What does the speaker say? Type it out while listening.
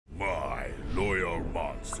loyal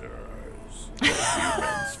monsters.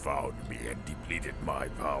 Humans found me and depleted my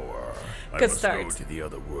power. I Good must start. go to the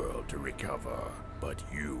other world to recover, but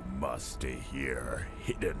you must stay here,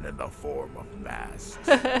 hidden in the form of masks.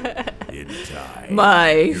 In time,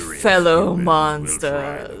 My curious fellow humans will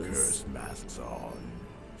try the monsters. cursed masks on,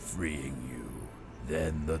 freeing you.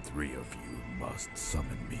 Then the three of you must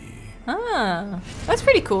summon me. Ah, that's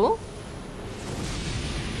pretty cool.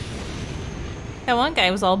 That one guy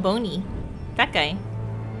was all bony. That guy.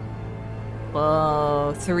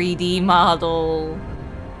 Whoa, 3D model.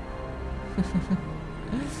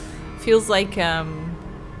 Feels like,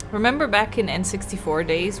 remember back in N64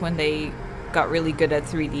 days when they got really good at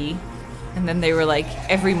 3D? And then they were like,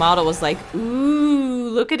 every model was like, ooh,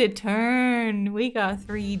 look at it turn. We got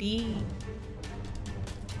 3D.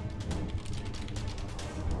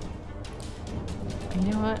 You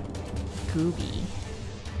know what? Gooby.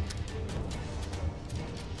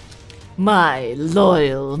 My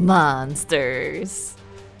loyal monsters.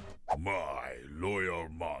 My loyal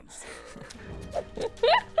monster.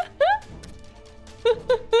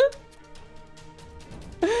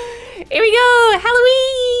 Here we go!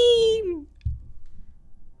 Halloween!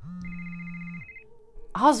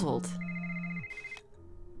 Oswald.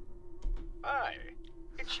 Hi,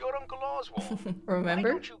 it's your Uncle Oswald. Why Remember?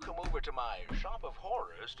 don't you come over to my shop of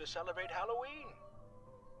horrors to celebrate Halloween?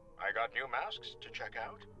 I got new masks to check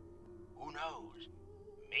out. Who knows?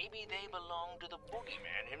 Maybe they belong to the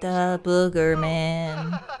boogeyman himself. The Booger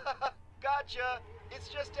Man. Gotcha! It's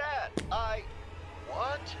just Dad.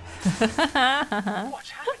 What? What's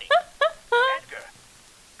happening? Edgar,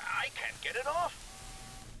 I can't get it off.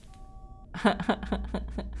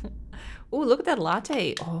 Ooh, look at that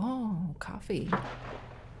latte. Oh, coffee.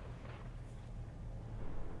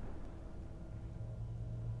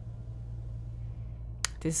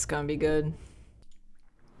 This is gonna be good.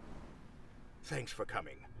 Thanks for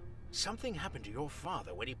coming. Something happened to your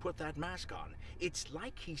father when he put that mask on. It's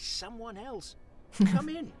like he's someone else. Come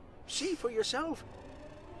in. See for yourself.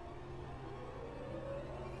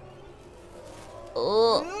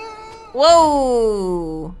 Oh.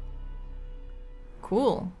 Whoa!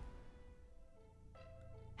 Cool.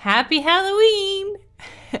 Happy Halloween!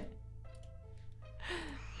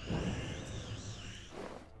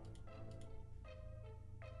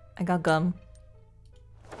 I got gum.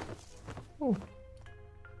 Oh,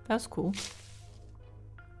 that's cool.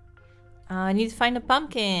 I need to find a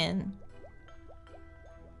pumpkin.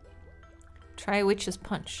 Try Witch's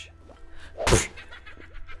Punch.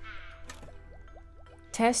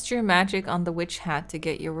 Test your magic on the witch hat to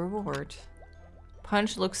get your reward.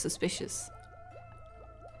 Punch looks suspicious.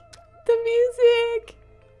 The music!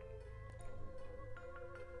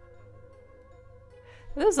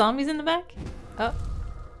 Are those zombies in the back? Oh.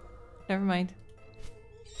 Never mind.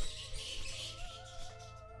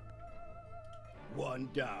 One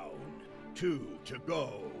down, 2 to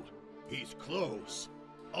go. He's close,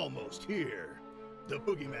 almost here. The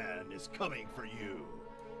boogeyman is coming for you.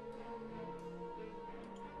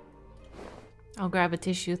 I'll grab a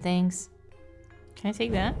tissue, thanks. Can I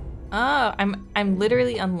take that? Oh, I'm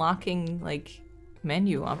literally unlocking like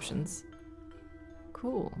menu options.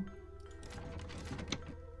 Cool.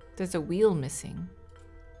 There's a wheel missing.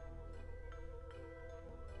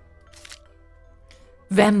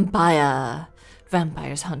 Vampire!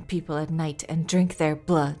 Vampires hunt people at night and drink their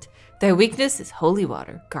blood. Their weakness is holy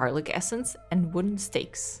water, garlic essence, and wooden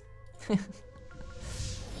stakes.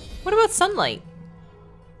 What about sunlight?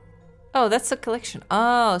 Oh, that's a collection.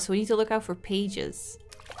 Oh, so we need to look out for pages.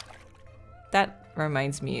 That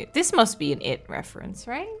reminds me. This must be an It reference,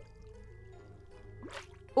 right?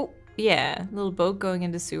 Oh, yeah. Little boat going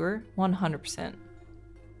into sewer. 100%.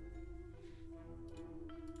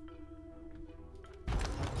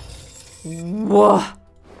 Whoa!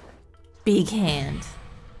 Big hand.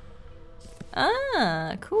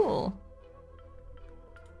 Ah, cool.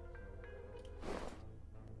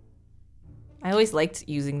 I always liked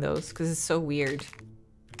using those because it's so weird.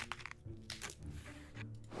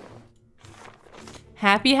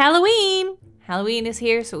 Happy Halloween! Halloween is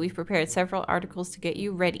here, so we've prepared several articles to get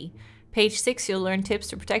you ready. Page 6, you'll learn tips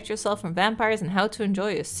to protect yourself from vampires and how to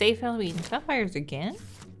enjoy a safe Halloween. Vampires again?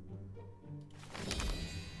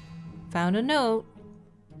 Found a note.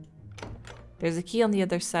 There's a key on the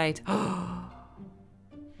other side.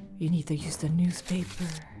 You need to use the newspaper.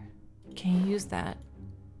 Can you use that?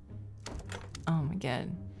 Oh my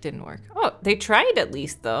god, didn't work. Oh, they tried at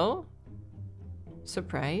least though.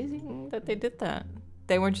 Surprising that they did that.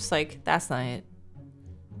 They weren't just like, that's not it.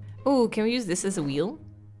 Oh, can we use this as a wheel?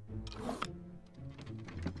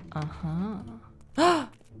 Uh-huh.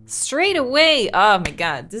 Straight away. Oh my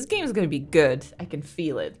god, this game is gonna be good. I can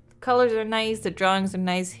feel it. The colors are nice, the drawings are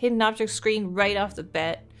nice, hidden object screen right off the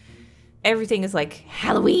bat. Everything is like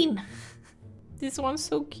Halloween. This one's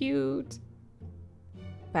so cute.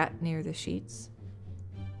 Bat near the sheets.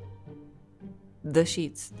 The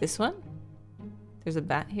sheets. This one? There's a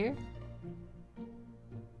bat here.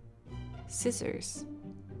 Scissors.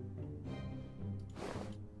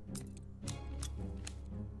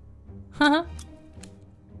 Huh?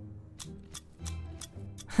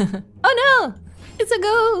 Oh no! It's a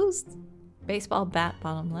ghost! Baseball bat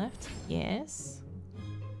bottom left. Yes.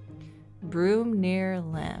 Broom near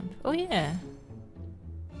lamp. Oh yeah.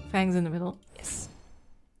 Fangs in the middle. Yes.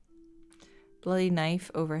 Bloody knife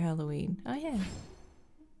over Halloween. Oh yeah.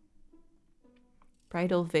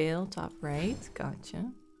 Bridal veil top right.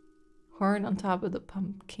 Gotcha. Horn on top of the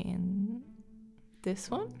pumpkin. This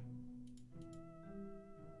one?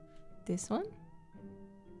 This one?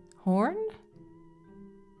 Horn?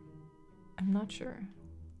 I'm not sure.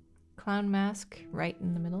 Clown mask right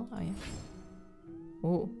in the middle. Oh yeah.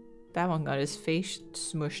 Oh, that one got his face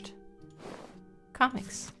smushed.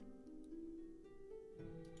 Comics.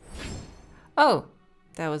 Oh,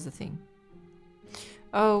 that was the thing.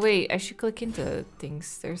 Oh wait, I should click into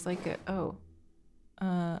things. There's like a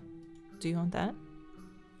do you want that?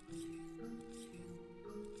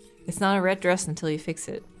 It's not a red dress until you fix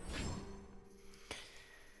it.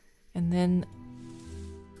 And then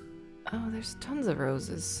oh, there's tons of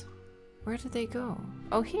roses. Where did they go?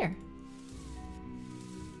 Oh, here.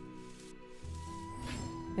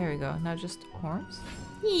 There we go. Now just horns.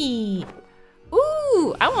 Eee.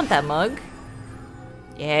 Ooh, I want that mug.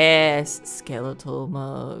 Yes, skeletal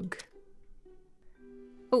mug.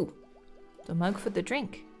 Oh, the mug for the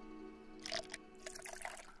drink.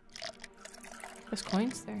 There's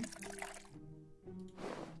coins there.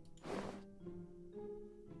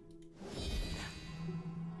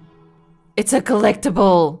 It's a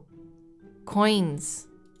collectible. Coins.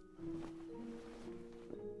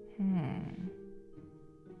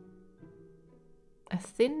 A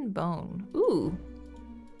thin bone. Ooh.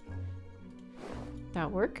 That'll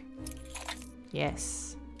work?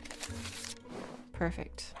 Yes.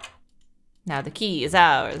 Perfect. Now the key is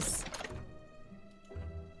ours.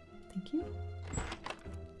 Thank you.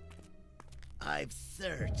 I've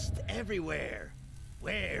searched everywhere.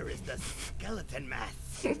 Where is the skeleton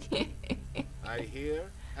mask? I hear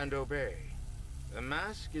and obey. The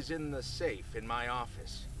mask is in the safe in my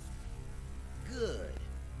office. Good.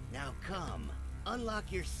 Now come,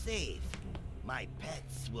 unlock your safe. My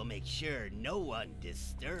pets will make sure no one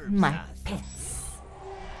disturbs My us. pets.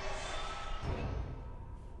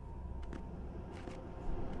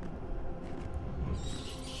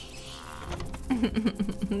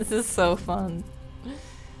 This is so fun.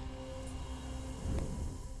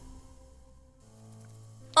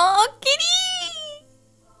 Oh, kitty!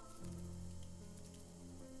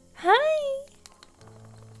 Hi!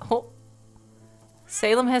 Oh.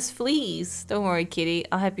 Salem has fleas. Don't worry, kitty.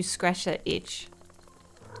 I'll help you scratch that itch.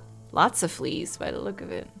 Lots of fleas by the look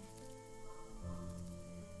of it.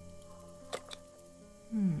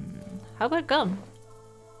 How about gum?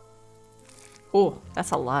 Oh,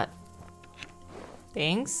 that's a lot.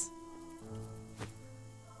 Thanks.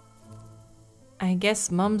 I guess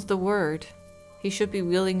mum's the word. He should be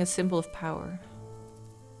wielding a symbol of power.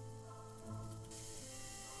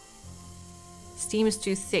 Steam is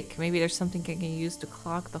too thick. Maybe there's something I can use to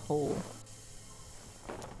clog the hole.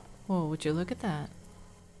 Whoa, would you look at that?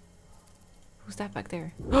 Who's that back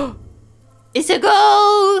there? It's a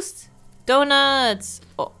ghost! Donuts!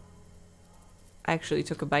 Oh. I actually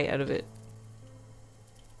took a bite out of it.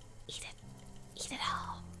 Eat it. Eat it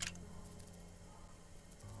all.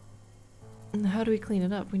 And how do we clean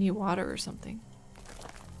it up? We need water or something.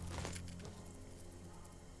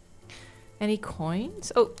 Any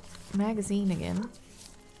coins? Oh, magazine again.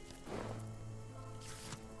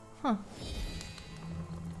 Huh.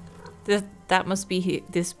 That must be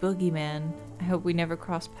this boogeyman. I hope we never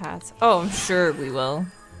cross paths. Oh, I'm sure we will.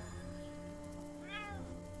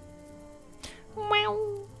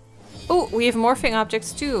 Meow. Oh, we have morphing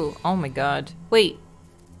objects too. Oh my god. Wait.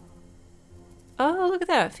 Oh, look at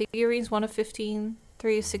that. Figurines 1 of 15,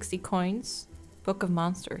 3 of 60 coins. Book of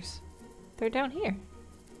Monsters. They're down here.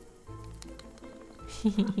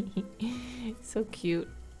 So cute.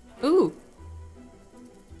 Ooh.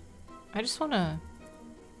 I just want to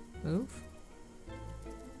move.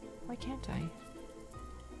 Why can't I?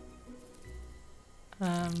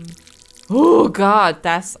 Oh god,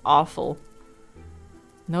 that's awful.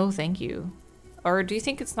 No, thank you. Or do you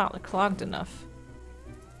think it's not clogged enough?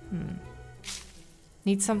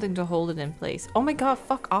 Need something to hold it in place. Oh my god,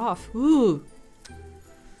 fuck off. Ooh.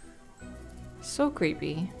 So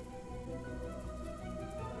creepy.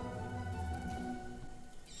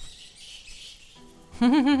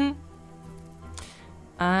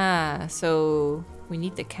 Ah, so we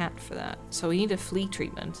need the cat for that. So we need a flea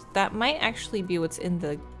treatment. That might actually be what's in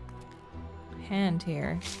the hand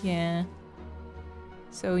here. Yeah.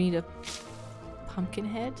 So we need a pumpkin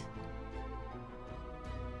head.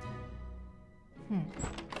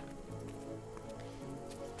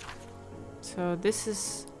 So this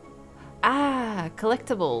is... Ah,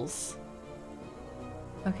 collectibles.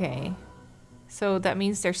 Okay. So that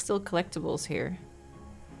means there's still collectibles here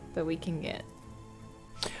that we can get.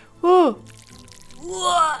 Oh!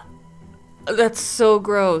 That's so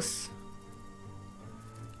gross.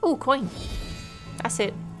 Oh, coin. That's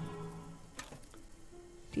it.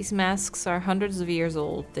 These masks are hundreds of years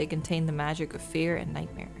old. They contain the magic of fear and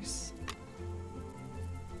nightmares.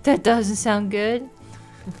 That doesn't sound good.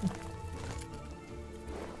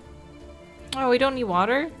 Oh, we don't need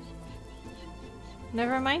water?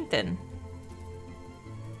 Never mind then.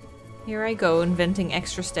 Here I go, inventing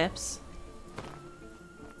extra steps.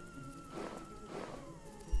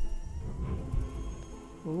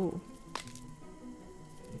 Ooh.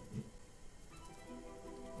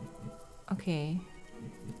 Okay.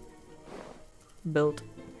 Built.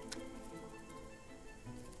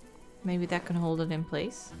 Maybe that can hold it in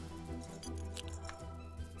place.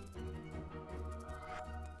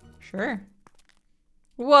 Sure.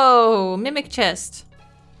 Whoa! Mimic chest.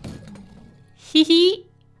 Hee hee.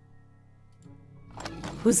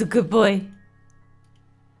 Who's a good boy?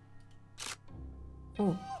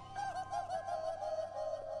 Oh.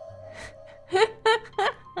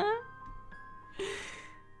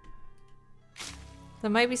 There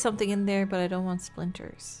might be something in there, but I don't want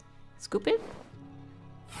splinters. Scoop it?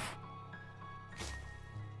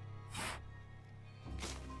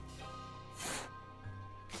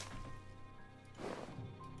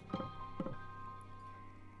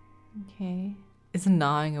 Okay. It's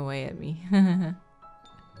gnawing away at me.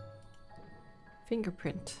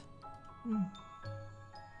 Fingerprint.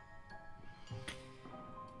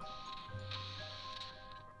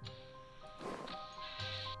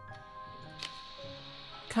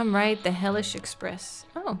 Come ride the Hellish Express.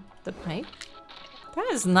 Oh, the pipe. That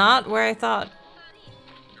is not where I thought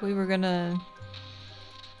we were gonna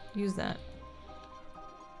use that.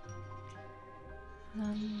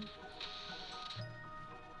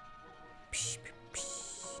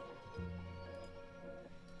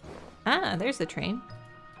 Ah, there's the train.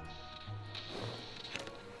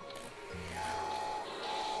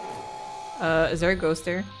 Is there a ghost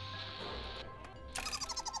there?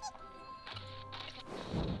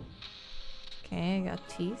 Okay, I got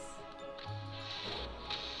teeth.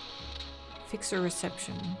 Fixer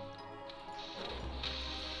reception.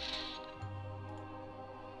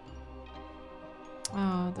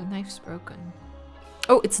 Oh, the knife's broken.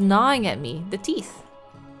 Oh, it's gnawing at me. The teeth.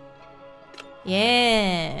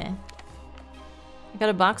 Yeah. I got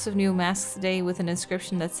a box of new masks today with an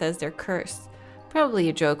inscription that says they're cursed. Probably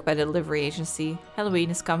a joke by the delivery agency. Halloween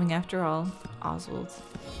is coming after all. Oswald.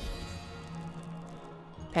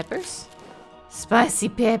 Peppers? Spicy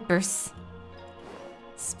peppers.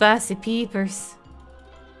 Spicy peppers.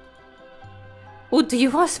 Oh, do you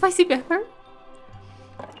want spicy pepper?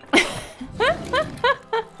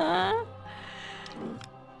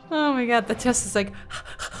 Oh my god, the chest is like...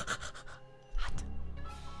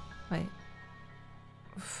 Wait.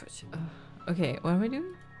 Okay, what am I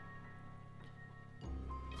doing?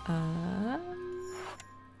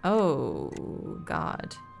 Oh,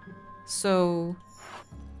 God. So,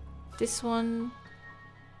 this one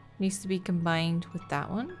needs to be combined with that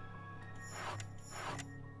one.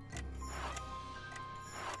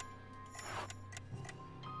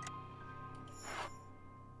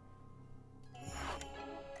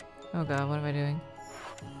 Oh God, what am I doing?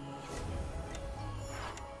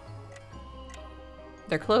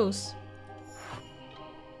 They're close.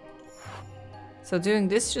 So doing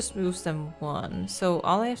this just moves them one. So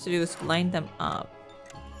all I have to do is line them up.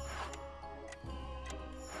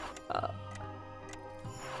 Oh,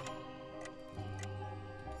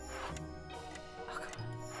 come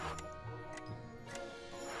on.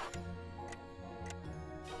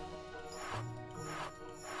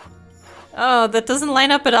 Oh, that doesn't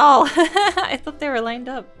line up at all. I thought they were lined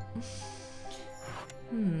up.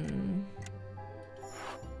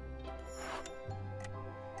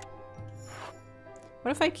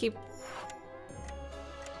 What if I keep...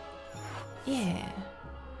 Yeah.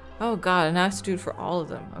 Oh God, and I have to do it for all of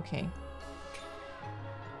them. Okay.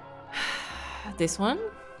 This one.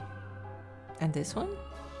 And this one?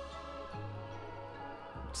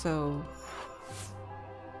 So...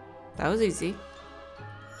 that was easy.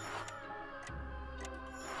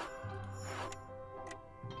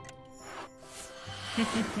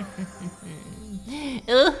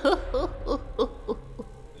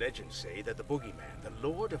 Legends say that the boogeyman, the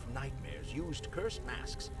Lord of Nightmares, used cursed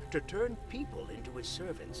masks to turn people into his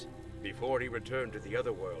servants. Before he returned to the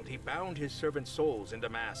other world, he bound his servants' souls into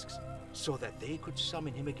masks so that they could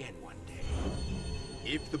summon him again one day.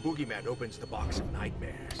 If the boogeyman opens the box of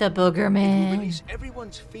nightmares, The it will boogerman. release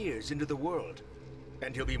everyone's fears into the world,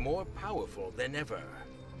 and he'll be more powerful than ever.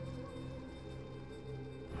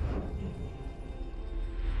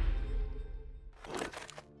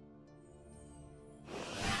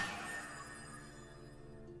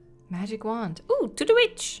 Magic wand. Ooh, to the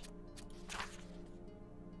witch!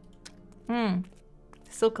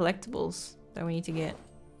 Still collectibles that we need to get.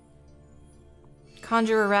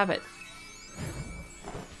 Conjure a rabbit.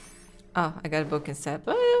 Oh, I got a book instead,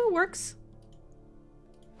 but it works.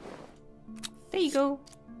 There you go.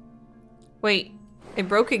 Wait, it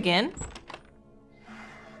broke again?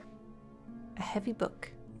 A heavy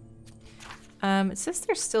book. It says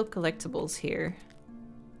there's still collectibles here.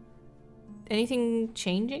 Anything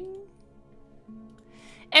changing?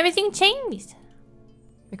 Everything changed!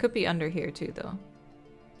 It could be under here too, though.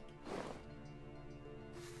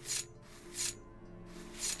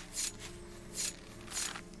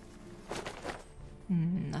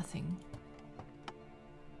 Nothing.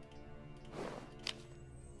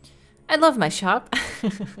 I love my shop.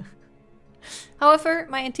 However,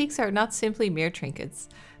 my antiques are not simply mere trinkets.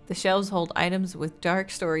 The shelves hold items with dark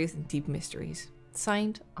stories and deep mysteries.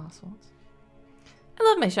 Signed, Oswald. I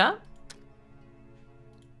love my shop.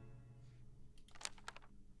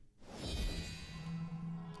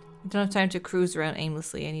 I don't have time to cruise around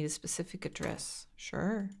aimlessly. I need a specific address.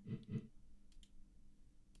 Sure.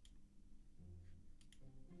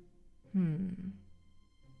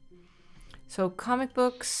 So comic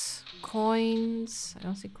books, coins. I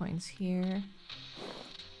don't see coins here.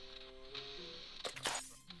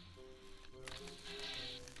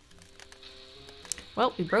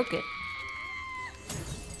 Well, we broke it.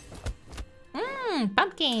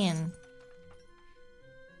 Pumpkin.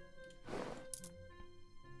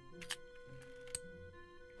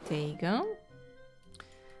 There you go.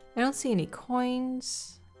 I don't see any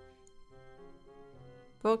coins.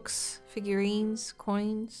 Books, figurines,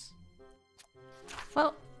 coins.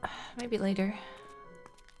 Well, maybe later.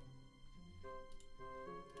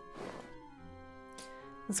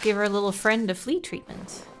 Let's give our little friend a flea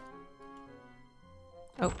treatment.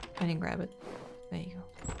 Oh, I didn't grab it. There you go.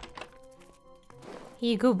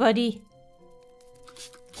 Here you go, buddy.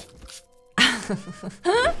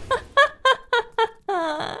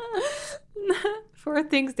 Four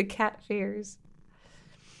things the cat fears.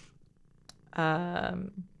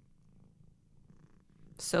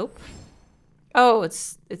 Soap? Oh, it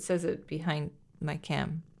says it behind my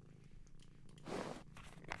cam.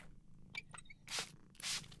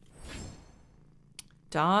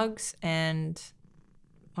 Dogs and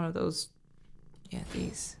one of those, yeah,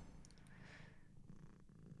 these.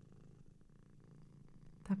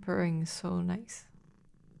 That purring is so nice.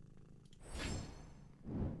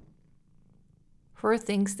 Four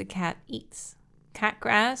things the cat eats. Cat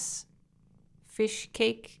grass, fish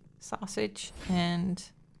cake, sausage,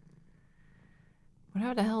 and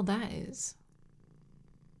whatever the hell that is.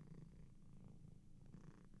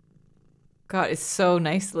 God, it's so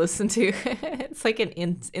nice to listen to. It's like an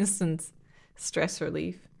instant stress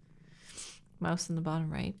relief. Mouse in the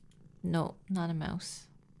bottom right. No, not a mouse.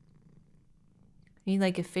 I need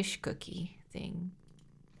like a fish cookie thing.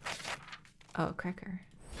 Oh, a cracker.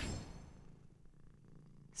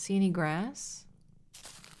 See any grass?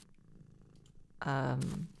 Oh,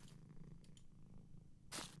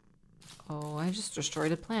 I just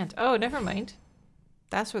destroyed a plant. Oh, never mind.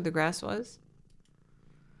 That's where the grass was.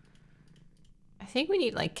 I think we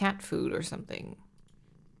need like cat food or something.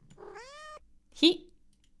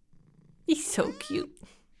 He's so cute.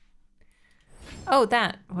 Oh,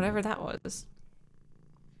 that. Whatever that was.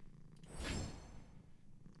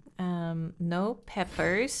 No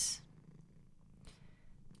peppers.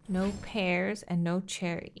 No pears and no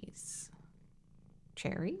cherries.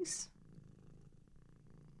 Cherries?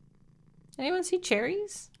 Anyone see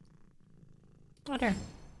cherries? Oh, there.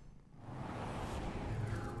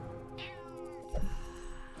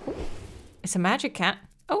 It's a magic cat.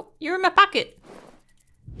 Oh, you're in my pocket.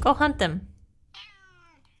 Go hunt them.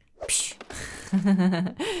 Psh.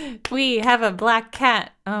 We have a black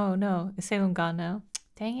cat. Oh no, is Salem gone now?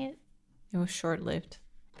 Dang it. It was short-lived.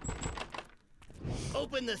 A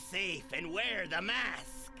Open the safe and wear the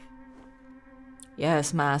mask.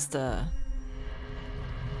 Yes, master.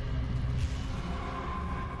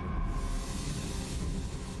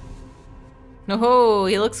 Oh,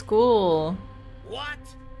 he looks cool. What?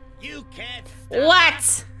 You can't stop What?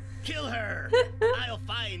 us? Kill her. I'll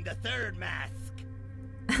find the third mask.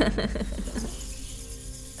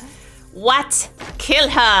 What? Kill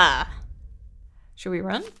her! Should we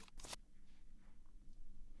run?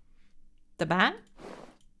 The bat?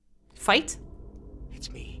 Fight? It's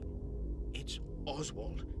me. It's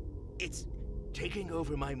Oswald. It's taking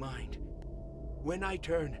over my mind. When I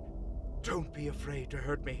turn, don't be afraid to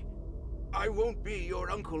hurt me. I won't be your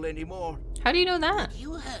uncle anymore. How do you know that?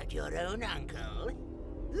 You hurt your own uncle.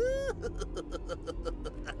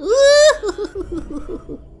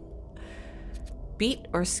 Beat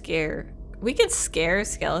or scare? We could scare a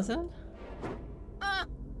skeleton?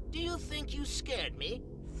 Do you think you scared me?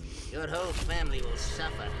 Your whole family will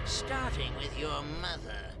suffer, starting with your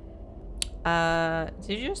mother.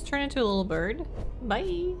 Did you just turn into a little bird?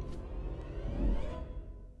 Bye.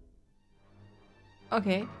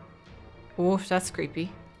 Okay. Oof, that's creepy.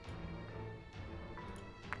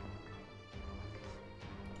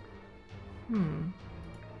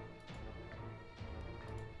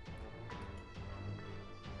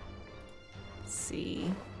 Let's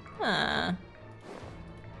see.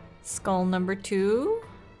 Skull number 2.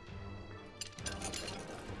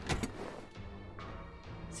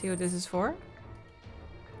 See what this is for?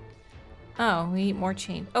 Oh, we need more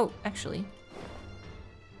chain. Oh, actually.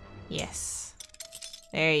 Yes.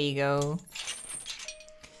 There you go.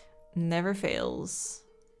 Never fails.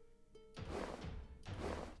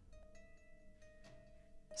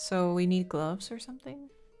 So we need gloves or something?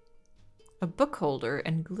 A book holder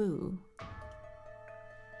and glue.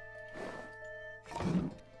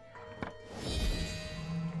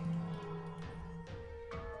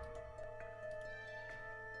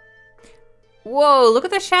 Whoa, look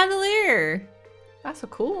at the chandelier! That's a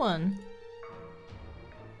cool one.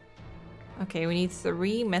 Okay, we need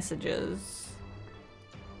 3 messages.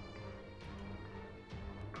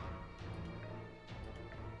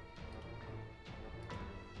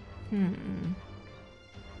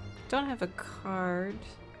 Don't have a card.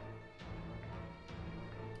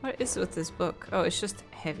 What is with this book? Oh, it's just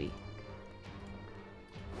heavy.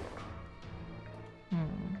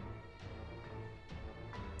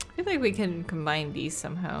 I feel like we can combine these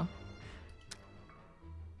somehow.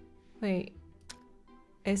 Wait.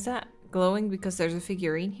 Is that glowing because there's a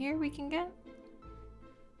figurine here we can get?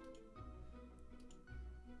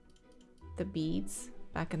 The beads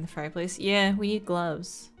back in the fireplace. Yeah, we need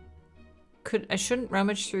gloves. I shouldn't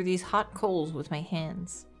rummage through these hot coals with my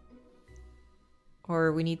hands.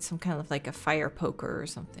 Or we need some kind of like a fire poker or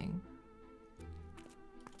something.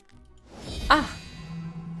 Ah!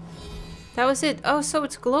 That was it. Oh, so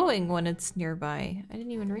it's glowing when it's nearby. I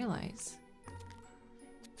didn't even realize.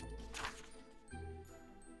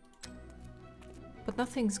 But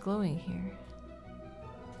nothing's glowing here.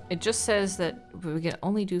 It just says that we can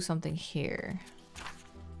only do something here.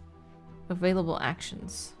 Available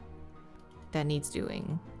actions. That needs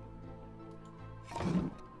doing.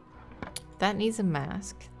 That needs a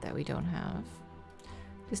mask that we don't have.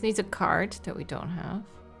 This needs a card that we don't have.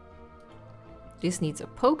 This needs a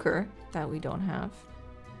poker that we don't have.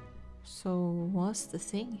 So what's the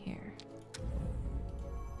thing here?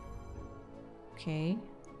 Okay.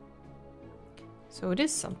 So it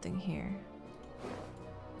is something here.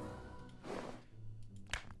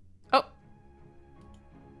 Oh!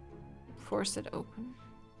 Force it open.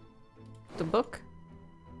 The book?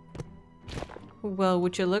 Well,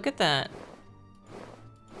 would you look at that?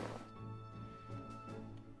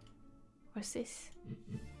 What's this?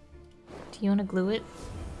 Do you want to glue it?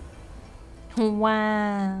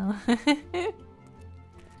 Wow!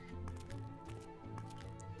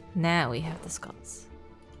 Now we have the skulls.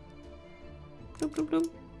 Bloop, bloop, bloop.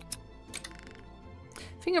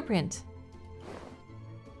 Fingerprint.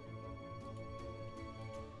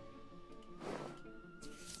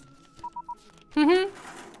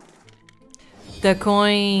 The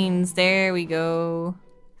coins. There we go.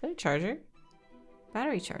 Is that a charger?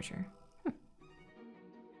 Battery charger.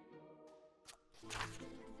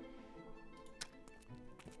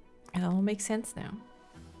 It all makes sense now.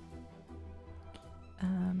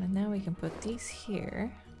 And now we can put these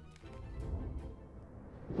here.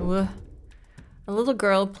 Ugh. A little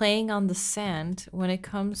girl playing on the sand. When it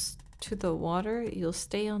comes to the water, you'll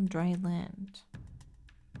stay on dry land.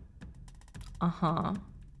 Uh-huh.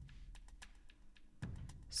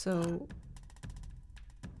 So,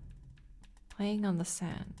 playing on the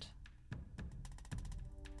sand.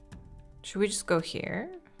 Should we just go here?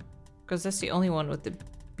 Because that's the only one with the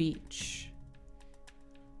beach.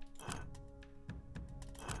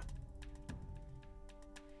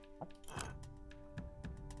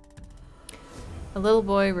 A little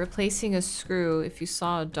boy replacing a screw. If you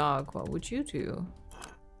saw a dog, what would you do?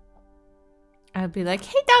 I'd be like,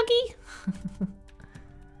 hey doggy!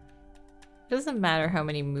 Doesn't matter how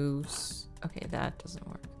many moves. Okay, that doesn't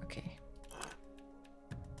work. Okay.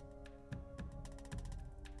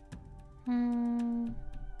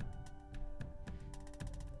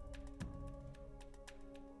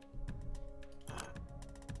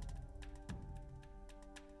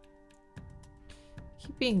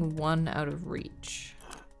 Keep being one out of reach.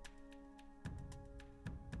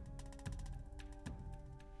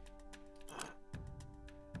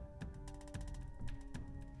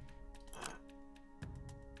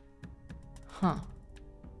 Huh.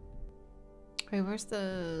 Wait, where's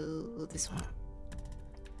this one?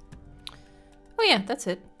 Oh yeah, that's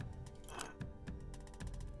it.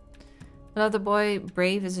 Another boy,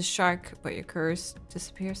 brave as a shark, but your curse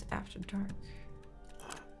disappears after dark.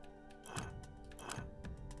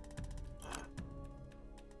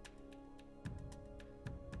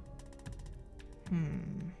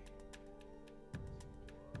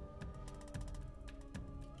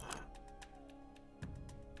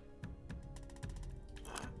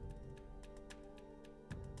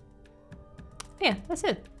 Yeah, that's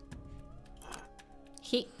it.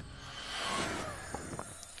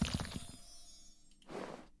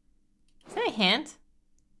 Is that a hand?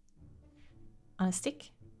 On a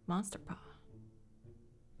stick? Monster paw.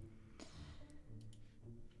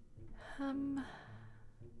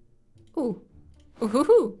 Ooh. Ooh hoo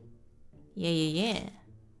hoo. Yeah, yeah, yeah.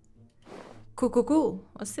 Cool, cool, cool.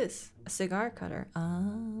 What's this? A cigar cutter. Ah.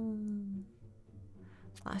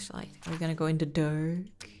 Flashlight. Are we gonna go into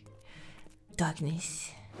dark?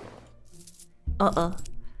 Darkness. Uh-oh.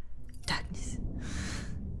 Darkness.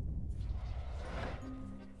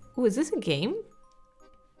 Ooh, is this a game?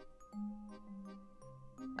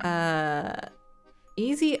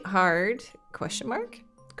 Easy, hard, question mark?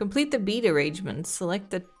 Complete the beat arrangement. Select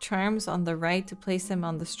the charms on the right to place them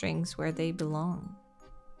on the strings where they belong.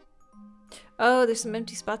 Oh, there's some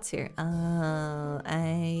empty spots here. Oh,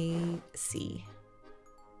 I see.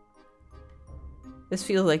 This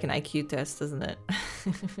feels like an IQ test, doesn't it?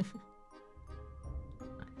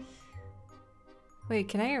 Wait,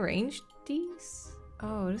 can I arrange these?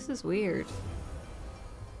 Oh, this is weird.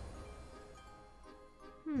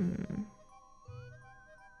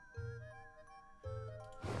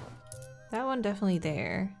 That one definitely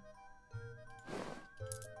there.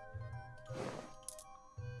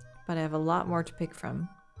 But I have a lot more to pick from.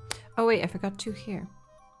 Oh wait, I forgot two here.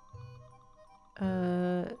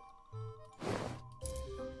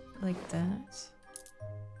 Like that.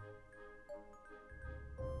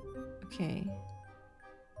 Okay.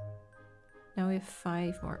 Now we have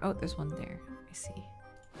 5 more. Oh, there's one there. I see.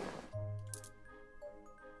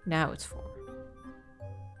 Now it's 4.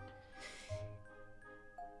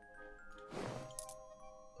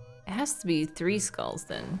 It has to be 3 skulls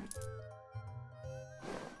then.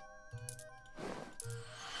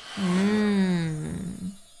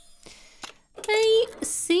 I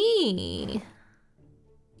see.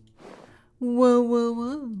 Whoa, whoa,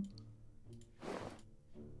 whoa.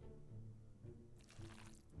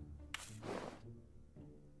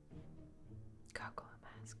 Gargoyle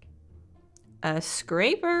mask. A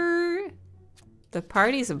scraper. The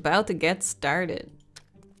party's about to get started.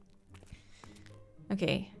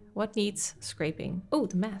 Okay, what needs scraping? Oh,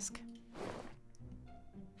 the mask.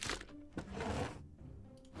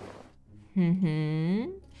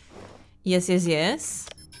 Yes, yes, yes.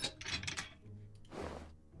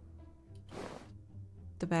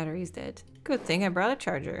 The battery's dead. Good thing I brought a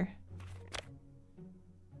charger.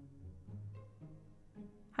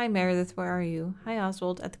 Hi Meredith, where are you? Hi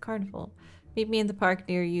Oswald, at the carnival. Meet me in the park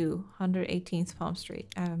near you, 118th Palm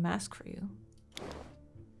Street. I have a mask for you.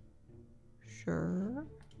 Sure.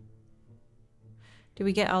 Did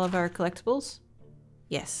we get all of our collectibles?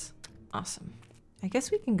 Yes. Awesome. I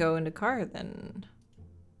guess we can go in the car then.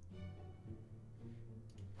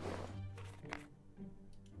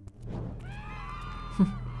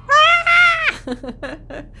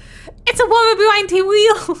 It's a woman behind the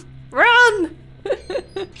wheel! Run!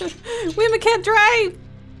 Women can't drive!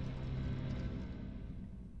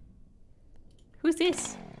 Who's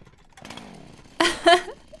this? What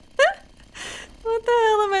the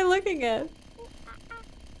hell am I looking at?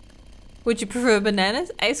 Would you prefer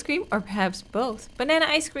bananas, ice cream, or perhaps both? Banana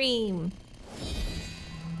ice cream!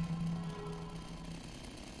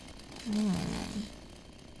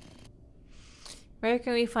 Where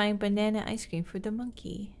can we find banana ice cream for the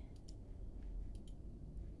monkey?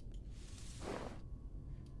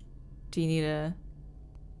 Do you need a...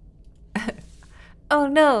 Oh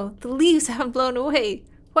no, the leaves have blown away.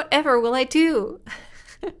 Whatever will I do?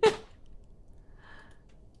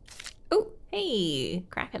 Oh, hey,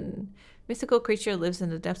 Kraken. Mythical creature lives in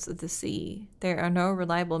the depths of the sea. There are no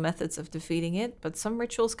reliable methods of defeating it, but some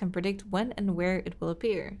rituals can predict when and where it will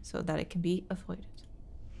appear, so that it can be avoided.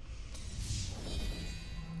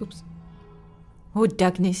 Oops. Oh,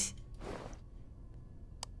 darkness.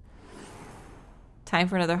 Time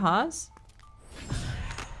for another Haas?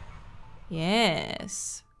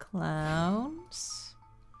 Yes. Clowns.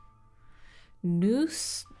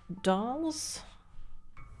 Noose dolls.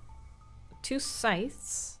 2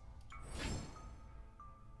 scythes.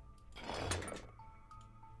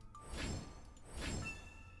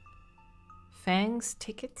 Fangs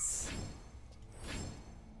tickets.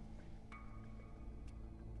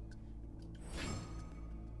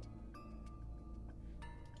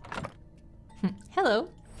 Hello.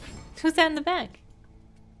 Who's that in the back?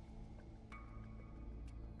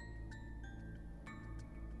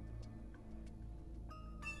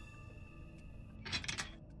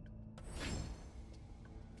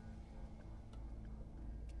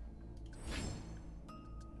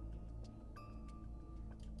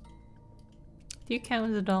 Do you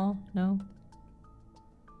count as a doll? No.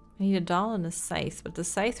 I need a doll and a scythe, but the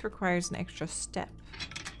scythe requires an extra step.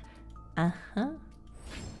 Uh-huh.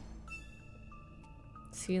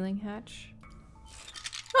 Ceiling hatch.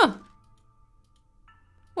 Oh!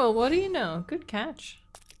 Well, what do you know? Good catch.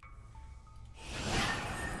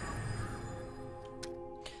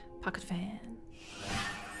 Pocket fan.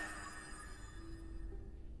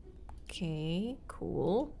 Okay,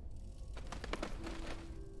 cool.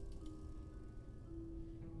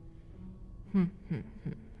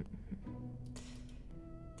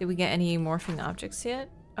 Did we get any morphing objects yet?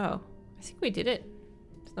 Oh, I think we did it.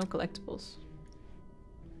 There's no collectibles.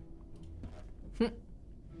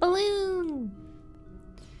 Balloon!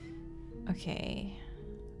 Okay.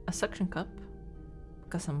 A suction cup.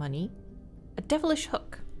 Got some money. A devilish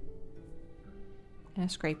hook. And a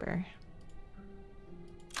scraper.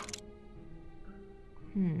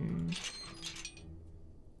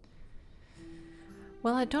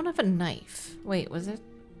 Well, I don't have a knife. Wait, was it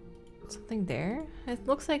something there? It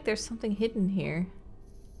looks like there's something hidden here.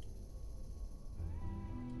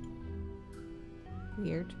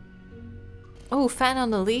 Weird. Oh, fan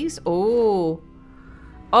on the leaves? Oh.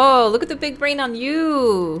 Oh, look at the big brain on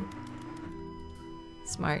you.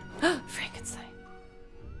 Smart. Frankenstein.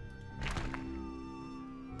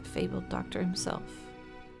 The fabled doctor himself.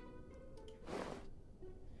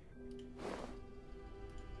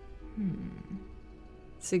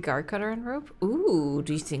 Cigar cutter and rope? Ooh,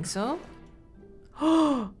 do you think so?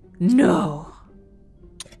 Oh, no.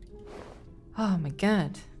 Oh my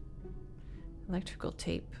god. Electrical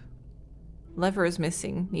tape. Lever is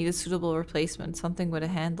missing. Need a suitable replacement. Something with a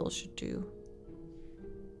handle should do.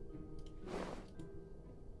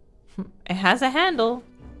 It has a handle.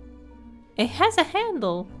 It has a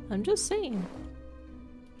handle. I'm just saying.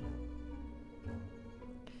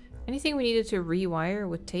 Anything we needed to rewire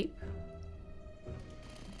with tape?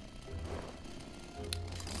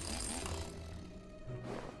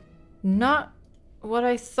 Not what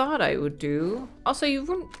I thought I would do. Also, you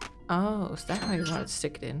wouldn't... Oh, is that how you wanted to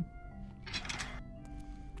stick it in?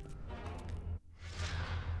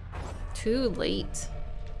 Too late.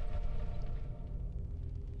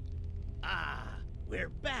 Ah, we're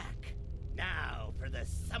back. Now for the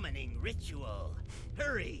summoning ritual.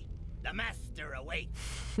 Hurry, the master awaits.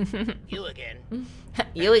 You again.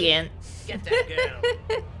 You again. Get that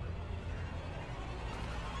girl.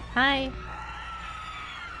 Hi.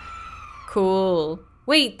 Cool.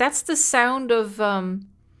 Wait, that's the sound of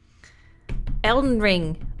Elden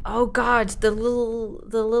Ring. Oh god, the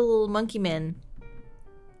little monkey men.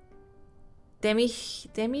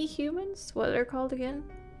 Demi-humans? What they're called again?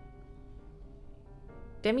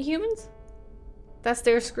 Demi-humans? That's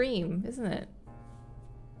their scream, isn't it?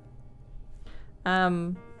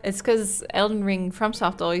 It's because Elden Ring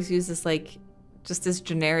FromSoft always uses like just this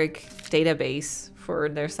generic database for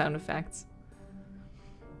their sound effects.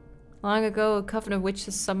 Long ago, a coven of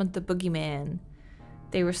witches summoned the boogeyman.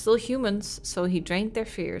 They were still humans, so he drained their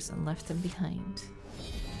fears and left them behind.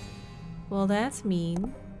 Well, that's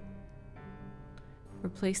mean.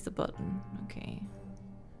 Replace the button. Okay.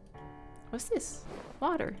 What's this?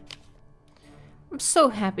 Water. I'm so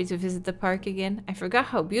happy to visit the park again. I forgot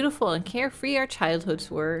how beautiful and carefree our childhoods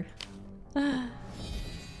were.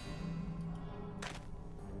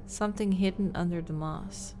 Something hidden under the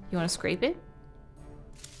moss. You want to scrape it?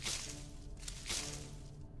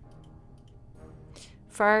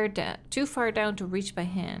 Far down, too far down to reach by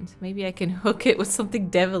hand. Maybe I can hook it with something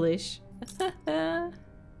devilish.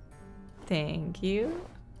 Thank you.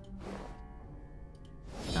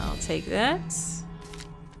 I'll take that.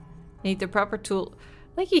 Need the proper tool.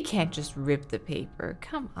 Like, you can't just rip the paper.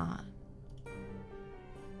 Come on.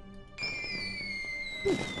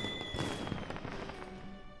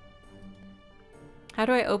 How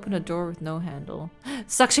do I open a door with no handle?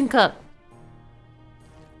 Suction cup!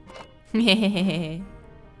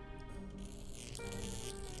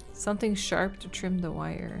 Something sharp to trim the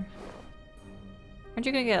wire. Aren't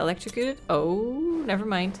you gonna get electrocuted? Oh, never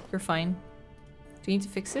mind. You're fine. Do you need to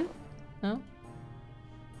fix it? No?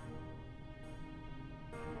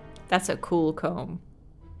 That's a cool comb.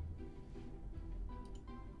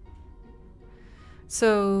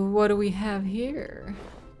 So, what do we have here?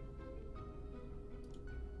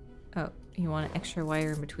 Oh, you want an extra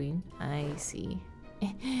wire in between? I see.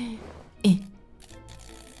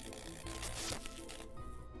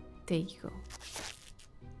 There you go.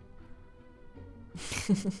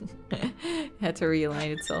 Had to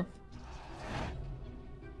realign itself.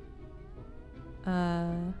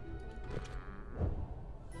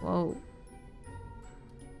 Whoa.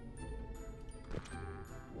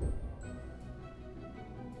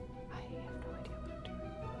 I have no idea what I'm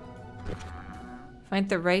doing. Find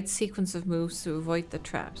the right sequence of moves to avoid the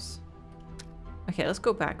traps. Okay, let's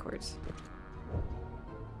go backwards.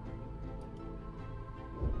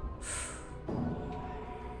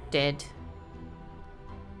 Dead.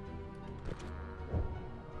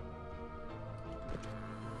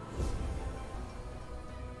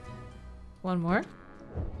 One more.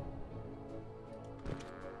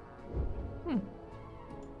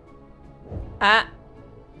 Ah.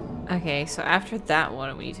 Okay, so after that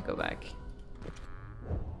one, we need to go back.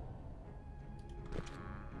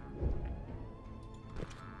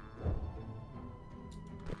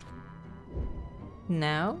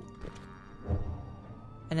 Now.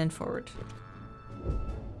 And then forward.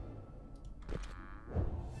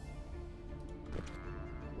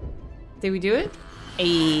 Did we do it?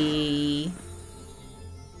 Ayy.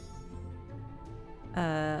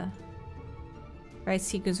 Right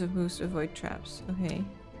sequence of moves to avoid traps. Okay.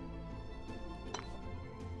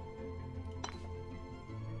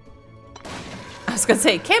 I was gonna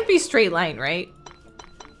say, it can't be straight line, right?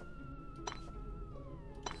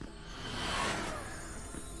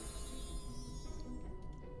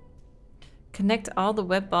 Connect all the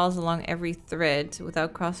web balls along every thread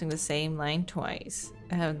without crossing the same line twice.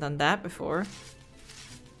 I haven't done that before.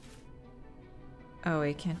 Oh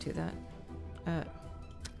wait, can't do that.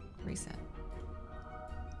 Reset.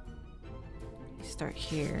 You start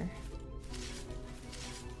here.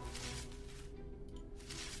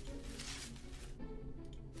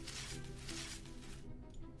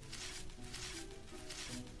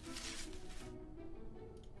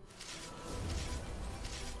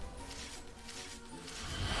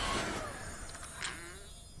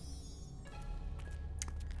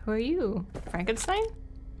 Who are you? Frankenstein?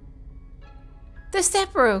 The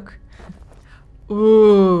step broke!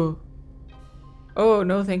 Ooh. Oh,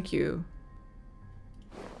 no thank you.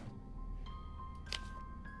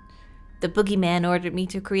 The boogeyman ordered me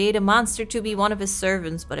to create a monster to be one of his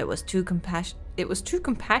servants, but it was too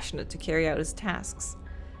compassionate to carry out his tasks.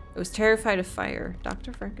 It was terrified of fire.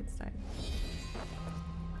 Dr. Frankenstein.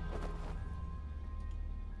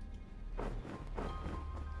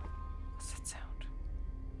 What's that sound?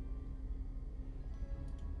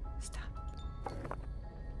 Stop.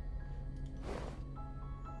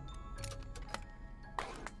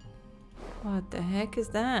 What the heck is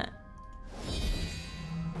that?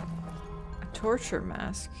 Torture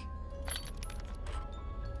mask.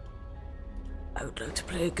 I would like to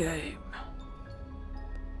play a game.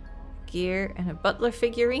 Gear and a butler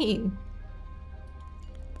figurine.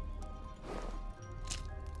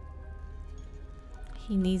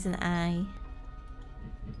 He needs an eye.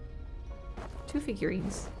 2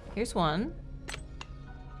 figurines. Here's one.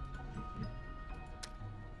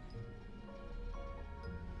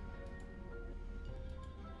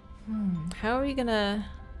 How are we gonna...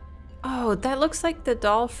 Oh, that looks like the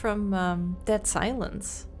doll from Dead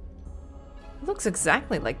Silence. It looks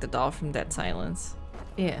exactly like the doll from Dead Silence.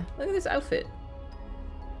 Yeah, look at this outfit.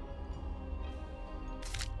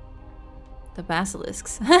 The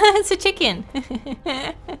basilisks. It's a chicken.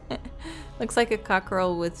 Looks like a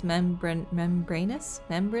cockerel with membranous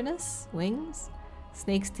wings.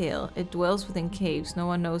 Snake's tail. It dwells within caves. No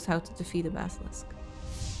one knows how to defeat a basilisk.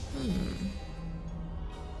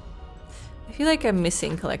 I feel like I'm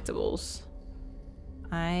missing collectibles.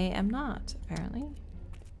 I am not, apparently.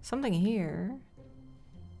 Something here.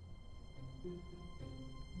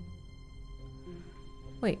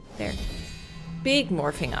 Wait, there. Big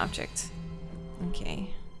morphing object. Okay.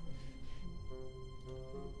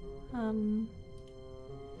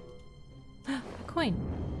 A coin.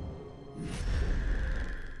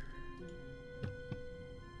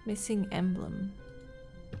 Missing emblem.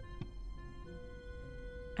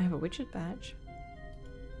 I have a widget badge.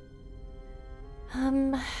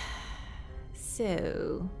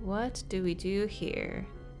 So what do we do here?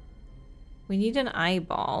 We need an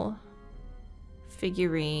eyeball.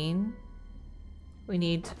 Figurine. We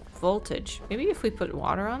need voltage. Maybe if we put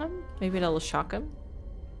water on him, maybe that'll shock him.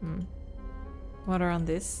 Water on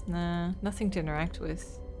this? Nah, nothing to interact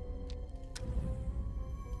with.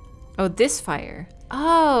 Oh, this fire.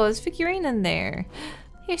 Oh, there's figurine in there.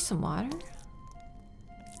 Here's some water.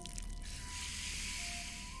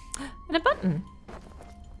 And a button.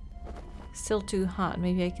 Still too hot.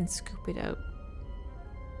 Maybe I can scoop it out.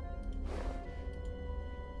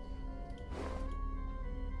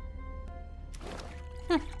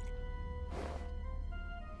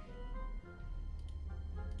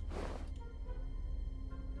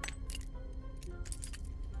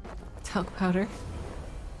 Talc powder.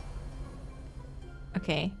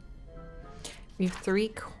 Okay. We have 3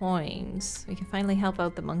 coins. We can finally help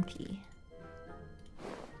out the monkey.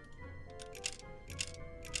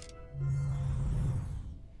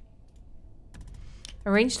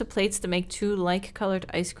 Arrange the plates to make 2 like-colored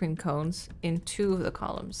ice cream cones in 2 of the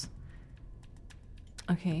columns.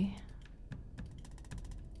 Okay.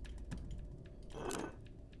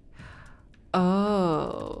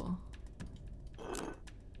 Oh.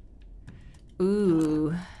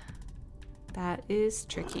 Ooh. That is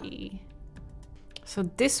tricky. So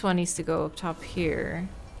this one needs to go up top here.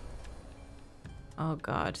 Oh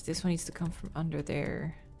god, this one needs to come from under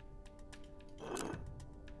there.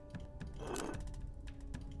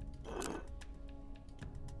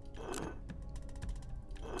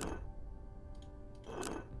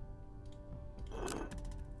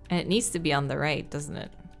 And it needs to be on the right, doesn't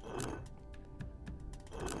it?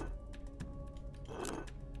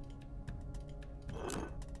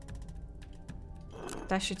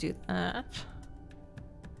 That should do that.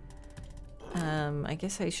 I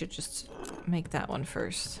guess I should just make that one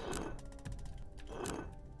first.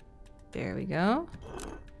 There we go.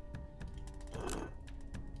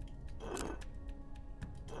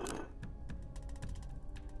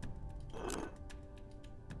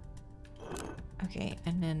 Okay,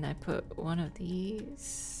 and then I put one of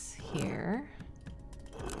these here.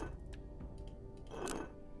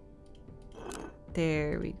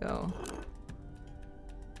 There we go.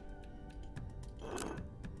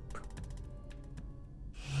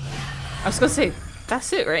 I was gonna say,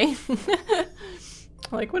 that's it, right?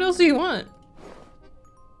 Like, what else do you want?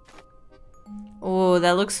 Oh,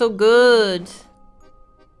 that looks so good.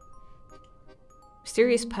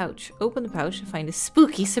 Mysterious pouch. Open the pouch and find a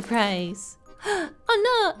spooky surprise.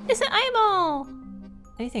 Oh no, it's an eyeball!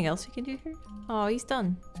 Anything else we can do here? Oh, he's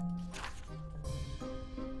done.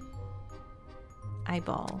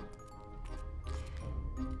 Eyeball.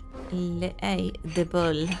 The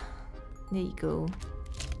ball. There you go.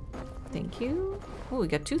 Thank you. Oh, we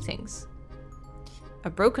got 2 things. A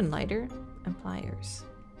broken lighter and pliers.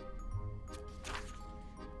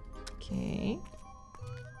 Okay.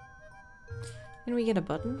 Can we get a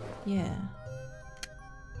button? Yeah.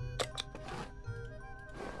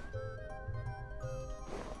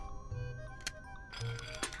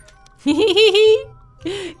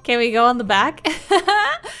 Can we go on the back?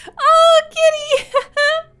 Oh, kitty!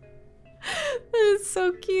 That is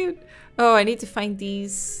so cute. Oh, I need to find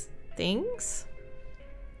these things.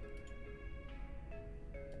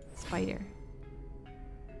 Spider.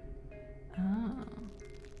 Oh.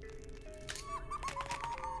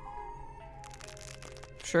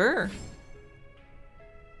 Sure.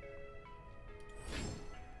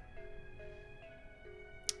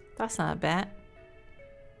 That's not bad.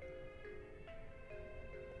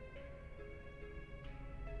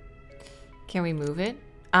 Can we move it?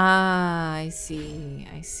 Ah, I see.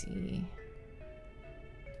 I see.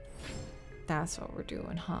 That's what we're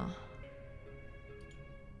doing, huh?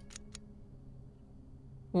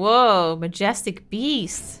 Whoa, majestic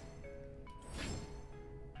beast.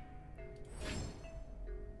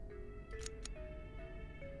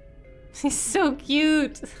 He's so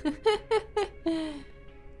cute.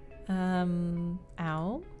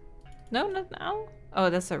 Owl? No, not an owl. Oh,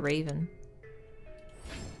 that's a raven.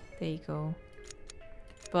 There you go.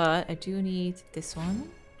 But I do need this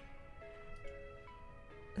one.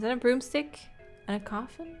 Is that a broomstick and a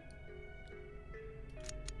coffin?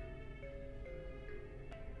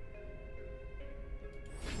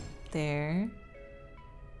 There.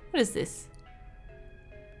 What is this?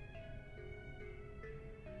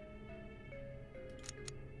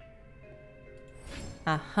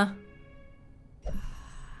 Uh-huh.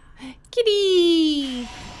 Kitty!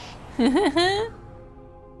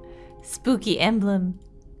 Spooky emblem.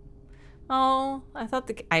 Oh,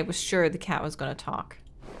 I was sure the cat was gonna talk.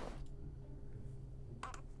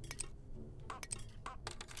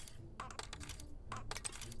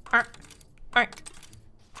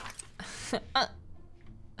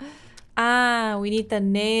 Ah, we need the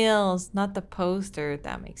nails, not the poster.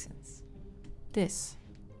 That makes sense. This.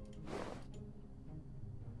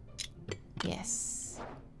 Yes.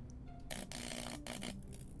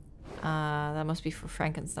 That must be for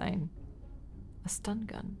Frankenstein. A stun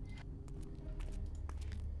gun.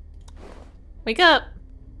 Wake up!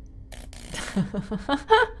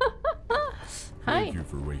 Hi. Thank you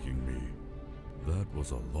for waking me. That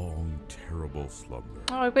was a long, terrible slumber.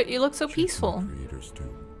 Oh, I bet you look so Check peaceful. my creator's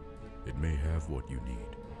tomb. It may have what you need.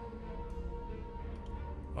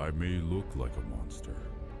 I may look like a monster,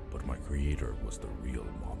 but my creator was the real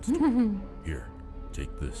monster. Here,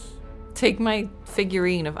 take this. Take my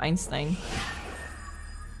figurine of Einstein.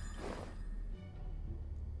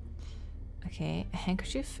 Okay, a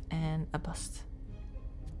handkerchief and a bust.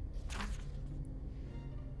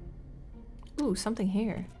 Ooh, something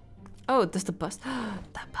here. Oh, does the bust...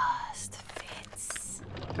 the bust fits.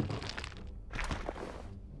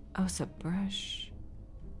 Oh, it's a brush.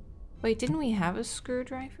 Wait, didn't we have a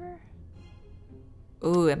screwdriver?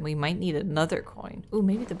 Ooh, and we might need another coin. Ooh,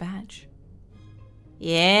 maybe the badge.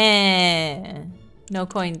 Yeah. No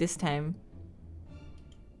coin this time.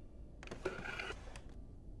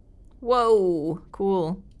 Whoa,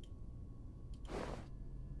 cool.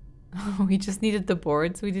 We just needed the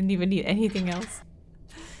boards. We didn't even need anything else.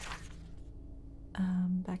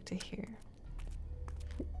 Back to here.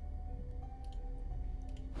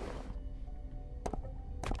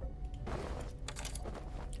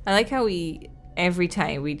 I like how every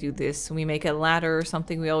time we do this, we make a ladder or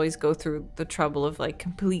something, we always go through the trouble of like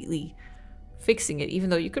completely fixing it, even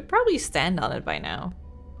though you could probably stand on it by now.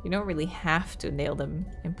 You don't really have to nail them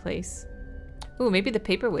in place. Ooh, maybe the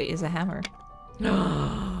paperweight is a hammer.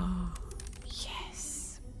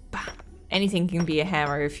 Yes. Bam. Anything can be a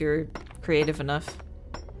hammer if you're creative enough.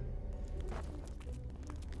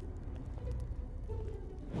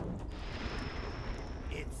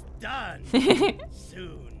 It's done.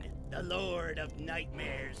 Soon, the Lord of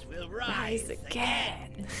Nightmares will rise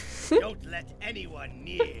again. Don't let anyone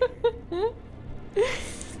near.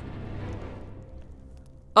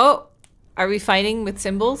 Oh, are we fighting with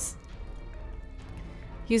symbols?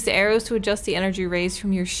 Use the arrows to adjust the energy rays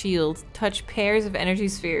from your shield. Touch pairs of energy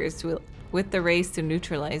spheres with the rays to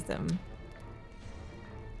neutralize them.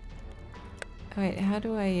 Alright, how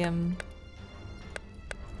do I,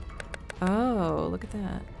 Oh, look at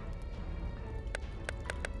that.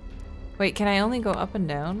 Wait, can I only go up and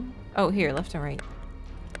down? Oh, here, left and right.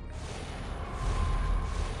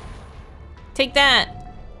 Take that!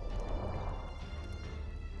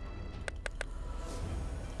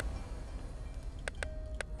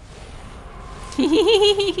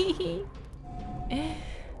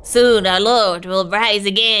 Soon our Lord will rise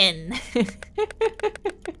again.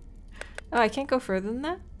 Oh, I can't go further than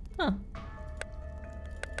that? Huh.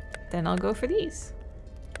 Then I'll go for these.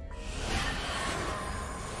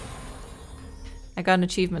 I got an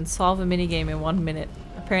achievement. Solve a minigame in 1 minute.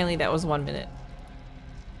 Apparently that was 1 minute.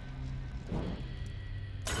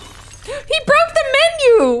 He broke the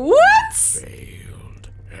menu! What? Failed.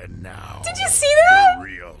 And now Did you see that? the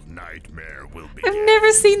real nightmare will begin. I've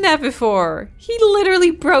never seen that before. He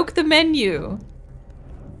literally broke the menu.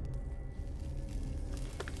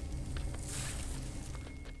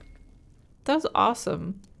 That was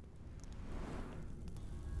awesome.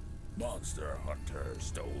 Monster Hunter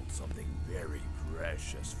stole something very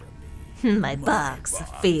precious from me. My box of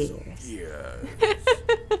fears. Yes.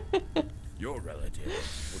 Your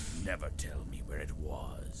relatives would never tell me where it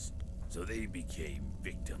was, so they became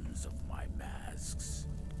victims of my masks.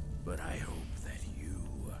 But I hope that you,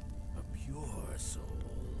 a pure soul,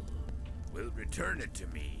 will return it to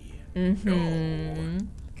me. No,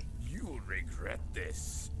 you'll regret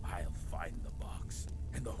this. I'll find the box,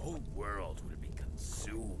 and the whole world will be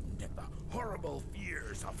consumed in the horrible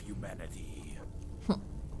fears of humanity.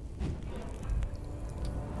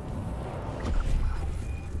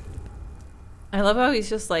 I love how he's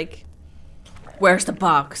just like, where's the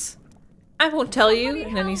box? I won't tell you.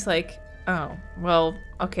 And then he's like, oh, well,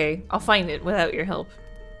 okay, I'll find it without your help.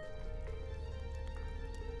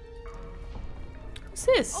 Who's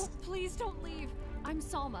this? Oh, please don't leave. I'm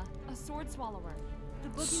Salma, a sword swallower. The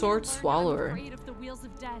boogeyman Sword learned swallower. I'm afraid of the wheels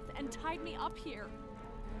of death and tied me up here.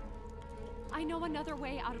 I know another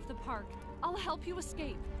way out of the park. I'll help you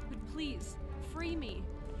escape, but please, Free me.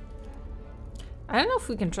 I don't know if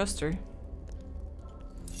we can trust her.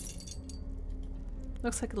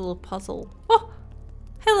 Looks like a little puzzle. Oh!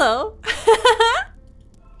 Hello!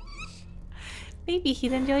 Maybe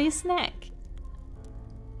he'd enjoy a snack.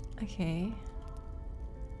 Okay.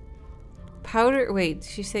 Powder. Wait, did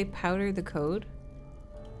she say powder the code?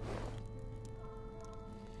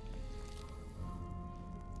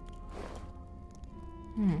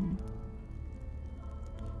 Hmm.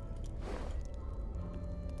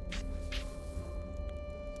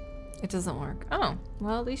 It doesn't work. Oh,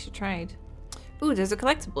 well, at least you tried. Ooh, there's a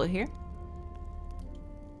collectible here.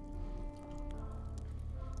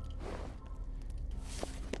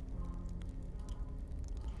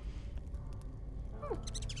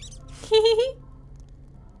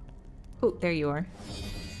 Oh, there you are.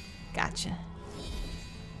 Gotcha.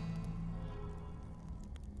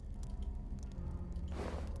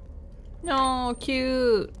 No,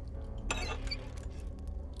 cute.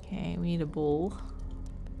 Okay, we need a bowl.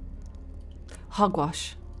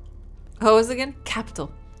 Hogwash. Oh, is it again?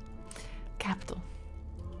 Capital. Capital.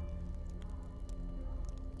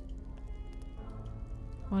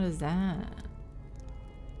 What is that?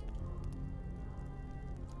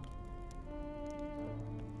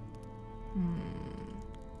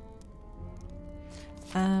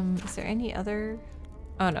 Is there any other?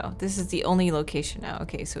 Oh no, this is the only location now.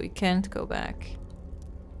 Okay, so we can't go back.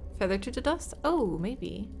 Feather to the dust? Oh,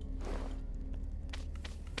 maybe.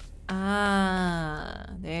 Ah,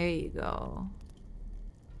 there you go.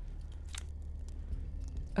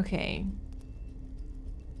 Okay.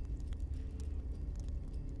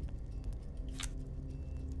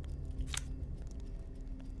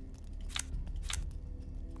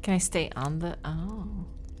 Can I stay on the... Oh.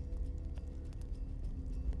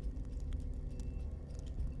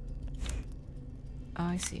 Oh,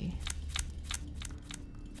 I see.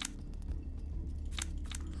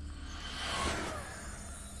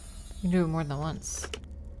 You can do it more than once.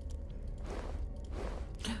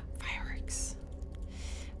 Fireworks.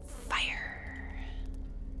 Fire.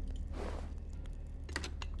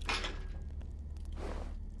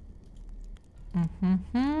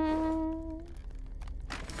 Mm-hmm.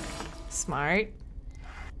 Smart.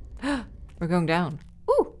 We're going down.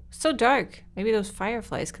 Ooh, so dark. Maybe those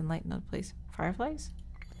fireflies can lighten up the place. Fireflies?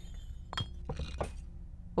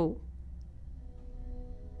 Oh.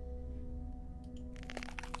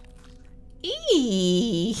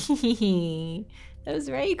 Eee! That was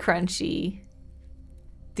very crunchy.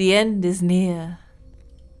 The end is near.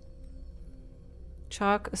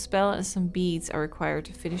 Chalk, a spell, and some beads are required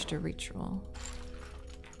to finish the ritual.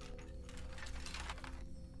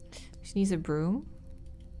 She needs a broom.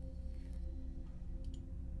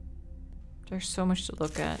 There's so much to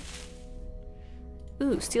look at.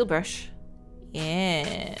 Ooh, steel brush.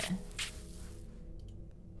 Yeah.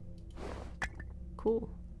 Cool.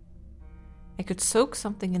 I could soak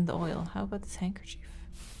something in the oil. How about this handkerchief?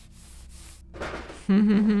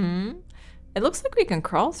 It looks like we can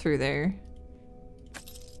crawl through there.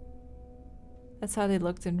 That's how they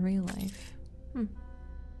looked in real life.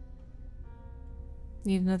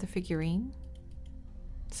 Need another figurine?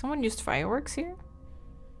 Someone used fireworks here?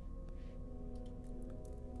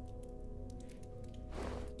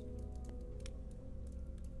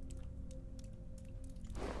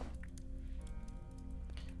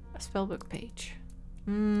 A spellbook page.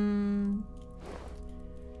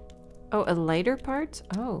 Oh, a lighter part?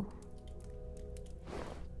 Oh.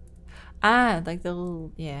 Ah, like the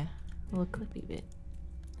little, yeah, little clippy bit.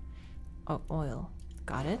 Oh, oil.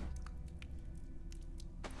 Got it.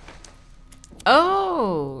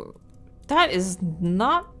 Oh, that is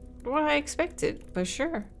not what I expected, but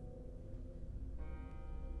sure.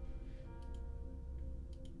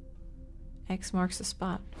 X marks the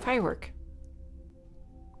spot. Firework.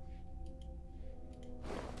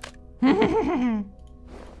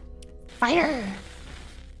 Fire!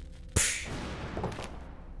 Psh.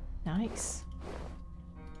 Nice.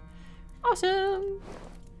 Awesome!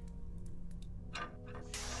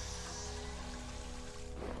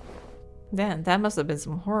 Man, that must have been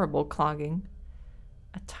some horrible clogging.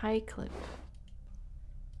 A tie clip.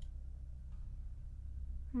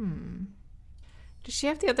 Does she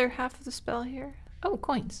have the other half of the spell here? Oh,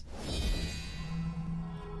 coins.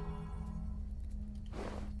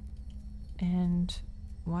 And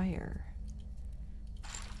wire.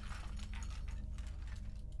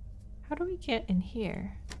 How do we get in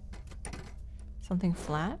here? Something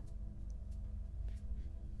flat?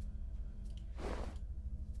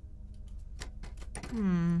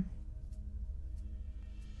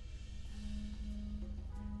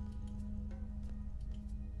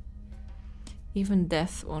 Even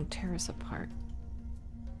death won't tear us apart.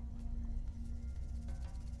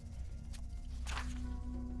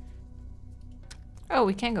 Oh,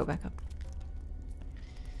 we can go back up.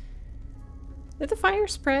 Did the fire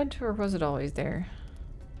spread, or was it always there?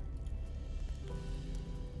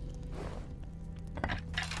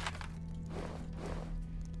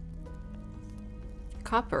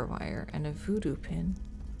 Copper wire and a voodoo pin.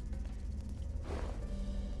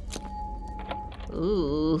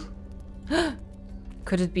 Ooh.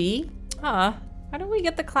 Could it be? Ah, why don't we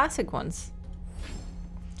get the classic ones?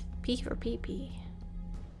 P for PP.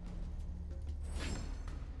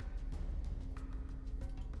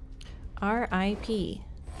 R.I.P.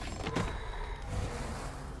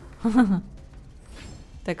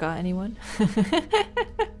 That got anyone?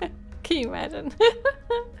 Can you imagine?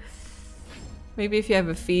 Maybe if you have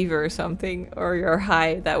a fever or something, or you're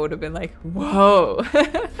high, that would have been like, whoa.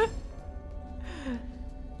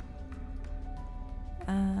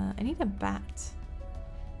 I need a bat.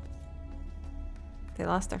 They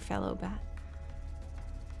lost their fellow bat.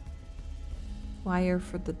 Wire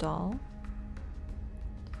for the doll.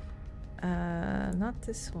 Not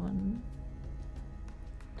this one.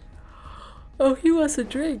 Oh, he wants a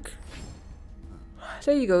drink.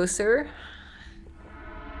 There you go, sir.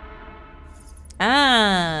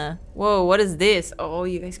 Ah! Whoa, what is this? Oh,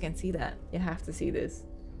 you guys can't see that. You have to see this.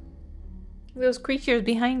 Those creatures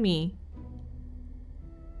behind me.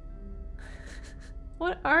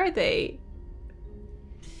 What are they?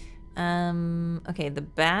 Okay, the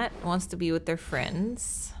bat wants to be with their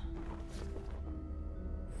friends.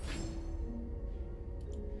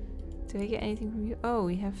 Did I get anything from you? Oh,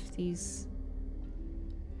 we have these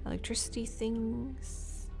electricity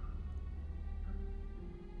things.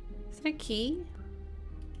 Is that a key?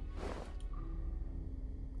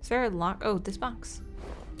 Is there a lock? Oh, this box.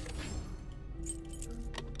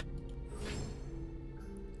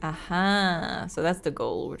 Aha! So that's the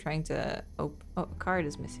goal. We're trying to... Oh, a card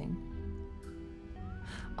is missing.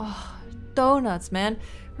 Oh, donuts, man.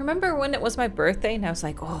 Remember when it was my birthday and I was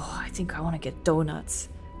like, oh, I think I want to get donuts.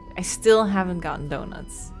 I still haven't gotten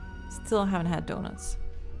donuts. Still haven't had donuts.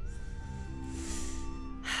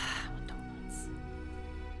 I want donuts.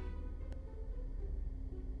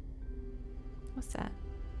 What's that?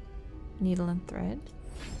 Needle and thread.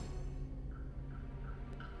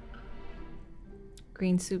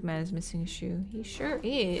 Green suit man is missing a shoe. He sure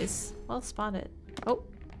is. Well spotted. Oh.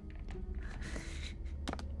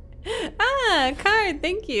 Ah, card.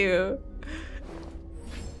 Thank you.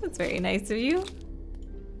 That's very nice of you.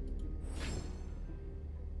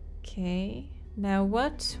 Okay. Now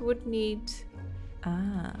what would need...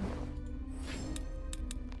 Ah.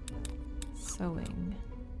 Sewing.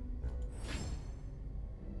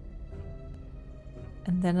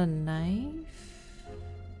 And then a knife.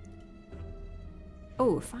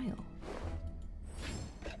 Oh, a file.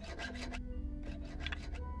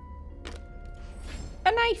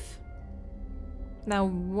 A knife! Now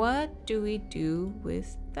what do we do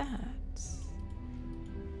with that?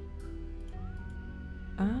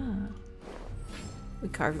 Ah. We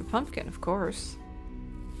carve a pumpkin, of course.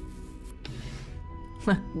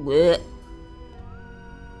 What?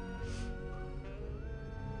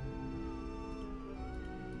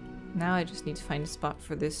 Now I just need to find a spot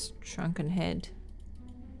for this shrunken head.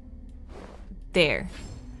 There.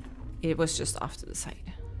 It was just off to the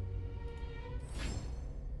side.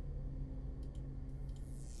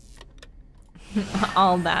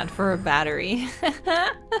 All that for a battery.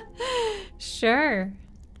 Sure.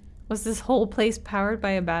 Was this whole place powered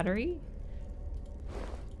by a battery?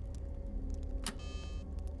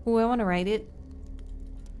 Oh, I want to write it.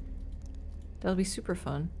 That'll be super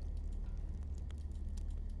fun.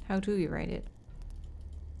 How do you write it?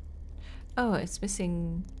 Oh, it's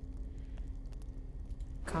missing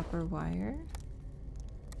copper wire.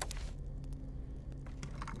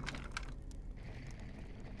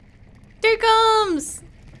 There it comes!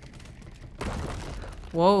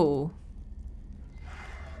 Whoa.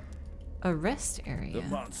 A rest area. The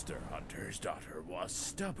monster hunter's daughter was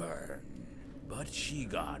stubborn, but she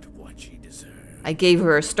got what she deserved. I gave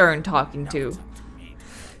her a stern talking Now to. it's up to me to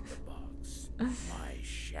clean the box. My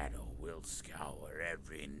shadow will scour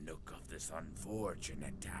every nook of this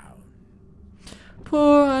unfortunate town.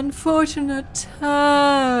 Poor unfortunate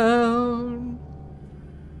town.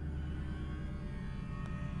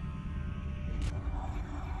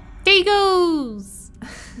 There he goes!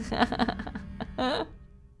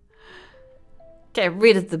 Get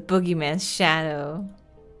rid of the boogeyman's shadow.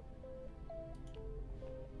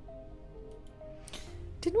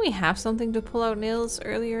 Didn't we have something to pull out nails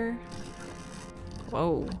earlier?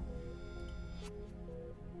 Whoa.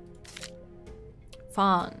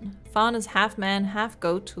 Fawn. Fawn is half man, half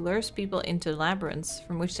goat who lures people into labyrinths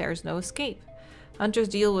from which there is no escape. Hunters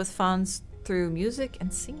deal with fawns through music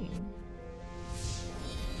and singing.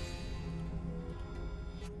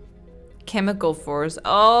 Chemical force.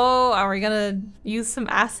 Oh, are we gonna use some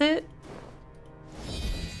acid?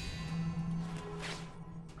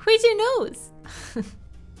 Where's your nose?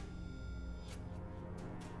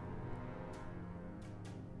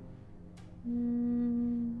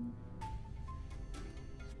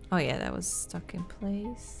 Oh yeah, that was stuck in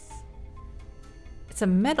place. It's a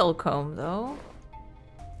metal comb though.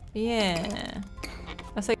 Yeah.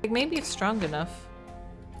 I was like, maybe it's strong enough.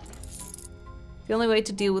 The only way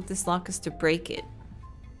to deal with this lock is to break it.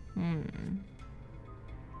 Do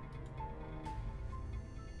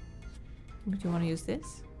you want to use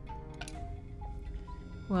this?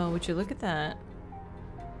 Well, would you look at that?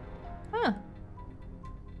 Huh.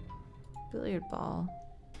 Billiard ball.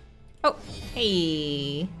 Oh,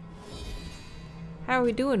 hey. How are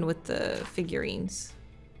we doing with the figurines?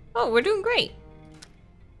 Oh, we're doing great.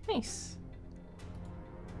 Nice.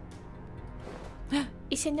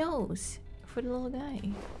 It's a nose for the little guy.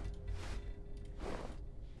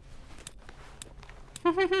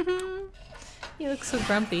 He looks so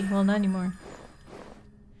grumpy. Well, not anymore.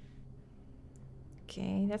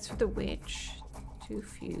 Okay, that's for the witch. 2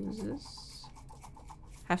 fuses.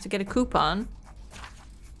 Have to get a coupon.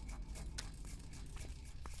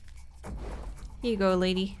 Here you go,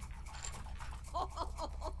 lady.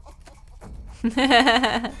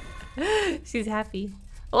 She's happy.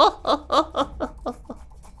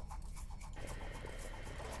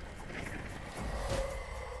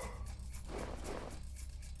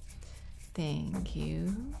 Thank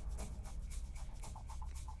you.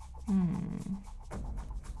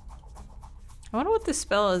 I wonder what this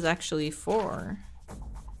spell is actually for.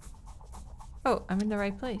 Oh, I'm in the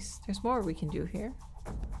right place. There's more we can do here.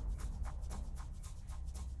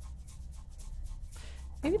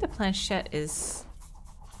 Maybe the planchette is...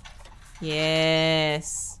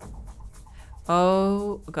 Yes.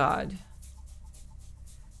 Oh, God.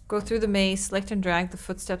 Go through the maze, select and drag the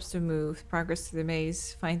footsteps to move. Progress through the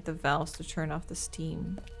maze, find the valves to turn off the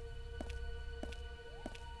steam.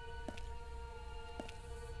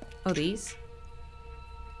 Oh, these?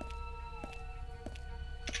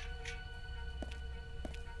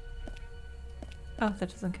 Oh,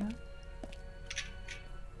 that doesn't count.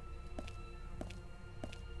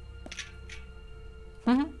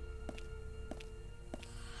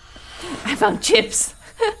 I found chips!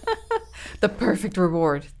 The perfect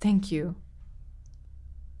reward. Thank you.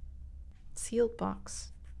 Sealed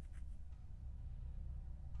box.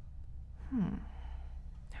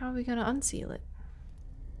 How are we gonna unseal it?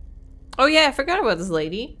 Oh yeah, I forgot about this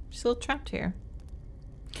lady. She's still trapped here.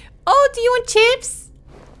 Oh, do you want chips?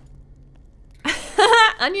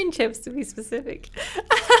 Onion chips, to be specific.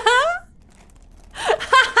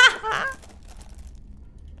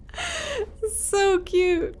 So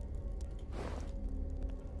cute.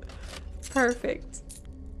 Perfect.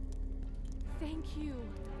 Thank you.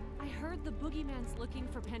 I heard the boogeyman's looking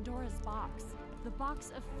for Pandora's box. The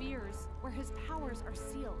box of fears, where his powers are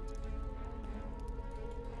sealed.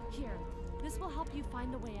 Here, this will help you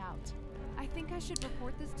find a way out. I think I should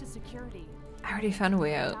report this to security. I already found a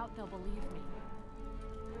way I out. doubt they'll believe me.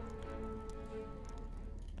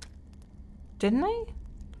 Didn't I?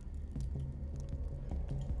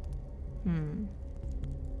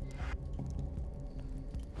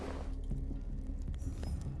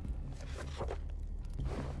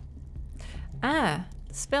 Ah,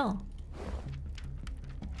 the spell.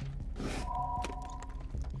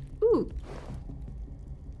 Ooh.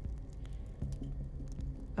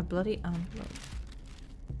 A bloody envelope.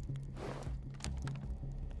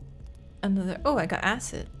 Another. Oh, I got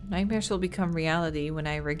acid. Nightmares will become reality when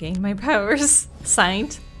I regain my powers.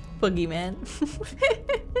 Signed, Boogeyman.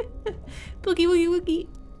 Boogie woogie woogie.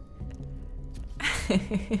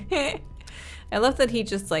 I love that he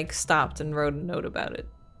just like stopped and wrote a note about it.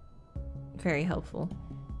 Very helpful.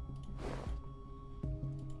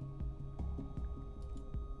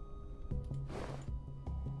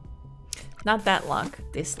 Not that lock.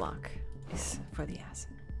 This lock is for the acid.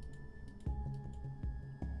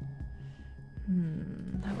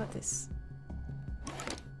 How about this?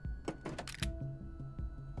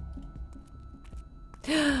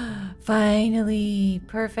 Finally!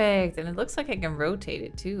 Perfect! And it looks like I can rotate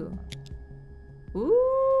it too.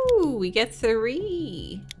 Ooh! We get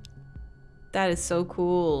 3! That is so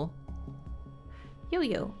cool.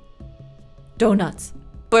 Yo-yo. Donuts.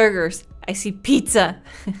 Burgers. I see pizza.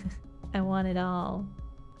 I want it all.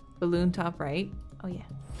 Balloon top right. Oh yeah.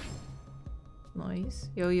 Noise.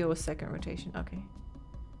 Yo-yo was second rotation. Okay.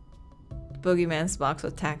 Boogeyman's box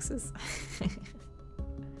with taxes.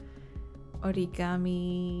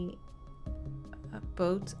 Origami. A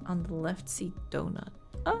boat on the left seat donut.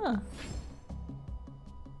 Ah.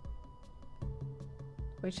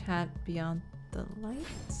 Which hat beyond the light?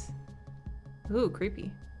 Ooh,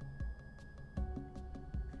 creepy.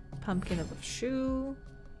 Pumpkin of a shoe.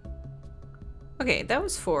 Okay, that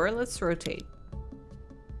was 4. Let's rotate.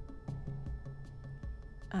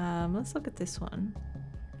 Let's look at this one.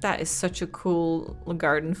 That is such a cool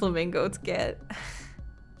garden flamingo to get.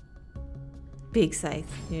 Big scythe,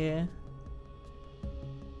 yeah.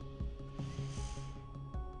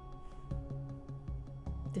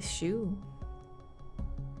 The shoe.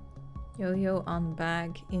 Yo-yo on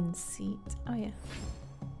bag in seat. Oh yeah.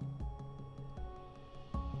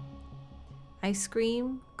 Ice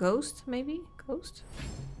cream. Ghost, maybe? Ghost?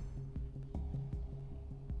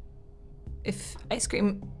 If ice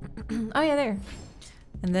cream... oh yeah, there.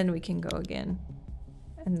 And then we can go again.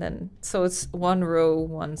 And then... So it's 1 row,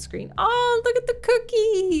 1 screen. Oh, look at the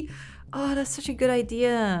cookie! Oh, that's such a good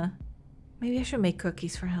idea. Maybe I should make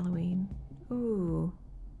cookies for Halloween. Ooh.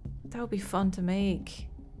 That would be fun to make.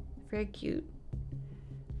 Very cute.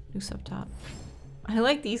 New sub top. I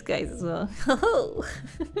like these guys as well.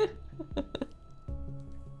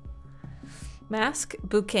 Mask,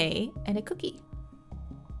 bouquet, and a cookie.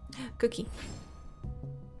 Cookie.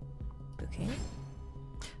 Bouquet.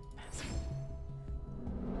 Mask.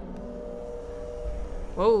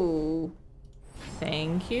 Whoa.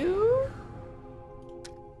 Thank you.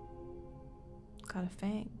 Got a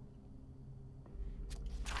fang.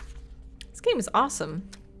 This game is awesome.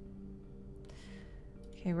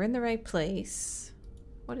 Okay, we're in the right place.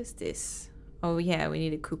 What is this? Oh yeah, we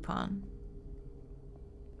need a coupon.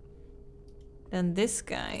 Then this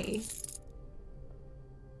guy.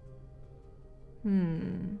 We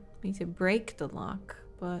need to break the lock,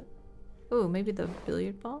 but... Oh, maybe the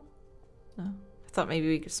billiard ball? No. I thought maybe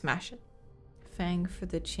we could smash it. Fang for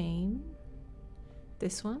the chain.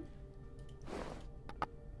 This one?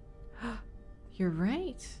 You're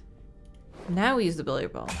right. Now we use the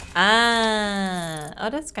billiard ball. Ah! Oh,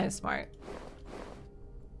 that's kind of smart.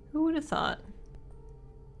 Who would have thought?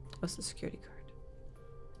 What's the security card?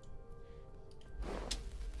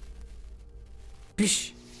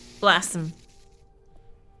 Bish! Blast him.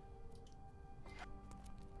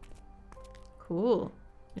 Cool.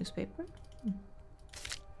 Newspaper?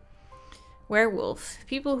 Werewolf.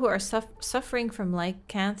 People who are suffering from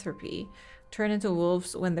lycanthropy turn into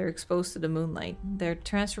wolves when they're exposed to the moonlight. Their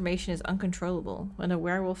transformation is uncontrollable. When a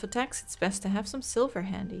werewolf attacks, it's best to have some silver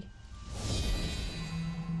handy.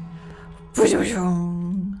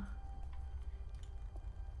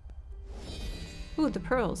 Ooh, the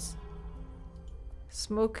pearls.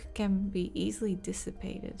 Smoke can be easily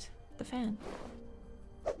dissipated. The fan.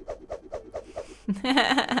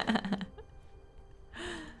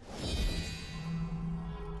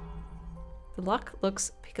 The lock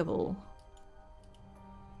looks pickable.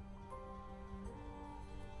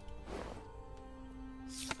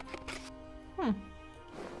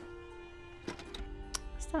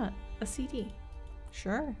 What's that? A CD?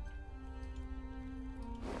 Sure.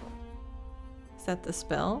 Is that the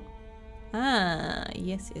spell? Ah,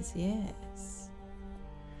 yes, yes, yes.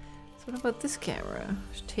 So what about this camera?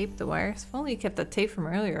 Just tape the wires. If only you kept that tape from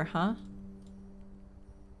earlier, huh?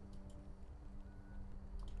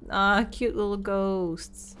 Ah, cute little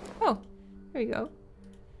ghosts. Oh, there you go.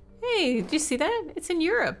 Hey, did you see that? It's in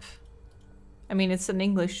Europe. I mean, it's an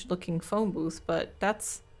English-looking phone booth, but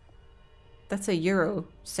that's a euro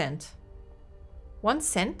cent. 1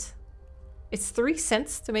 cent? It's 3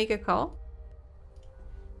 cents to make a call?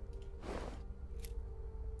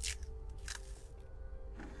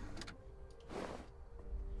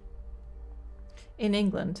 In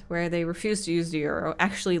England, where they refused to use the euro,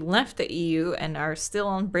 actually left the EU and are still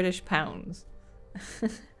on British pounds.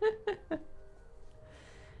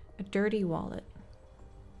 A dirty wallet.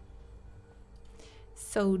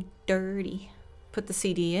 So dirty. Put the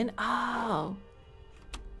CD in. Oh.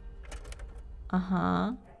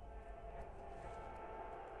 Uh-huh.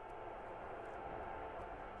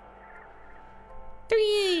 There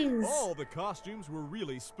he is. All the costumes were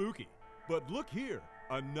really spooky. But look here,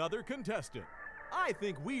 another contestant. I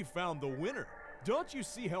think we found the winner. Don't you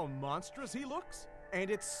see how monstrous he looks? And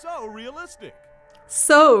it's so realistic.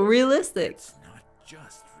 So realistic. It's not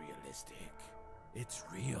just realistic. It's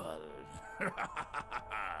real.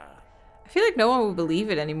 I feel like no one will believe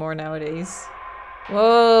it anymore nowadays.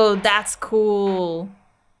 Whoa, that's cool.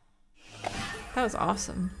 That was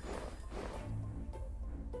awesome.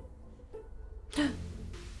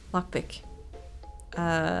 Lockpick.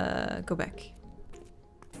 Go back.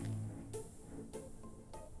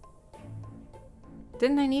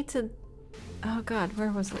 Didn't I need to... Oh god,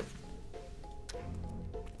 where was it?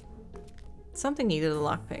 Something needed a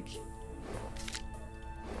lockpick.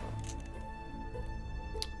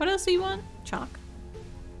 What else do you want? Chalk.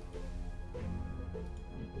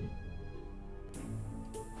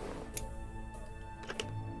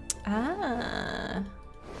 Ah.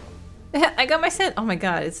 I got my set. Oh my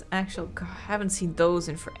god, it's actual... God, I haven't seen those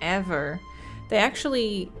in forever. They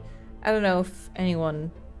actually... I don't know if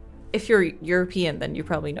anyone... If you're European, then you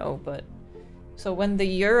probably know, but... So when the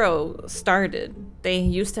euro started, they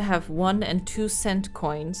used to have 1 and 2 cent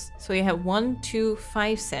coins. So you had 1, 2,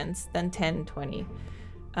 5 cents, then 10, 20.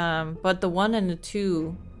 But the 1 and the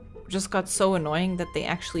 2 just got so annoying that they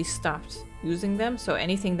actually stopped using them. So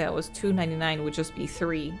anything that was $2.99 would just be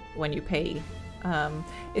 3 when you pay.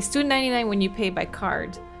 It's $2.99 when you pay by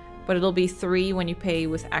card, but it'll be 3 when you pay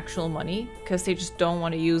with actual money because they just don't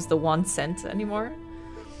want to use the 1 cent anymore.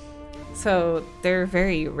 So they're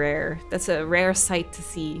very rare. That's a rare sight to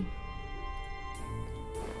see.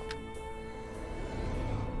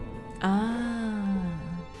 Ah.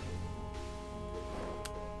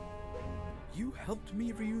 You helped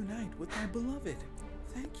me reunite with my beloved.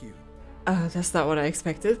 Thank you. That's not what I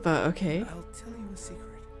expected, but okay. I'll tell you a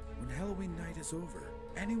secret. When Halloween night is over,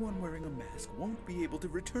 anyone wearing a mask won't be able to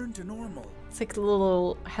return to normal. It's like the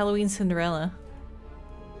little Halloween Cinderella.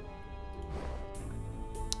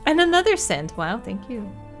 And another scent. Wow, thank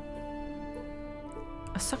you.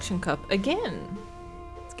 A suction cup. Again.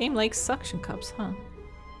 This game likes suction cups, huh?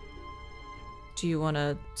 Do you want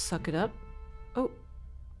to suck it up? Oh.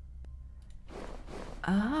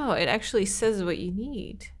 Oh, it actually says what you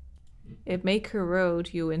need. It may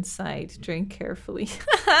corrode you inside. Drink carefully.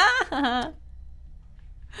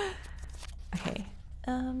 Okay.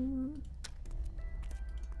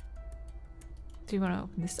 Do you want to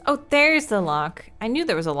open this? Oh, there's the lock. I knew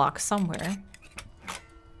there was a lock somewhere.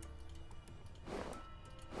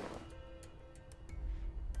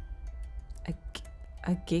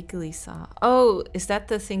 A giggly saw. Oh, is that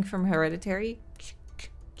the thing from Hereditary?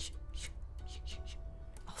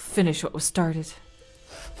 I'll finish what was started.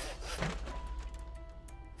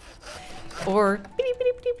 Or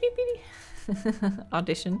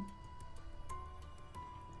audition.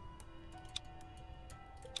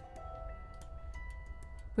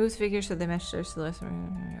 Moves figures so they match their silhouettes.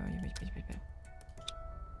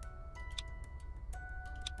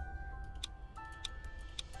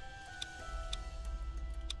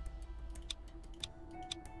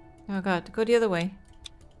 Oh god, go the other way.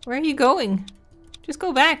 Where are you going? Just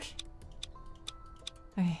go back.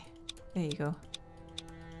 Okay, there you go.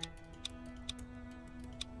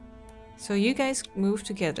 So you guys move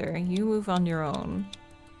together, you move on your own.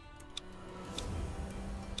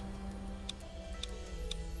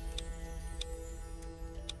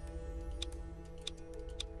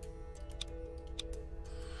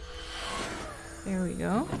 There we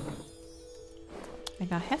go. I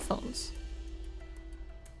got headphones.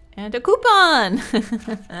 And a coupon!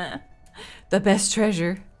 The best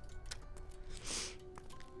treasure.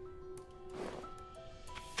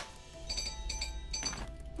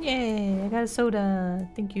 Yay, I got a soda.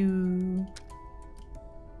 Thank you.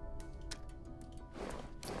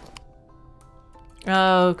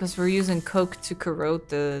 Oh, because we're using Coke to corrode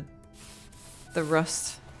the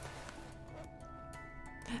rust.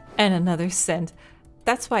 And another cent.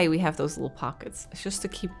 That's why we have those little pockets. It's just to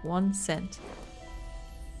keep 1 cent.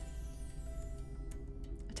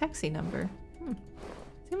 A taxi number.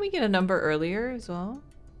 Didn't we get a number earlier as well?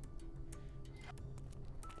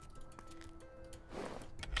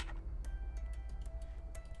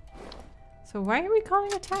 So why are we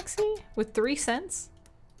calling a taxi with 3 cents?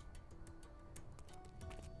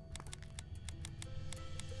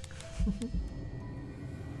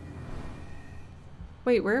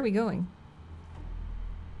 Wait, where are we going?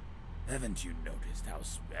 Haven't you noticed how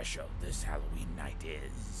special this Halloween night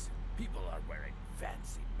is? People are wearing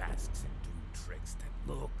fancy masks and doing tricks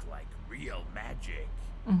that look like real magic.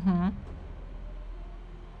 Mm-hmm.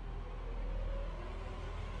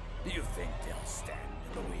 Do you think they'll stand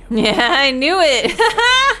in the way of... Yeah, I knew it!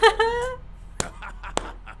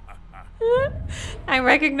 I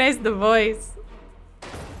recognized the voice.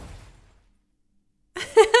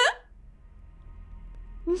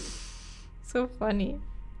 So funny.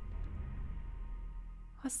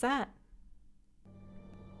 What's that?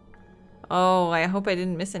 Oh, I hope I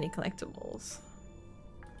didn't miss any collectibles.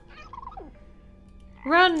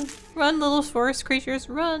 Run! Run, little forest creatures,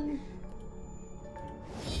 run!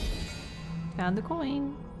 Found the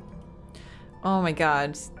coin. Oh my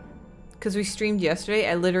god. because we streamed yesterday,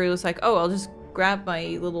 I literally was like, oh, I'll just grab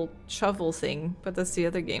my little shovel thing. But that's the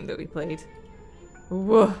other game that we played.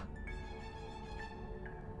 Whoa.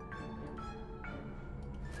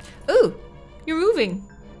 Ooh, you're moving.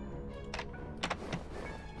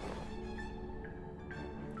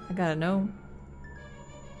 I gotta know.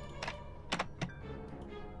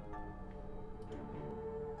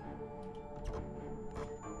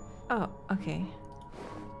 Oh, okay.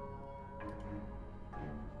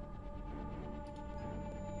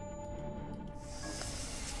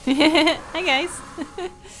 Hi guys.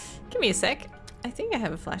 Give me a sec. I think I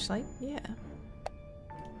have a flashlight. Yeah.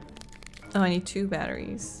 Oh, I need 2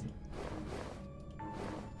 batteries.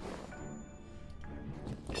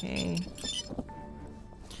 Okay.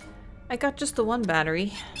 I got just the 1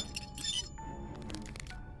 battery.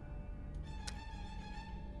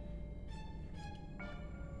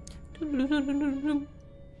 Do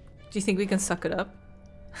you think we can suck it up?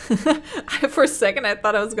 For a second I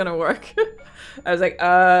thought it was gonna work. I was like,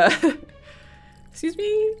 excuse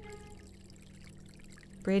me?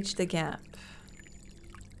 Bridge the gap.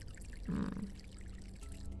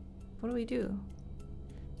 What do we do?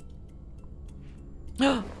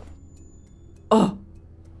 Oh!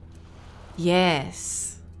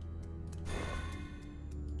 Yes!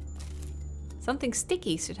 Something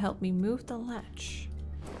sticky should help me move the latch.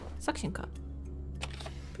 Suction cup.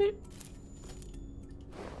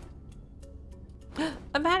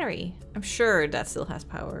 A battery! I'm sure that still has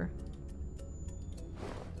power.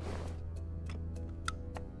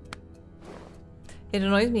 It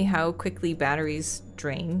annoys me how quickly batteries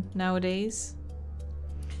drain nowadays.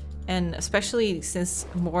 And especially since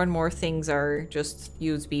more and more things are just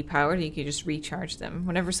USB powered, you can just recharge them.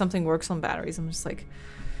 Whenever something works on batteries, I'm just like,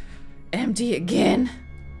 empty again.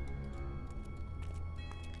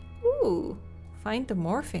 Ooh, find the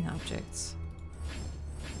morphing objects.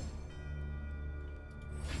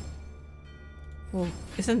 Well,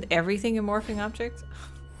 isn't everything a morphing object?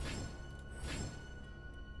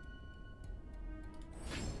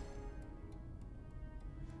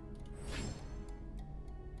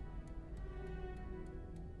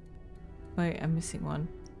 Wait, I'm missing one.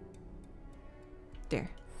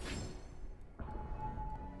 There.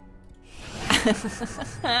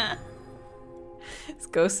 This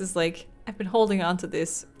ghost is like, I've been holding on to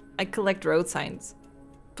this. I collect road signs,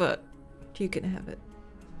 but you can have it.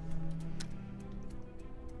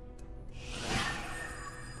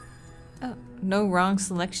 Oh, no wrong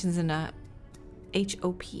selections in a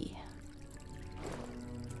HOP.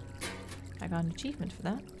 I got an achievement for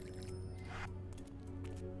that.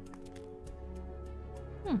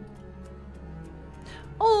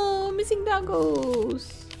 Oh, missing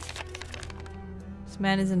doggos! This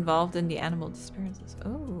man is involved in the animal disappearances.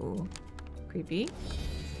 Oh, creepy.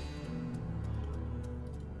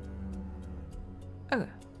 Oh,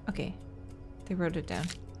 okay. They wrote it down.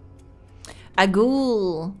 A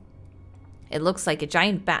ghoul! It looks like a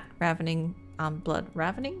giant bat ravening on blood.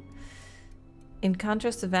 Ravening? In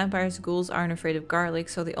contrast to vampires, ghouls aren't afraid of garlic,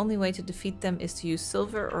 so the only way to defeat them is to use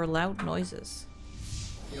silver or loud noises.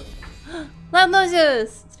 Loud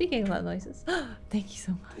noises! Speaking of loud noises. Thank you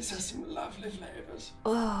so much. This has some lovely flavors.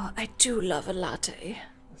 Oh, I do love a latte.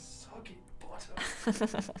 Soggy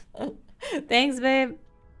butter. Thanks, babe.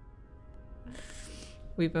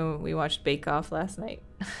 We watched Bake Off last night.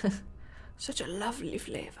 Such a lovely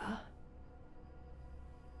flavor.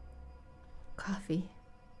 Coffee.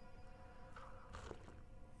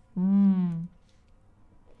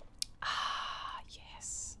 Ah,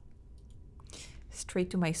 yes. Straight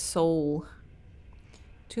to my soul.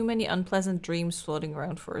 Too many unpleasant dreams floating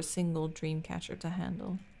around for a single dream catcher to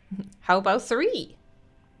handle. How about 3?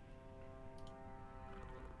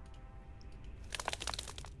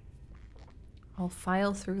 I'll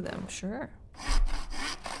file through them, sure.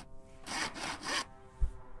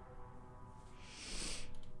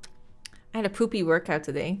 I had a poopy workout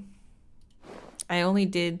today. I only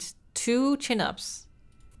did 2 chin-ups.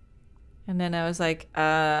 And then I was like,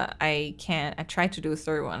 I can't. I tried to do a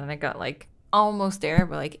 3rd one and I got like almost there,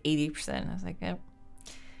 but like 80%. I was like, yep.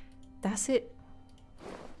 That's it.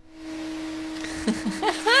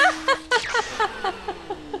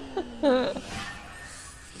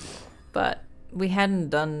 But we hadn't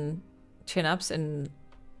done chin-ups in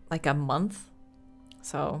like a month.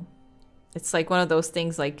 So it's like one of those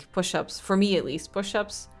things like push-ups, for me at least.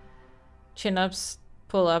 Push-ups, chin-ups,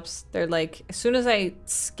 pull-ups, they're like, as soon as I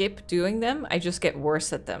skip doing them, I just get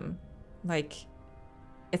worse at them. Like,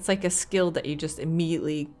 it's like a skill that you just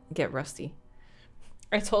immediately get rusty.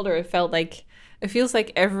 I told her it feels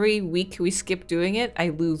like every week we skip doing it, I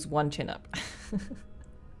lose 1 chin-up.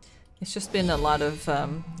 It's just been a lot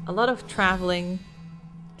of traveling,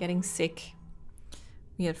 getting sick.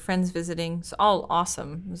 We had friends visiting. It's all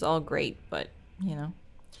awesome. It was all great, but you know,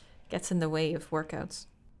 gets in the way of workouts.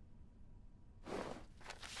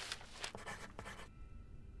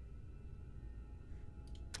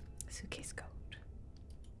 Suitcase code.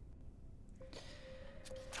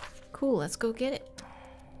 Cool, let's go get it.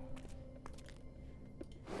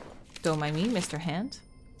 Don't mind me, Mr. Hand.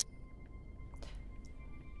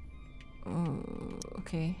 Oh,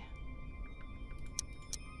 okay.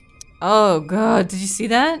 Oh god, did you see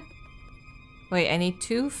that? Wait, I need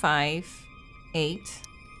 2, 5, 8,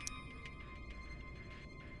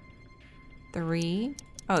 3.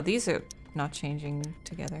 Oh, these are not changing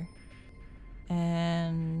together.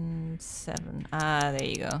 And 7. Ah, there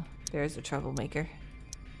you go. There's a troublemaker.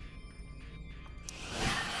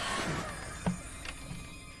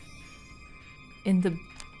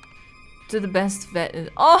 To the best vet.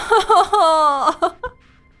 Oh! Look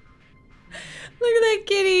at that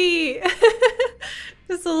kitty!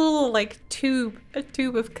 Just a little like a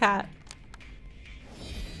tube of cat.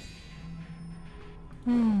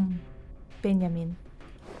 Benjamin.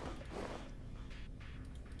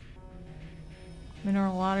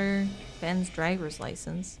 Mineral water, Ben's driver's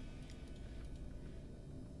license.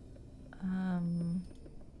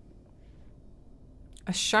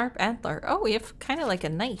 A sharp antler. Oh, we have kind of like a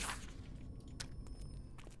knife.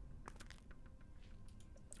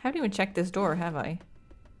 Haven't even checked this door, have I?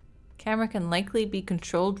 Camera can likely be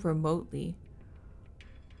controlled remotely.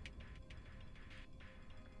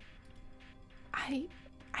 I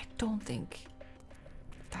don't think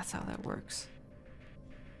that's how that works.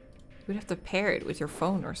 You would have to pair it with your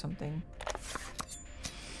phone or something.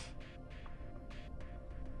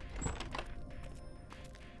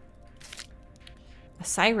 A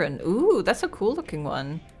siren. Ooh, that's a cool looking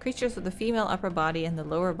one. Creatures with the female upper body and the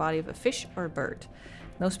lower body of a fish or bird.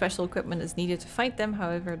 No special equipment is needed to fight them,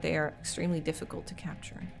 however, they are extremely difficult to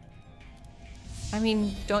capture. I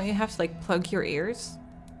mean, don't you have to like plug your ears?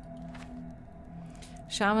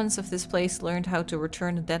 Shamans of this place learned how to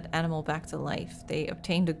return a dead animal back to life. They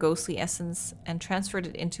obtained a ghostly essence and transferred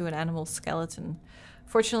it into an animal's skeleton.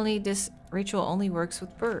 Fortunately, this ritual only works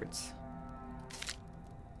with birds.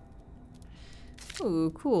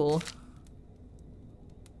 Ooh, cool.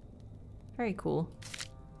 Very cool.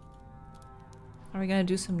 Are we gonna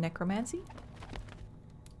do some necromancy?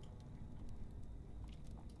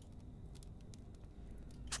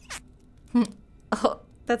 Oh,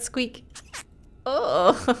 that squeak.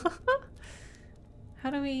 Oh. How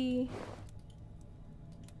do we...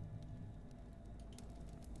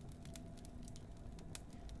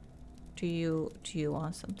 Do you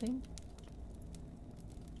want something?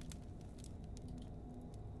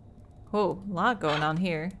 Oh, a lot going on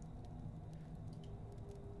here.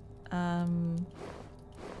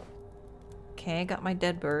 Okay, I got my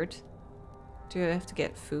dead bird. Do I have to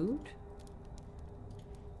get food?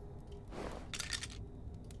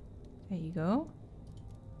 There you go.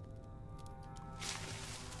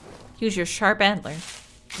 Use your sharp antler.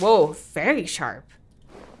 Whoa, very sharp.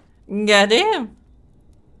 Goddamn.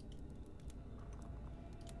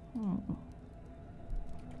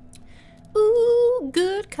 Ooh,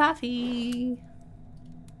 good coffee.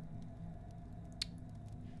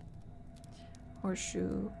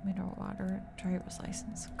 Horseshoe, mineral water, driver's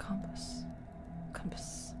license, compass.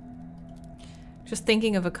 Compass. Just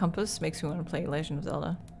thinking of a compass makes me want to play Legend of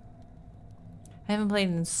Zelda. I haven't played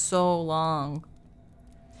in so long.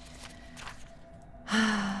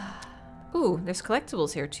 Ooh, there's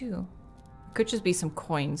collectibles here too. Could just be some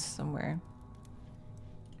coins somewhere.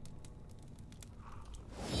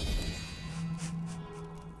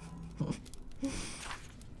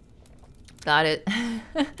 Got it.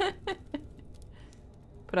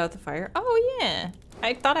 Put out the fire. Oh yeah.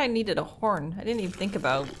 I thought I needed a horn. I didn't even think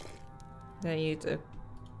about that I needed to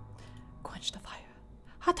quench the fire.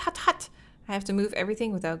 Hot, hot, hot. I have to move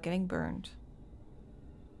everything without getting burned.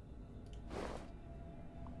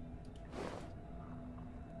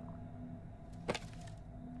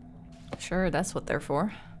 Sure, that's what they're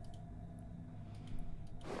for.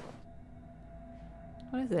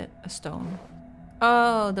 What is it? A stone.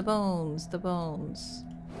 Oh, the bones, the bones.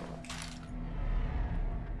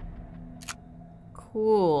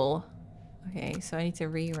 Cool. Okay, so I need to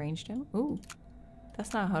rearrange them. Ooh,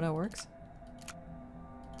 that's not how that works.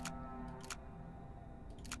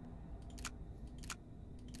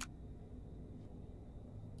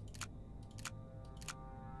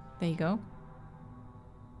 There you go.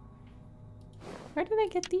 Where did I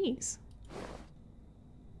get these?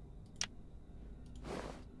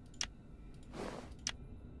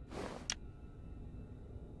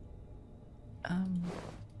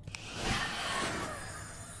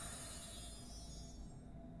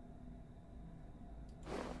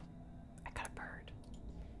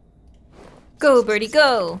 Go, birdie,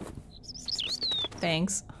 go!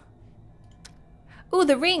 Thanks. Ooh,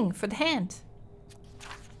 the ring for the hand.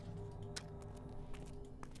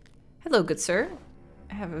 Hello, good sir.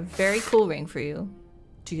 I have a very cool ring for you.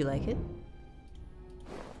 Do you like it?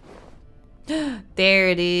 There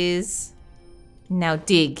it is. Now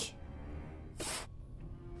dig.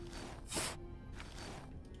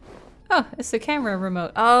 Oh, it's the camera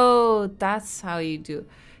remote. Oh, that's how you do.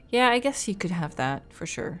 Yeah, I guess you could have that for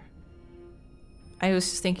sure. I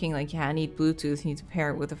was just thinking like, yeah, I need Bluetooth, need to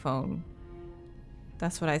pair it with a phone.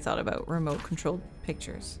 That's what I thought about remote controlled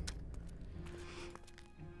pictures.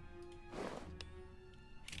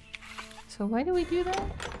 So why do we do that?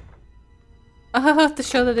 Oh, to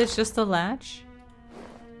show that it's just a latch?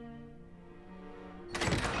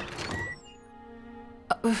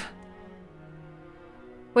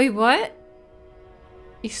 Wait, what?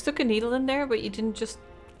 You stuck a needle in there, but you didn't just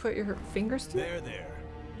put your fingers through it? There.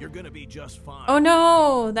 You're gonna be just fine. Oh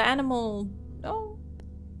no! The animal... Oh.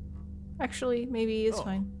 Actually, maybe he is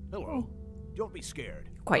fine. Hello. Don't be scared.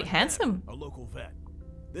 Quite I'm handsome. Ben, a local vet.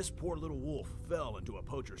 This poor little wolf fell into a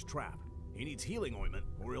poacher's trap. He needs healing ointment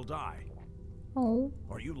or he'll die. Oh.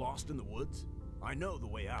 Are you lost in the woods? I know the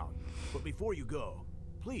way out. But before you go,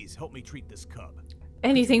 please help me treat this cub.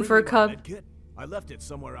 Anything for a cub. I left it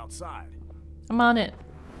somewhere outside. I'm on it.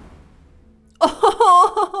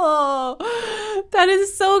 Oh, that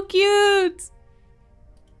is so cute.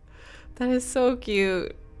 That is so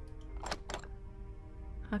cute.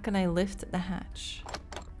 How can I lift the hatch?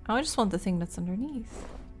 Oh, I just want the thing that's underneath.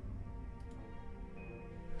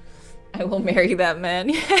 I will marry that man.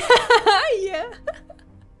 Yeah.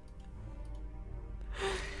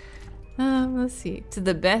 Let's see. To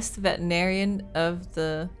the best veterinarian of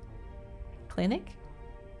the clinic?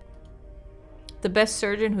 The best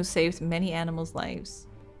surgeon who saved many animals' lives.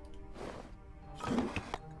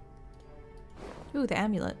 Ooh, the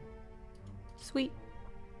amulet. Sweet.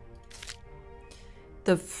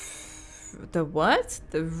 The what?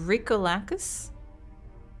 The Ricolacus?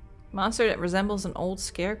 Monster that resembles an old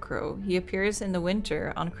scarecrow. He appears in the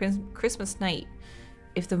winter on Christmas night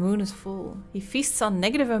if the moon is full. He feasts on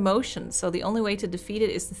negative emotions, so the only way to defeat it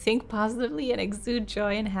is to think positively and exude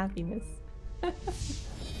joy and happiness.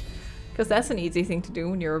 Because that's an easy thing to do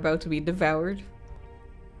when you're about to be devoured.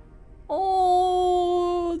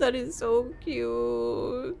 Oh, that is so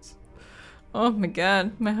cute. Oh my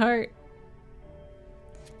god, my heart.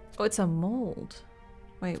 Oh, it's a mold.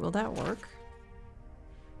 Wait, will that work?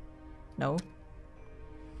 No.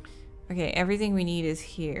 Okay, everything we need is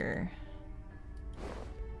here.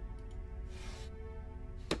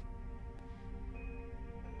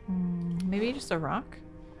 Maybe just a rock?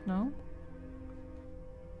 No?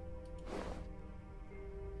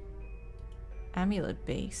 Amulet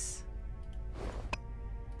base.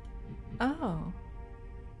 Oh.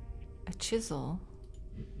 A chisel.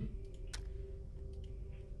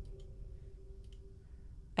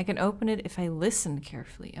 I can open it if I listen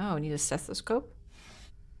carefully. Oh, I need a stethoscope.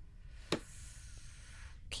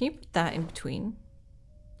 Can you put that in between?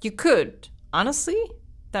 You could. Honestly,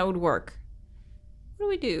 that would work. What do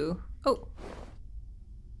we do? Oh.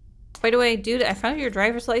 By the way, dude, I found your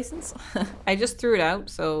driver's license. I just threw it out,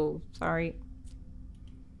 so sorry.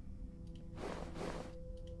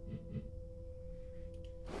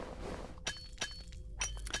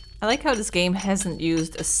 I like how this game hasn't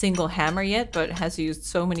used a single hammer yet, but has used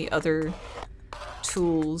so many other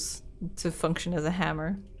tools to function as a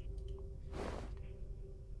hammer.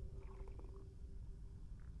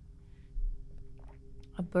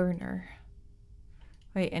 A burner.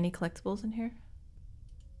 Wait, any collectibles in here?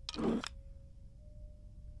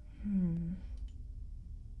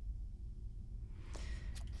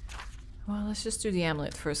 Well, let's just do the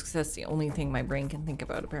amulet first, because that's the only thing my brain can think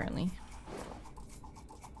about, apparently.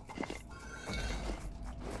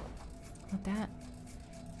 What that?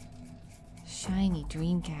 Shiny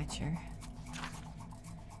dream catcher.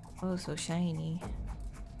 Oh, so shiny.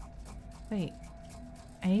 Wait,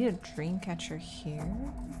 I need a dream catcher here?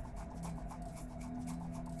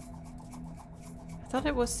 I thought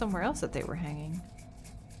it was somewhere else that they were hanging.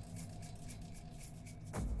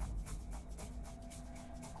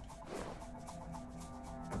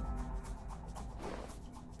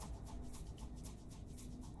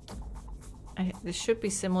 This should be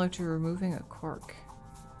similar to removing a cork.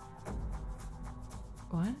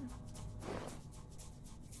 What?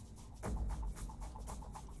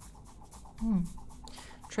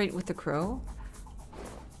 Trade with the crow?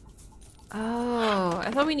 Oh, I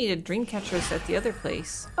thought we needed dream catchers at the other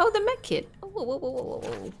place. Oh, the mech kit. Oh, whoa, whoa, whoa, whoa,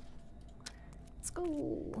 whoa. Let's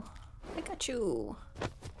go. I got you.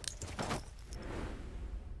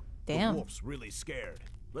 Damn. The wolf's really scared.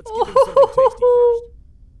 Let's give him something tasty first.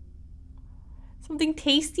 Something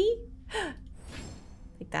tasty?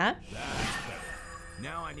 Like that? That's better.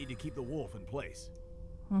 Now I need to keep the wolf in place.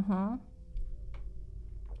 Mm-hmm.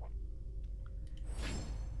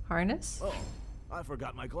 Harness? Oh, I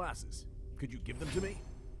forgot my glasses. Could you give them to me?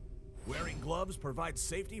 Wearing gloves provides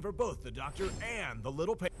safety for both the doctor and the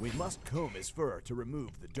little We must comb his fur to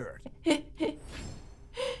remove the dirt. Did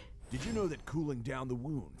you know that cooling down the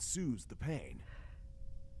wound soothes the pain?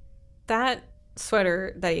 That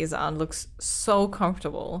sweater that he's on looks so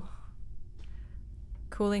comfortable.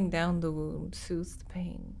 Cooling down the wound soothes the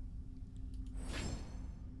pain.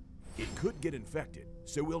 It could get infected,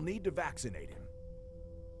 so we'll need to vaccinate him.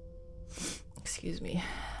 Excuse me.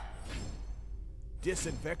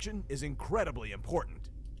 Disinfection is incredibly important.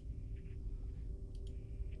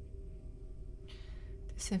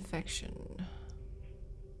 Disinfection.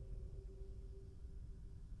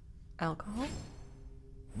 Alcohol?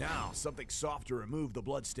 Now, something soft to remove the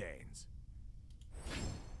bloodstains.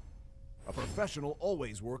 A professional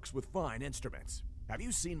always works with fine instruments. Have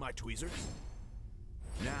you seen my tweezers?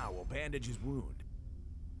 Now we'll bandage his wound.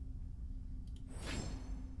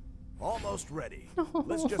 Almost ready.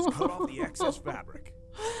 Let's just cut off the excess fabric.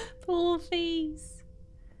 The whole face.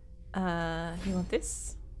 You want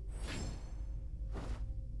this?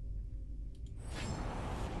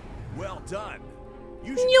 Well done.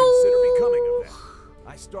 You should consider becoming a vet.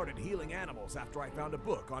 I started healing animals after I found a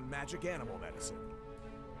book on magic animal medicine.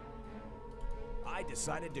 I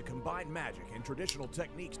decided to combine magic and traditional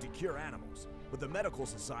techniques to cure animals, but the medical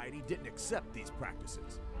society didn't accept these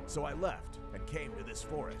practices. So I left and came to this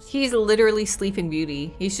forest. He's literally Sleeping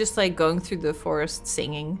Beauty. He's just like going through the forest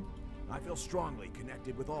singing. I feel strongly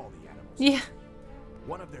connected with all the animals. Yeah.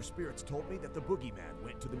 One of their spirits told me that the boogeyman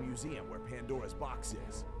went to the museum where Pandora's box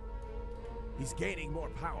is. He's gaining more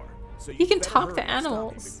power, so He can better talk hurry to and stop him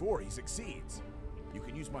animals. before he succeeds. You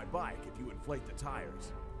can use my bike if you inflate the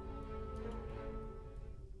tires.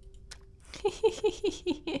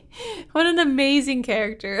 What an amazing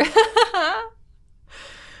character.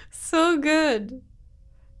 So good.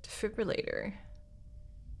 Defibrillator.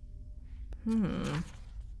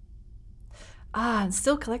 Ah, and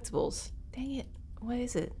still collectibles. Dang it. What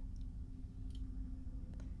is it?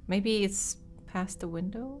 Maybe it's past the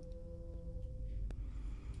window?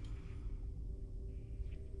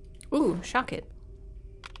 Ooh, shock it.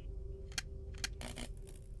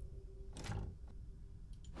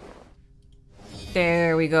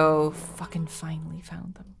 There we go. Fucking finally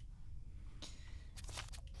found them.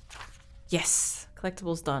 Yes,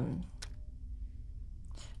 collectibles done.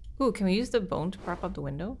 Ooh, can we use the bone to prop up the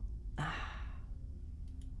window? Ah.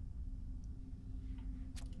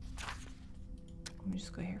 Let me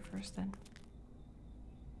just go here first then.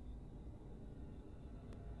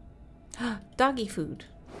 Doggy food.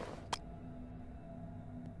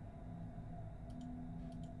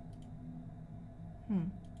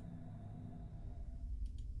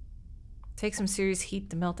 Take some serious heat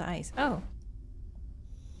to melt the ice. Oh.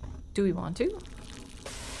 Do we want to?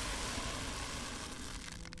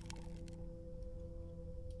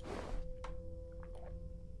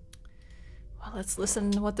 Well, let's listen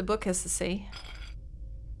to what the book has to say.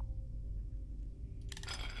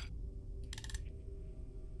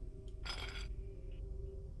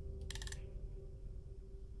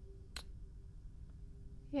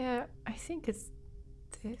 Yeah, I think it's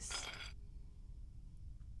this.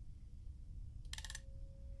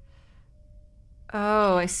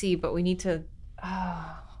 Oh, I see, but we need to...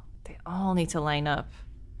 Oh, they all need to line up.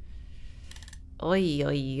 Oi,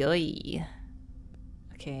 oi, oi.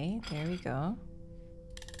 Okay, there we go.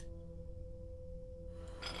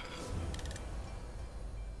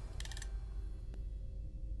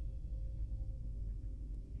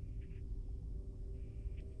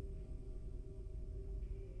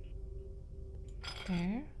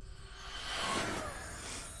 There.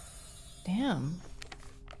 Damn.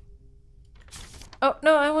 Oh,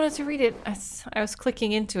 no, I wanted to read it. I was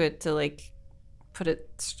clicking into it to, like, put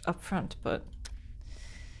it up front, but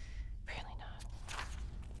apparently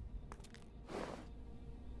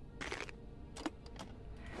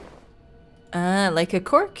not. Like a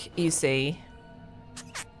cork, you say?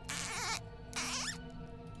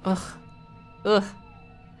 Ugh. Ugh.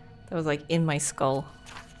 That was, like, in my skull.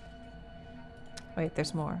 Wait,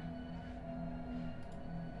 there's more.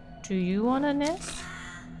 Do you want a nest?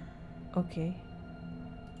 Okay.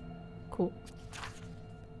 Cool.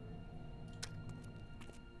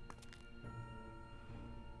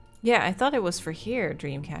 Yeah, I thought it was for here,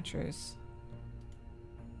 dream catchers.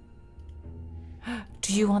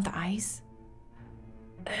 Do you want the eyes?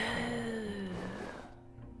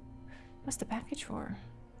 What's the package for?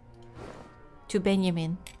 To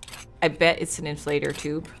Benjamin. I bet it's an inflator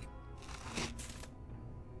tube.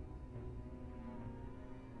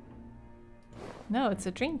 No, it's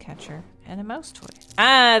a dream catcher and a mouse toy.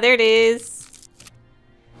 Ah, there it is.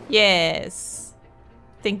 Yes.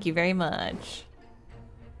 Thank you very much.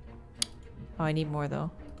 Oh, I need more though.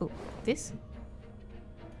 Oh, this?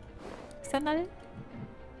 Is that not it?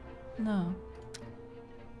 No.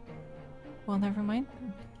 Well, never mind.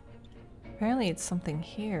 Apparently it's something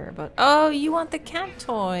here, but... Oh, you want the cat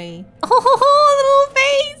toy! Oh, the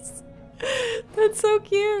little face! That's so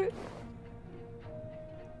cute!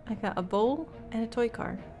 I got a bowl and a toy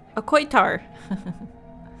car. A koi tar!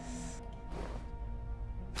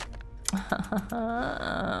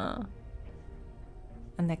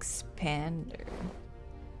 An expander.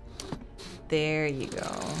 There you go.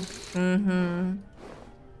 Mm-hmm.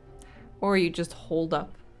 Or you just hold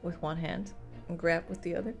up with one hand and grab with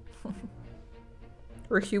the other.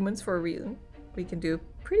 We're humans for a reason. We can do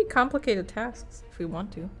pretty complicated tasks if we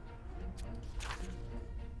want to.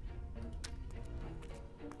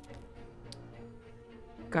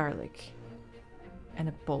 Garlic. And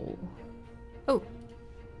a bowl. Oh.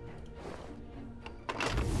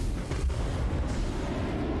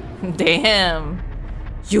 Damn.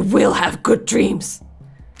 You will have good dreams.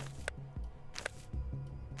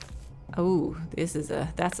 Oh,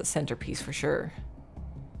 that's a centerpiece for sure.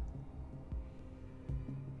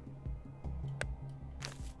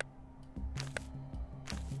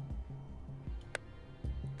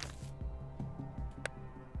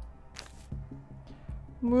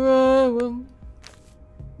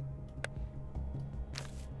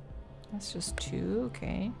 That's just two,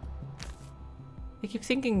 okay. I keep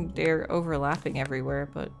thinking they're overlapping everywhere,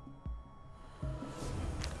 but...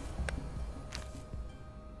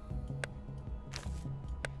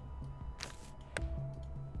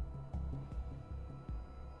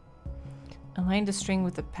 Align the string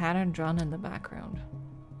with the pattern drawn in the background.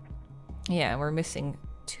 Yeah, we're missing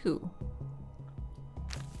two.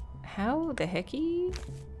 How the hecky?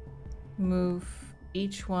 Move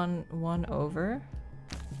each one over.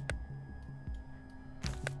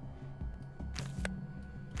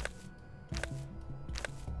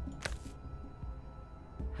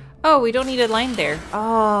 Oh, we don't need a line there.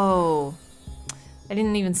 Oh, I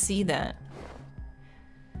didn't even see that.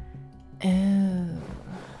 Oh,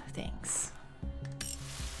 thanks.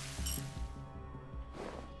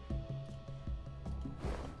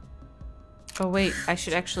 Oh wait, I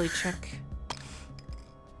should actually check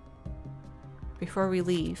before we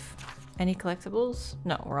leave. Any collectibles?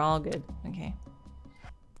 No, we're all good. Okay.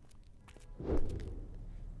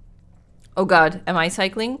 Oh god, am I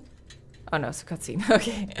cycling? Oh no, it's a cutscene.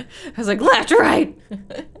 Okay. I was like, left or right?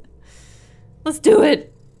 Let's do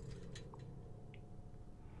it.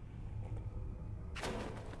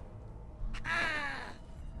 Ah!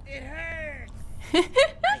 It hurts!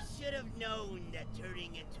 I should have known that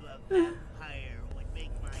turning into a vampire would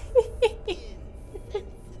make my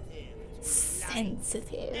skin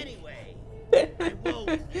sensitive. Anyway, I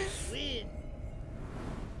won't win.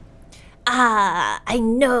 Ah, I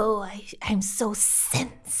know. I'm so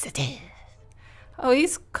sensitive. Oh,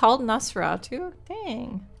 he's called Nosferatu?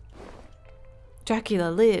 Dang.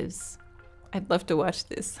 Dracula lives. I'd love to watch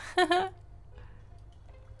this.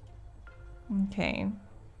 Okay.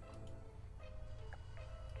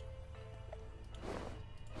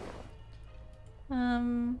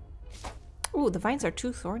 Ooh, the vines are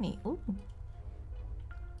too thorny. Ooh.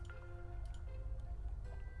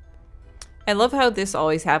 I love how this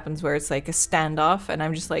always happens where it's like a standoff and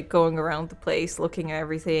I'm just like going around the place looking at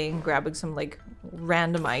everything, grabbing some like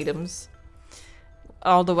random items.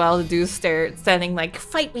 All the while the dude's standing like,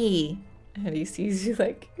 fight me! And he sees you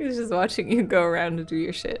like, he's just watching you go around and do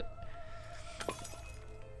your shit.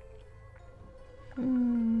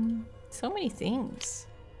 So many things.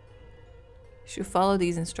 Should follow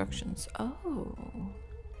these instructions. Oh.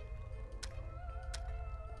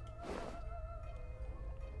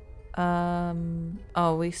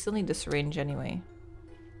 Oh, we still need the syringe anyway.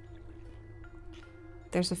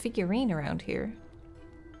 There's a figurine around here.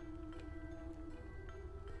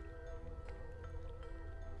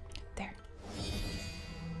 There.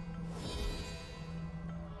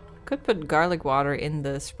 Could put garlic water in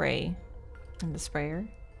the spray. In the sprayer.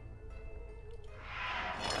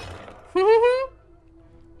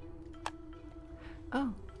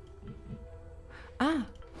 Oh. Ah.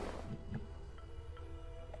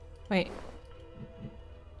 Wait.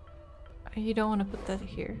 You don't want to put that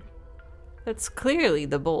here. That's clearly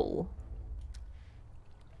the bowl.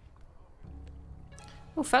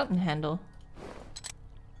 Oh, fountain handle.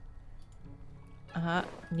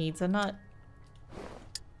 Needs a nut.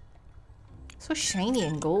 So shiny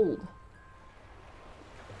and gold.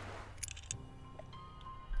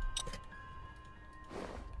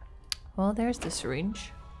 Well, there's the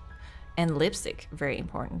syringe. And lipstick, very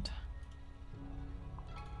important.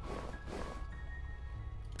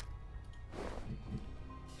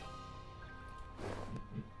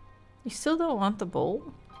 You still don't want the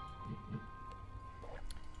bowl?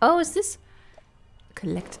 Oh, is this?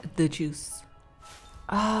 Collect the juice.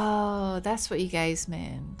 Oh, that's what you guys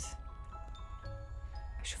meant.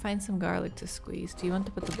 I should find some garlic to squeeze. Do you want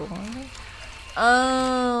to put the bowl on there?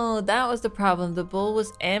 Oh, that was the problem. The bowl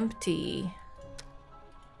was empty.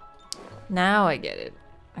 Now I get it.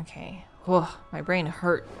 Okay. Whoa, my brain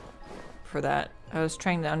hurt for that. I was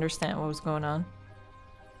trying to understand what was going on.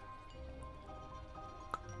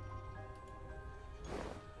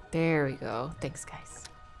 There we go. Thanks, guys.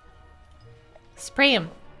 Spray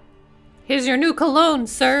him. Here's your new cologne,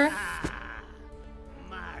 sir.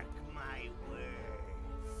 Mark my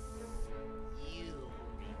words. You'll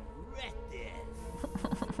regret this.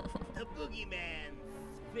 The boogeyman's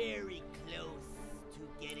very close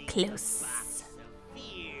to getting Close. the box of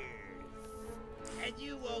fears. And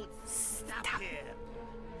you won't stop him.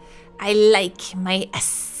 I like my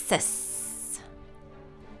assess.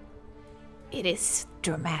 It is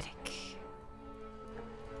dramatic.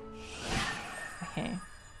 Okay.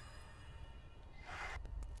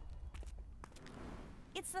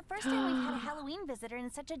 It's the first time we've had a Halloween visitor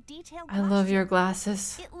in such a detailed I love your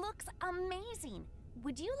glasses. It looks amazing.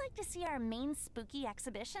 Would you like to see our main spooky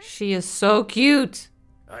exhibition? She is so cute.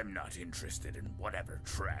 I'm not interested in whatever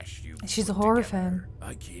trash you. She's a horror fan.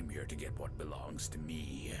 I came here to get what belongs to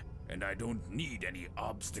me, and I don't need any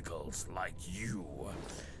obstacles like you.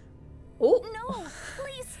 Oh. No,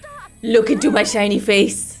 please stop. Look into my shiny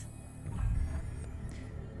face.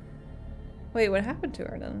 Wait, what happened to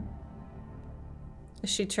her then? Is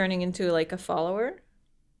she turning into like a follower?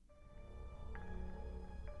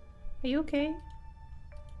 Are you okay?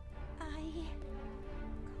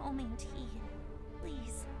 Call me tea,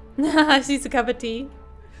 please. She's a cup of tea.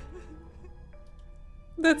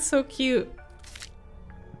 That's so cute.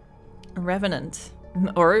 Revenant.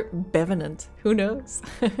 Or Bevenant. Who knows?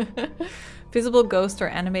 Visible ghost or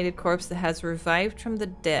animated corpse that has revived from the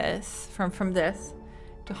death from death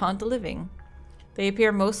to haunt the living. They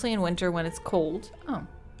appear mostly in winter when it's cold. Oh,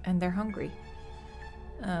 and they're hungry.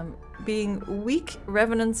 Being weak,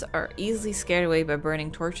 revenants are easily scared away by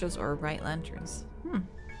burning torches or bright lanterns.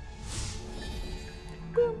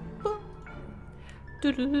 Boom, boom.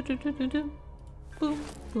 Do, do, do, do, do, do, do. Boom,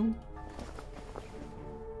 boom.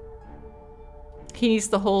 He needs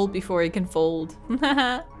to hold before he can fold.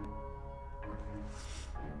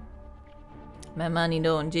 My money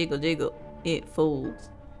don't jiggle jiggle, it folds.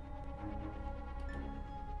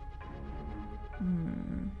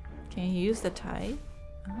 Can you use the tie?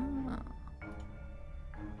 Ah.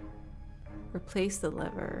 Replace the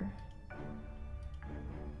lever.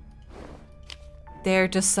 There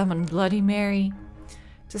to summon Bloody Mary.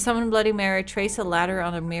 To summon Bloody Mary, trace a ladder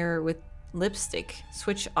on a mirror with lipstick.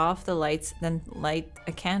 Switch off the lights, then light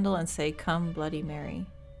a candle and say, "Come, Bloody Mary."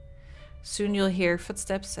 Soon you'll hear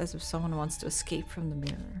footsteps as if someone wants to escape from the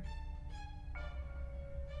mirror.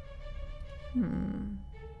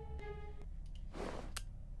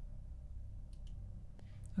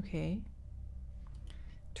 Okay.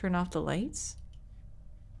 Turn off the lights.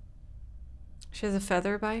 She has a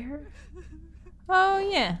feather by her? Oh,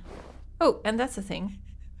 yeah. Oh, and that's the thing.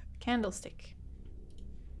 Candlestick.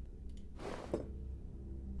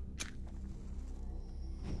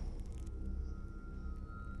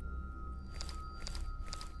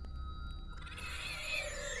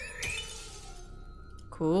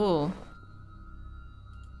 Cool.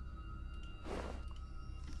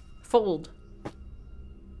 Fold.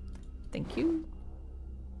 Thank you.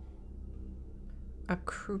 A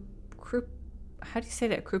how do you say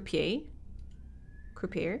that? Croupier?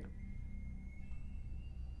 Croupier?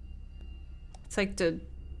 It's like to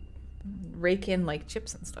rake in like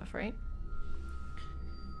chips and stuff, right?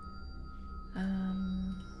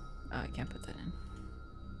 Oh, I can't put that in.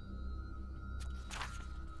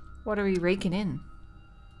 What are we raking in?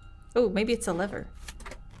 Oh, maybe it's a lever.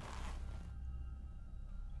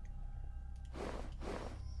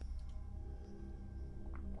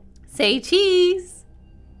 Say cheese!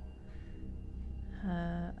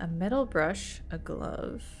 A metal brush, a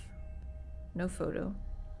glove. No photo.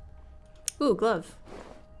 Ooh, glove.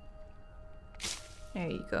 There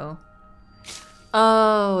you go.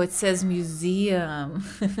 Oh, it says museum.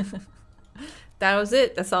 That was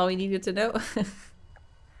it. That's all we needed to know.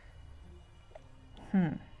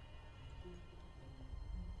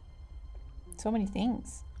 So many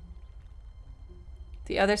things.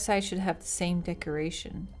 The other side should have the same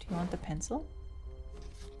decoration. Do you want the pencil?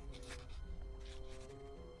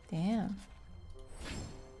 Damn.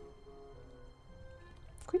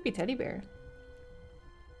 Creepy teddy bear.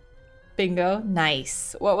 Bingo.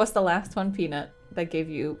 Nice. What was the last one, Peanut, that gave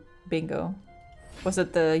you bingo? Was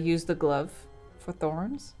it the use the glove for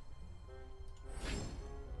thorns?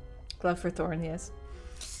 Glove for thorn, yes.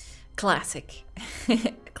 Classic.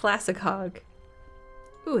 Classic hog.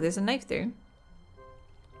 Ooh, there's a knife there.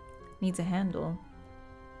 Needs a handle.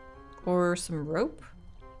 Or some rope?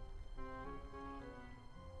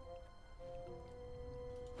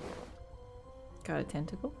 Got a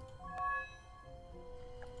tentacle.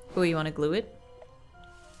 Oh, you want to glue it?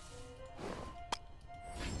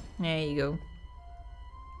 There you go.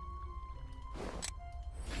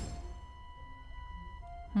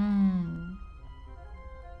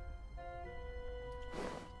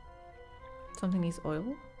 Something needs oil?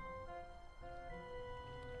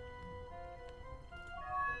 I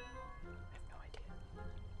have no idea.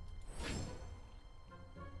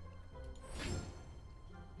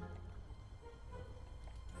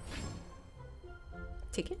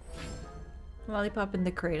 Ticket? Lollipop in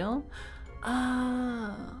the cradle?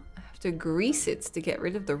 Ah, I have to grease it to get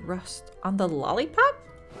rid of the rust. On the lollipop?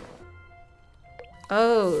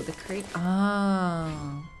 Oh, the crate.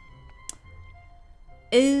 Ah.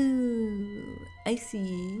 Oh, I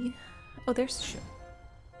see. Oh, there's the ship.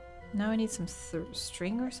 Now I need some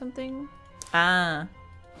string or something. Ah.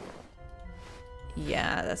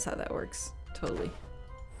 Yeah, that's how that works. Totally.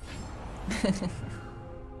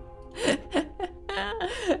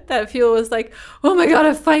 That fuel was like, oh my god,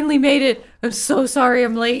 I finally made it. I'm so sorry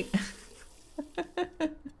I'm late.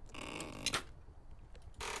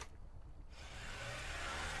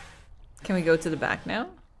 Can we go to the back now?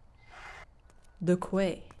 The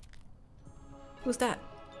quay. Who's that?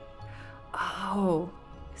 Oh,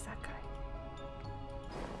 it's that guy.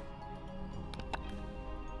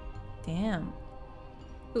 Damn.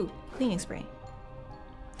 Ooh, cleaning spray.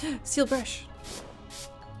 Steel brush.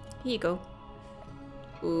 Here you go.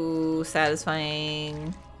 Ooh,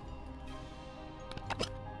 satisfying.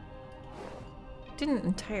 Didn't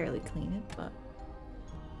entirely clean it, but...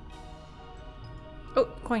 Oh,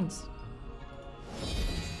 coins.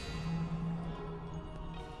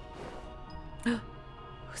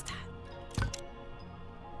 Who's that?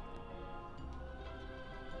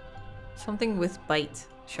 Something with bite.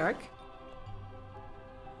 Shark?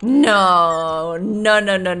 No, no,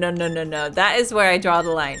 no, no, no, no, no, no. That is where I draw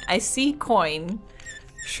the line. I see coin.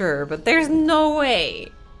 Sure, but there's no way.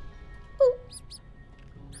 Ooh.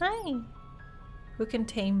 Hi. Who can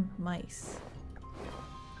tame mice?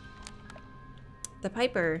 The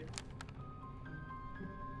Piper.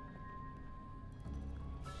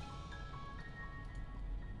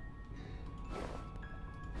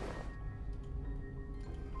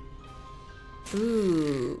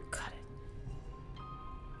 Ooh, got it.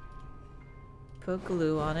 Put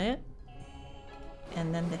glue on it.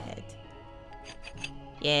 And then the head.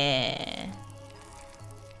 Yeah.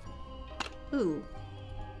 Ooh.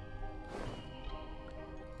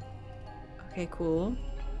 Okay, cool.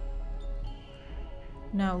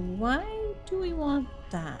 Now, why do we want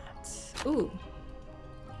that? Ooh.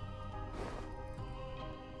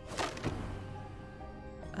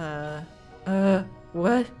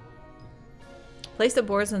 What? Place the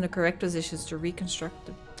boards in the correct positions to reconstruct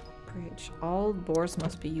the bridge. All boards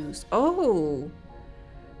must be used. Oh!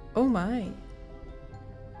 Oh my.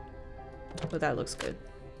 Oh, that looks good.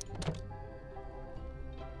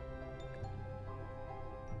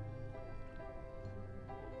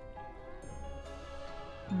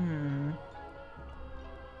 I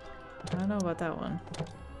don't know about that one.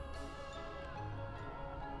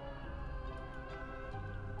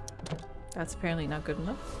 That's apparently not good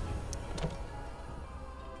enough.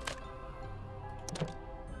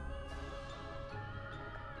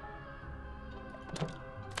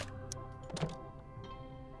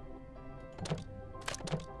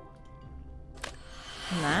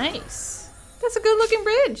 Nice. That's a good looking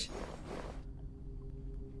bridge.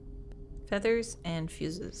 Feathers and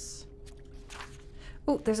fuses.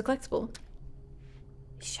 Oh, there's a collectible.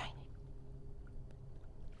 Shiny.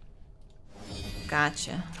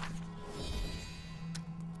 Gotcha.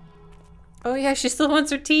 Oh yeah, she still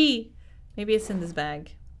wants her tea. Maybe it's in this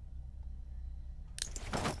bag.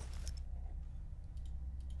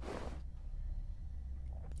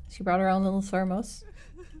 She brought her own little thermos.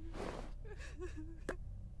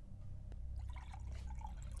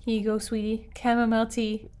 Here you go, sweetie. Chamomile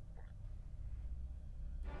tea.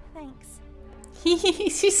 Thanks.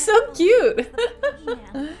 She's so cute.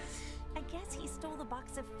 I guess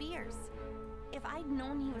I'd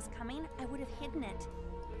known he was coming, I would have hidden it.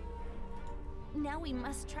 Now we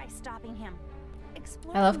must try stopping him.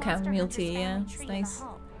 Explore I love the Monster chamomile Hunter's tea, yeah, family it's tree in the nice.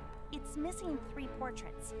 hall. It's missing 3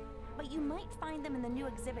 portraits, but you might find them in the new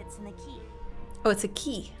exhibits in the key. Oh, it's a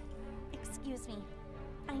key. Excuse me.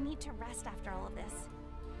 I need to rest after all of this.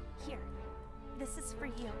 Here, this is for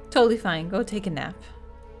you. Totally fine. Go take a nap.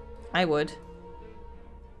 I would.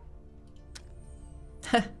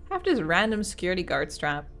 Have this random security guard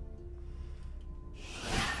strap.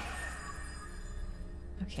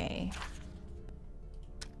 Okay.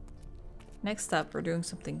 Next up, we're doing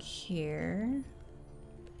something here.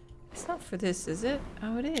 It's not for this, is it?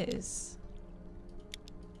 Oh, it is.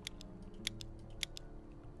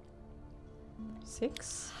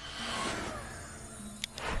 6.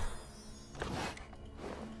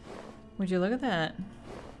 Would you look at that?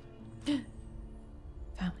 Family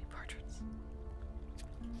portraits.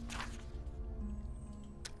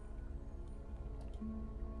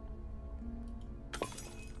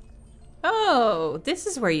 Oh, this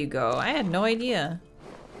is where you go. I had no idea.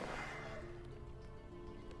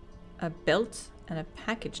 A belt and a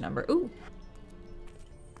package number. Ooh.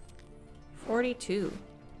 42.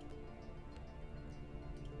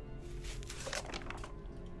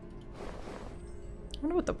 I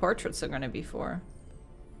wonder what the portraits are going to be for.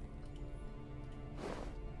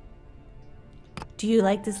 Do you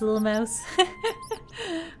like this little mouse?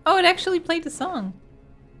 Oh, it actually played the song.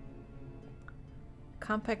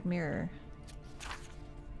 Compact mirror.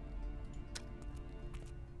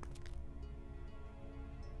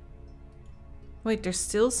 Wait, there's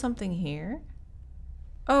still something here?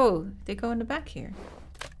 Oh, they go in the back here.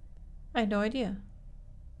 I had no idea.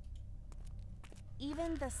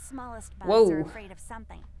 Even the smallest bugs Whoa. are afraid of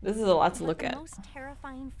something. This is a lot to But look the at. most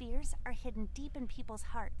terrifying fears are hidden deep in people's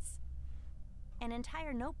hearts. An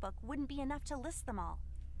entire notebook wouldn't be enough to list them all.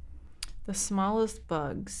 The smallest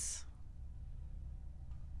bugs.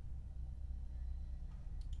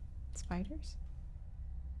 Spiders?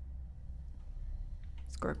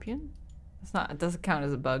 Scorpion? It's not, it doesn't count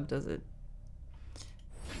as a bug, does it?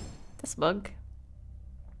 This bug.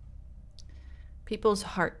 People's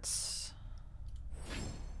hearts.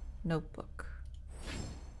 Notebook.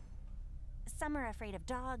 Some are afraid of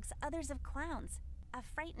dogs, others of clowns. A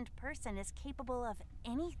frightened person is capable of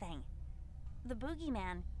anything. The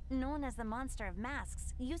boogeyman, known as the Monster of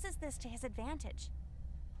Masks, uses this to his advantage.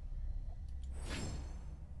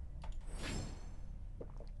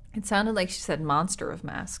 It sounded like she said monster of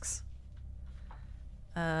masks.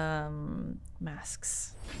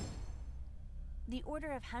 Masks. The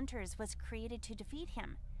Order of Hunters was created to defeat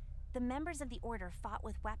him. The members of the Order fought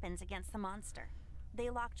with weapons against the monster. They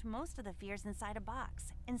locked most of the fears inside a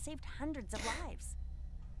box and saved hundreds of lives.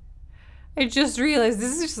 I just realized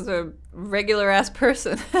this is just a regular ass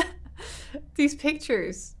person. These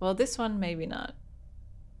pictures. Well, this one maybe not.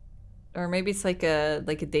 Or maybe it's like a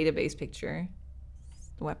database picture.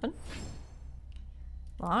 Weapon.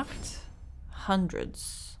 Locked.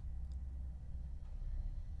 Hundreds.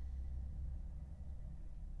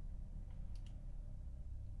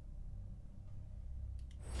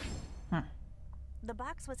 The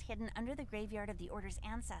box was hidden under the graveyard of the Order's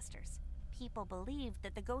ancestors. People believed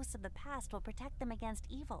that the ghosts of the past will protect them against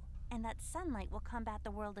evil, and that sunlight will combat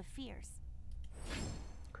the world of fears.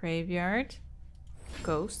 Graveyard.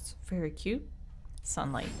 Ghosts. Very cute.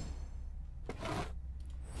 Sunlight.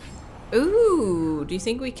 Ooh, do you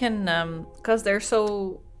think we can, cause they're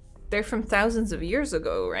from thousands of years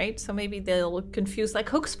ago, right? So maybe they'll confuse, like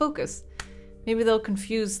Hocus Pocus. Maybe they'll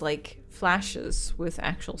confuse like flashes with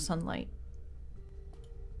actual sunlight.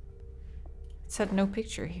 It said no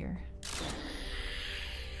picture here.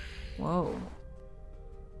 Whoa.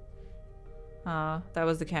 That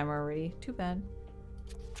was the camera already. Too bad.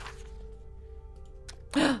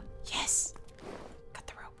 Yes! Got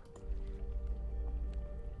the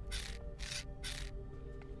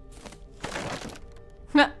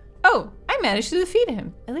rope. Oh, I managed to defeat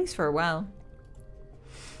him. At least for a while.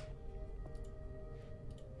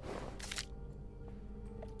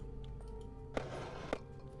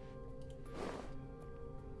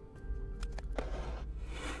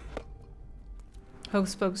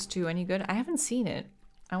 Hocus Pocus 2, any good? I haven't seen it.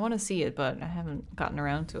 I want to see it, but I haven't gotten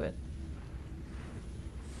around to it.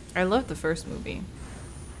 I love the first movie.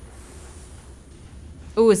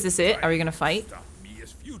 Oh, is this it? Are we gonna fight? Stop me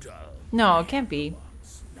is futile. No, it can't be.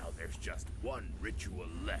 Now there's just one ritual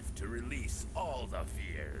left to release all the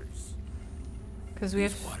fears. Because we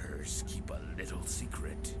have These waters keep a little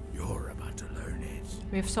secret. You're about to learn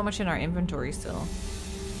it. so much in our inventory still.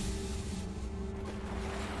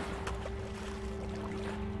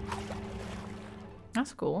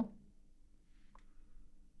 That's cool.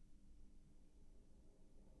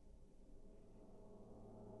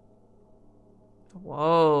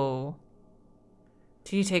 Whoa.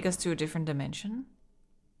 Did he take us to a different dimension?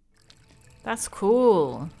 That's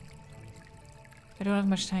cool. I don't have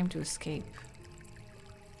much time to escape.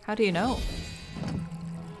 How do you know?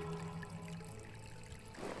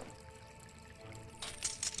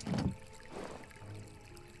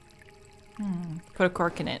 Put a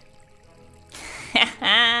cork in it.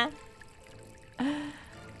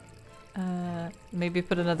 Maybe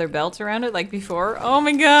put another belt around it like before. Oh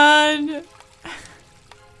my god!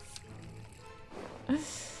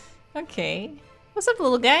 Okay. What's up,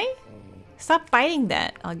 little guy? Stop biting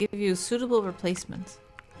that. I'll give you a suitable replacement.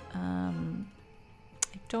 I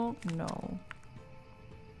don't know.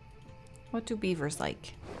 What do beavers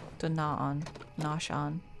like to nosh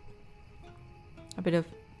on? A bit of...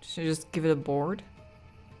 Should I just give it a board?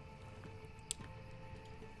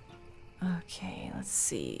 Okay, let's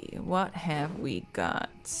see. What have we got?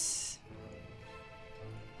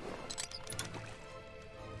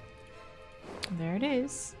 There it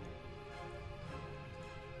is.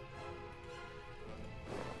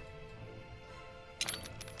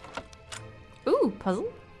 Ooh,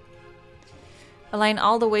 puzzle. Align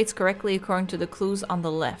all the weights correctly according to the clues on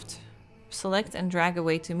the left. Select and drag a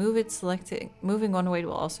weight to move it. Moving one weight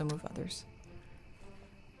will also move others.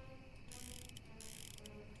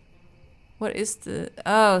 What is the...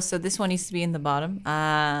 Oh, so this one needs to be in the bottom.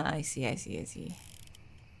 Ah, I see.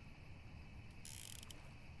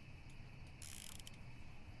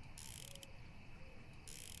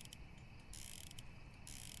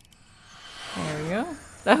 There we go.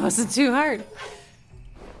 That wasn't too hard.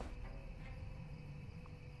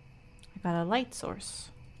 I got a light source.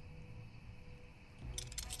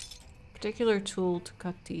 Particular tool to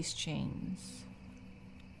cut these chains.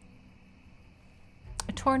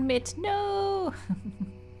 A torn mitt. No!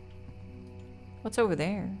 What's over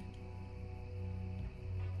there?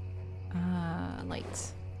 Ah,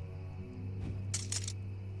 light.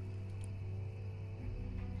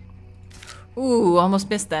 Ooh, almost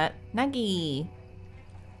missed that. Nagi!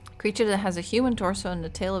 Creature that has a human torso and the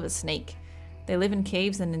tail of a snake. They live in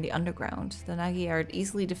caves and in the underground. The Nagi are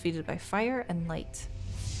easily defeated by fire and light.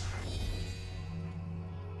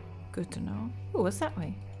 Good to know. Ooh, what's that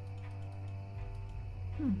way?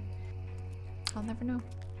 I'll never know.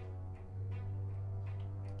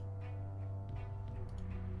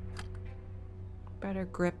 Better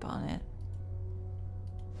grip on it.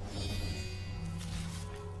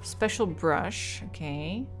 Special brush,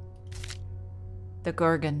 okay. The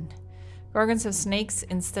Gorgon. Gorgons have snakes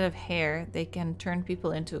instead of hair. They can turn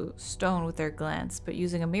people into stone with their glance, but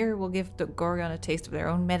using a mirror will give the Gorgon a taste of their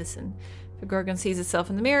own medicine. If the Gorgon sees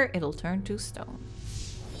itself in the mirror, it'll turn to stone.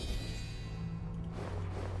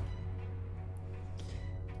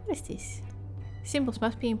 What is this? Symbols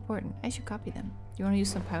must be important. I should copy them. Do you want to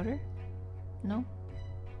use some powder? No?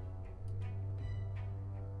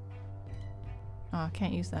 Oh, I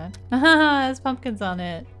can't use that. Haha, there's pumpkins on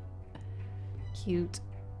it. Cute.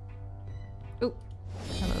 Oh,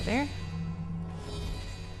 hello there.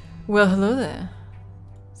 Well, hello there.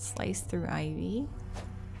 Slice through ivy.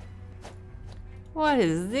 What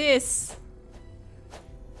is this?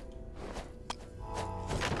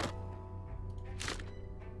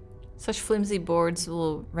 Such flimsy boards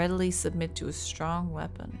will readily submit to a strong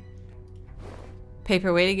weapon.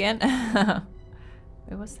 Paperweight again?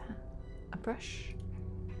 Wait, what's that? A brush?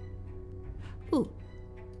 Ooh,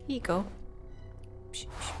 here you go.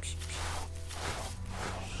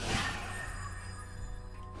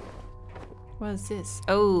 What is this?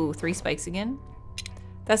 Oh, 3 spikes again?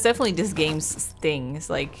 That's definitely this game's thing. It's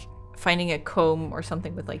like finding a comb or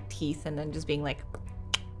something with like teeth and then just being like...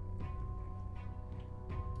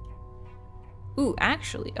 Ooh,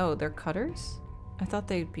 actually, oh, they're cutters? I thought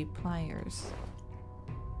they'd be pliers.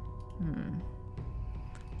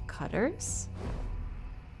 Cutters?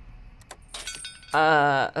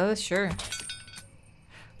 Oh, sure.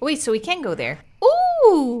 Wait, so we can go there.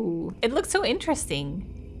 Ooh! It looks so interesting.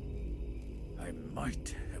 I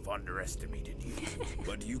might have underestimated you,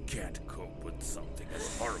 but you can't cope with something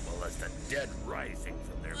as horrible as the dead rising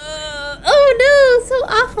from their graves. Oh no, so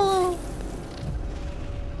awful!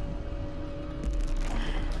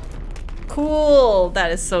 Cool!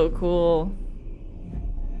 That is so cool.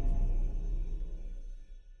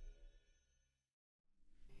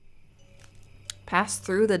 Pass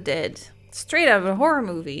through the dead. Straight out of a horror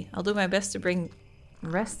movie. I'll do my best to bring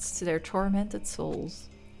rest to their tormented souls.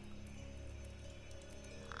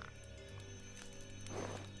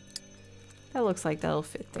 That looks like that'll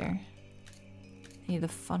fit there. Need a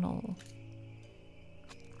funnel.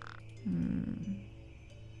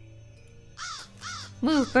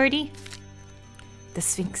 Move, birdie. The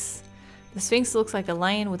Sphinx. The Sphinx looks like a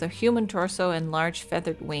lion with a human torso and large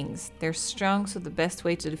feathered wings. They're strong, so the best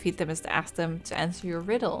way to defeat them is to ask them to answer your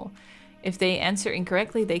riddle. If they answer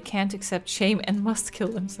incorrectly, they can't accept shame and must kill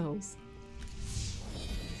themselves.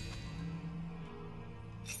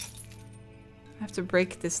 I have to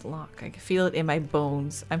break this lock. I can feel it in my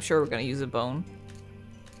bones. I'm sure we're gonna use a bone.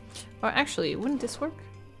 Or actually, wouldn't this work?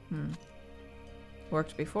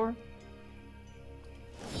 Worked before.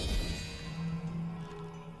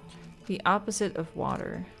 The opposite of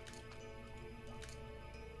water.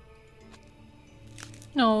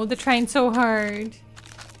 No, they're trying so hard.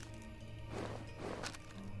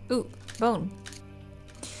 Ooh, bone.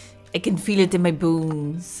 I can feel it in my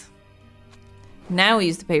bones. Now we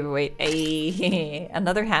use the paperweight. Ay,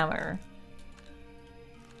 another hammer.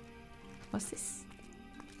 What's this?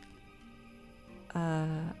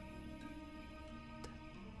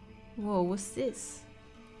 Whoa, what's this?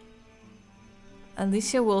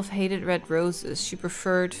 Alicia Wolf hated red roses. She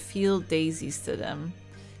preferred field daisies to them.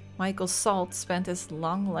 Michael Salt spent his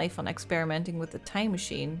long life on experimenting with the time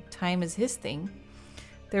machine. Time is his thing.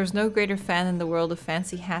 There's no greater fan in the world of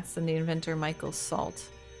fancy hats than the inventor Michael Salt.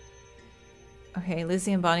 Okay,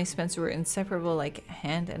 Lizzie and Bonnie Spencer were inseparable like a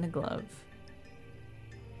hand and a glove.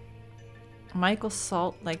 Michael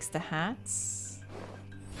Salt likes the hats.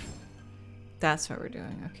 That's what we're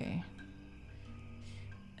doing, okay.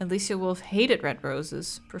 Alicia Wolf hated red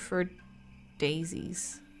roses, preferred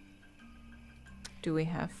daisies. Do we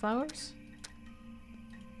have flowers?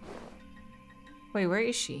 Wait, where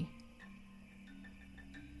is she?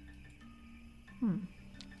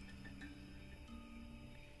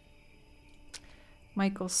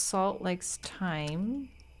 Michael Salt likes time.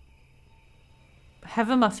 Have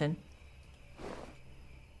a muffin.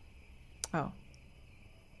 Oh.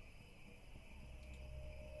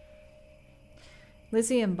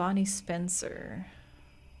 Lizzie and Bonnie Spencer.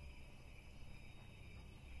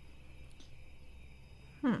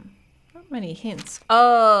 Not many hints.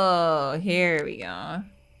 Oh, here we go.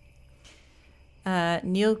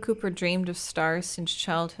 Neil Cooper dreamed of stars since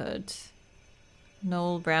childhood.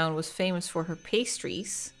 Noel Brown was famous for her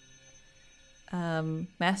pastries.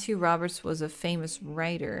 Matthew Roberts was a famous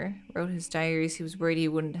writer. Wrote his diaries. He was worried he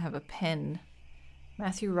wouldn't have a pen.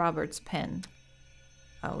 Matthew Roberts' pen.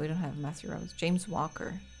 Oh, we don't have Matthew Roberts. James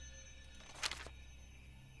Walker.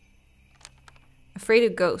 Afraid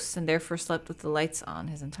of ghosts and therefore slept with the lights on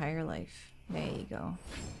his entire life. There you go.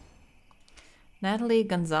 Natalie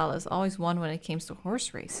Gonzalez always won when it came to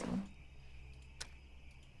horse racing.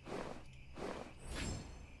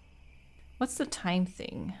 What's the time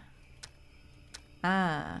thing?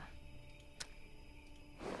 Ah.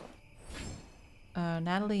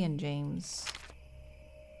 Natalie and James.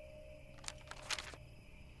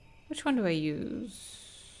 Which one do I use?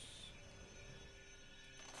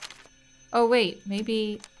 Oh, wait.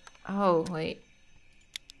 Maybe... Oh, wait.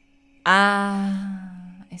 Ah,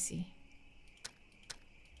 I see.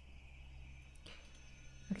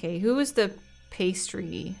 Okay, who was the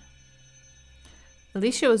pastry?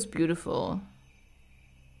 Alicia was beautiful.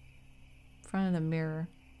 In front of the mirror.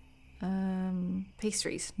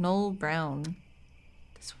 Pastries. Noel Brown.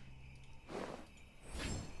 This one.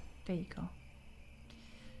 There you go.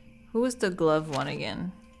 Who was the glove one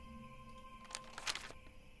again?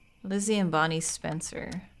 Lizzie and Bonnie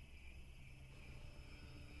Spencer.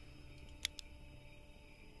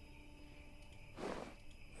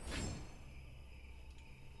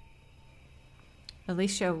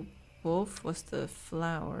 Alicia Wolf was the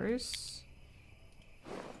flowers.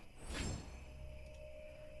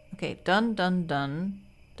 Okay, done.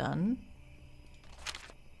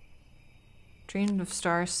 Dreamed of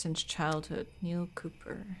stars since childhood. Neil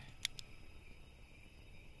Cooper.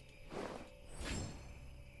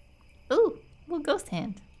 Ooh, little ghost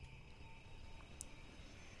hand.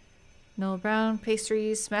 Noel Brown,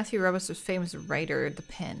 pastries. Matthew Roberts was famous writer. The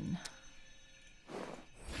pen.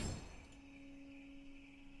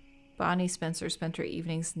 Bonnie Spencer spent her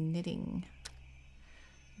evenings knitting.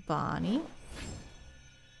 Bonnie.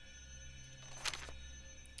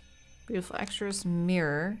 Beautiful extras.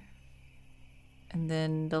 Mirror. And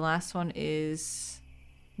then the last one is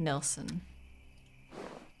Nelson.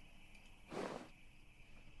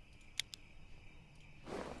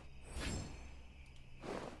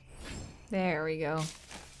 There we go.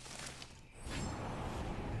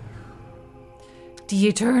 The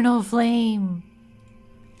eternal flame.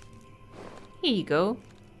 Here you go.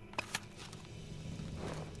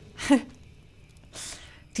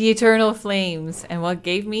 The eternal flames. And what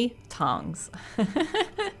gave me? Tongs.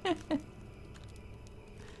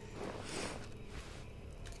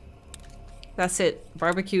 That's it.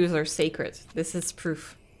 Barbecues are sacred. This is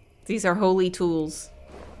proof. These are holy tools.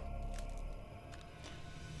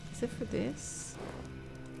 Is it for this?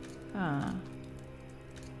 Ah.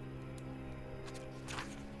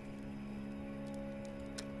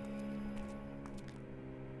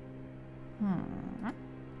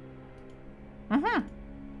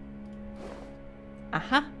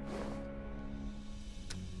 Aha.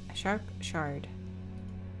 A sharp shard.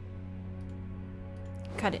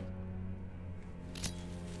 Cut it.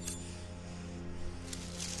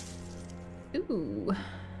 Ooh.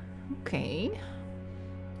 Okay.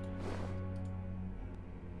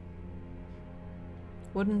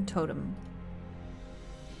 Wooden totem.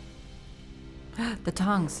 The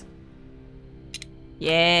tongs.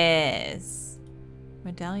 Yes.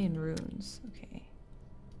 Medallion runes. Okay.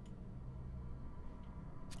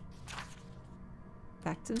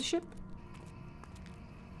 Back to the ship.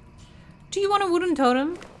 Do you want a wooden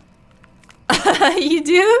totem? You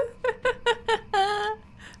do?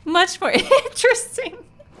 Much more interesting.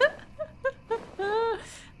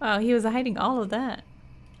 Wow, he was hiding all of that.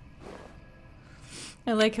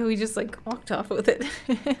 I like how he just like walked off with it.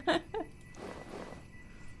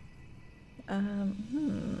 Oh.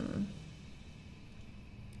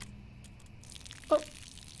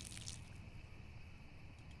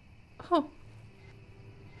 Oh.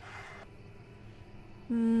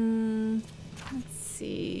 Let's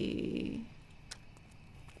see.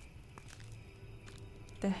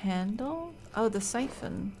 The handle? Oh, the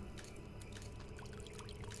siphon.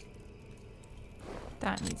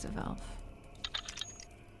 That needs a valve.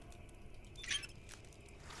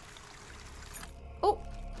 Oh!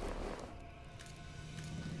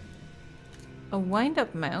 A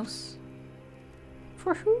wind-up mouse?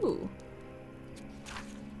 For who?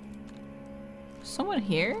 Someone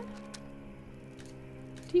here?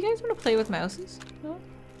 Do you guys want to play with mouses? No?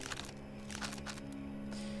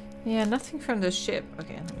 Yeah, nothing from the ship.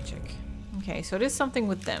 Okay, let me check. Okay, so it is something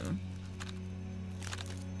with them.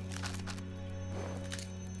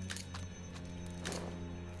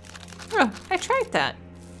 Oh, I tried that.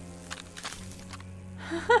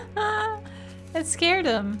 It scared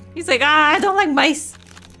him. He's like, ah, I don't like mice.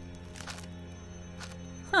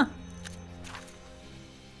 Huh.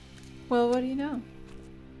 Well, what do you know?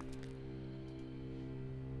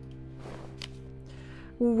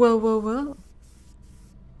 Whoa, whoa, whoa.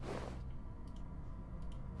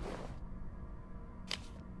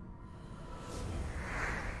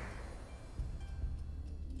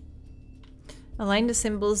 Align the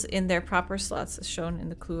symbols in their proper slots as shown in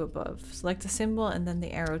the clue above. Select the symbol and then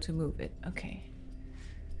the arrow to move it. Okay.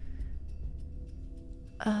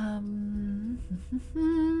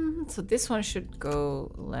 So this one should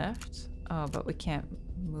go left. Oh, but we can't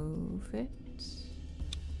move it.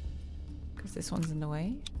 Because this one's in the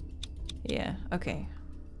way. Yeah, okay.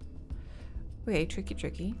 Okay, tricky,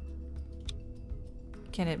 tricky.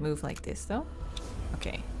 Can it move like this though?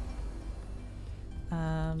 Okay.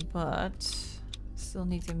 But still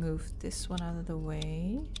need to move this one out of the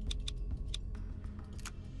way.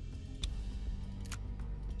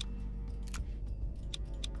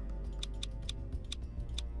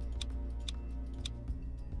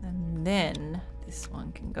 And then this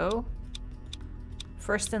one can go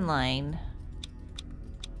first in line.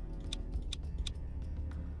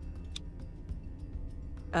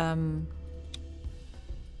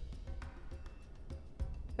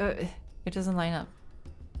 It doesn't line up.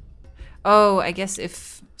 Oh, I guess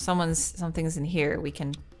if something's in here, we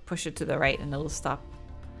can push it to the right and it'll stop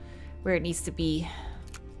where it needs to be.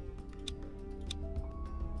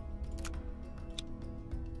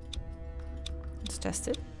 Let's test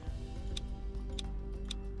it.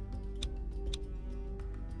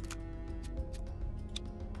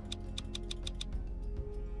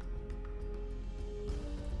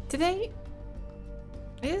 Today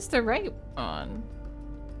is the right one.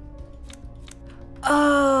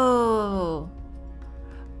 Oh.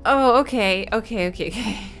 Oh, okay.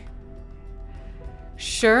 Okay.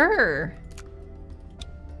 Sure.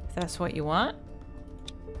 If that's what you want.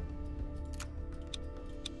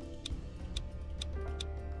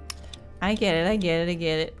 I get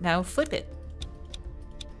it. Now flip it.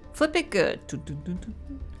 Flip it good.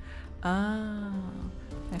 Ah.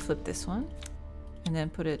 I flip this one. And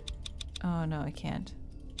then put it... Oh, no, I can't.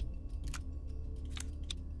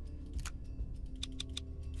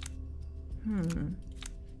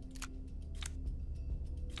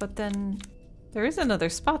 But then there is another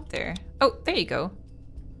spot there. Oh, there you go.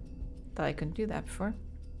 Thought I couldn't do that before.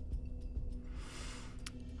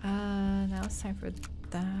 Now it's time for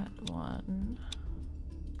that one.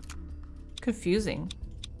 Confusing.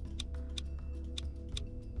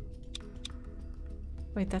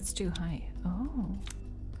 Wait, that's too high. Oh.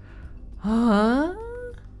 Huh?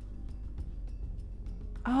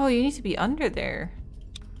 Oh, you need to be under there.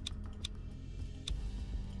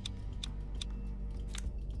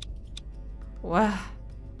 Wow.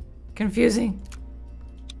 Confusing.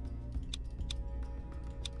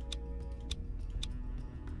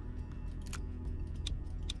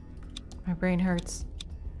 My brain hurts.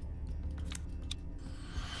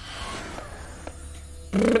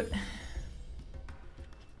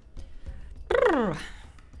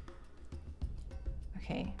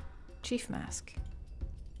 Okay. Chief mask.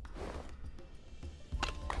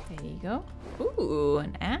 There you go. Ooh,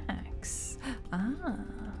 an axe. Ah.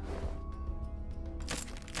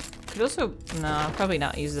 Could also... No, probably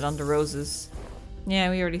not use it on the roses. Yeah,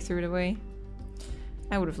 we already threw it away.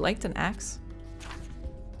 I would have liked an axe.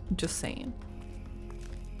 Just saying.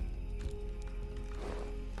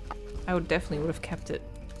 I would definitely would have kept it.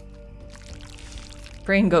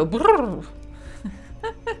 Brain go brrr.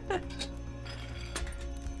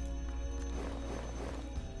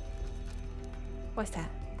 What's that?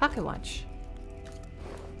 Pocket watch.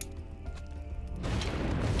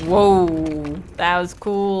 Whoa, that was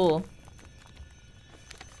cool.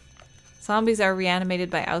 Zombies are reanimated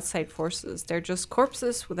by outside forces. They're just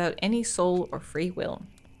corpses without any soul or free will.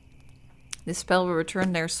 This spell will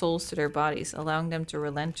return their souls to their bodies, allowing them to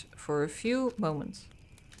relent for a few moments.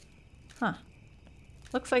 Huh.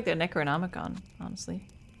 Looks like the Necronomicon, honestly.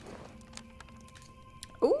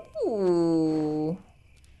 Ooh.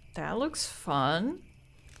 That looks fun.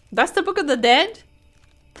 That's the Book of the Dead?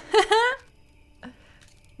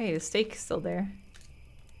 Hey, the stake is still there.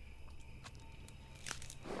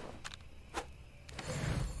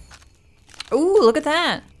 Ooh, look at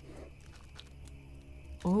that!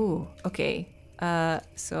 Ooh, okay.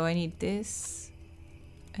 So I need this.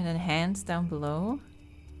 And then hands down below.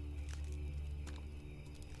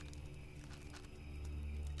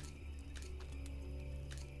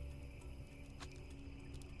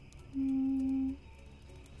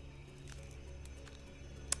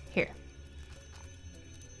 Here.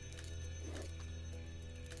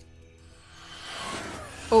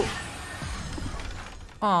 Oh.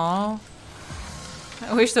 Aw.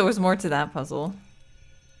 I wish there was more to that puzzle.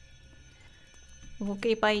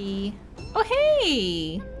 Okay, bye. Oh,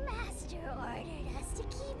 hey! The master ordered us to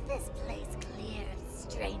keep this place clear of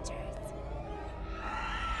strangers.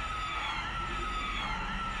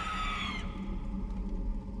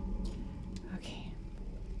 Okay.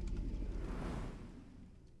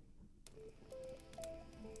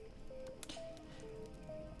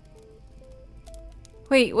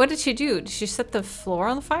 Wait, what did she do? Did she set the floor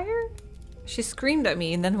on fire? She screamed at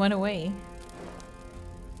me and then went away.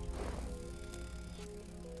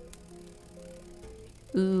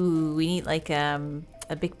 Ooh, we need like a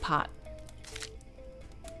big pot.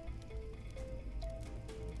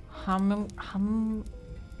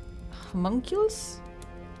 Homunculus?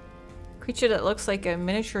 Creature that looks like a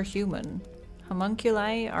miniature human.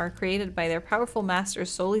 Homunculi are created by their powerful masters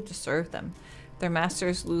solely to serve them. Their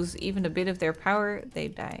masters lose even a bit of their power, they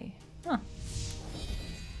die. Huh.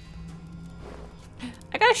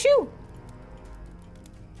 I got a shoe!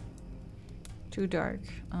 Too dark.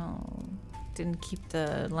 Oh. Didn't keep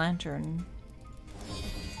the lantern.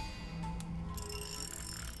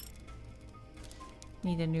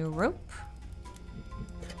 Need a new rope.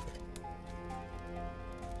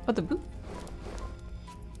 Oh, the boot.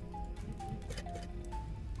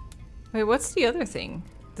 Wait, what's the other thing?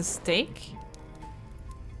 The stake?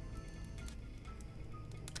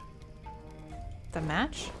 The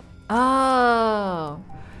match? Oh.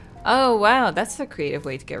 Oh, wow. That's a creative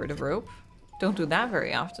way to get rid of rope. Don't do that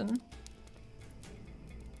very often.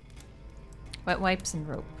 Wet wipes and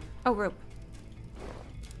rope. Oh, rope.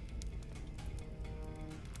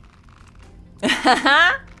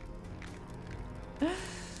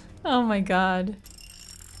 Oh my god.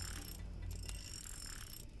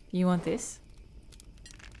 You want this?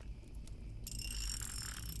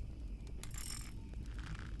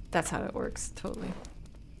 That's how it works, totally.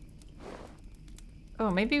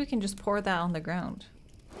 Oh, maybe we can just pour that on the ground.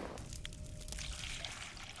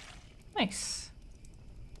 Nice.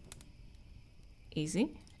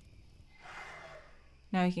 Easy.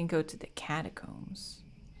 Now we can go to the catacombs.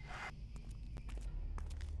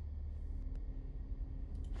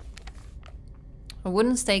 A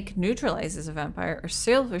wooden stake neutralizes a vampire, or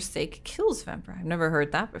silver stake kills a vampire. I've never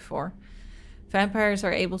heard that before. Vampires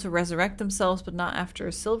are able to resurrect themselves, but not after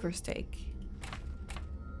a silver stake.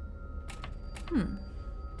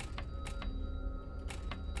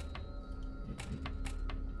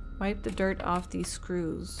 Wipe the dirt off these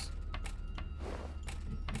screws.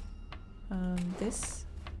 This.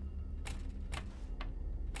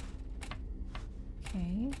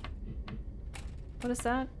 Okay. What is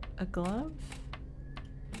that? A glove?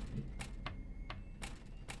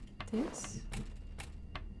 This?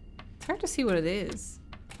 It's hard to see what it is.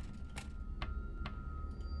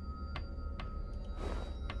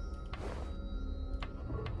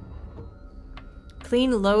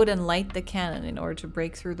 Clean, load, and light the cannon in order to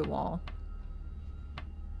break through the wall.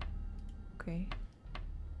 Okay.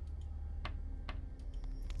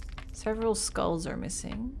 Several skulls are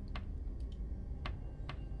missing.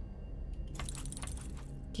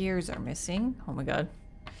 Gears are missing. Oh my god.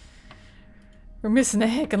 We're missing a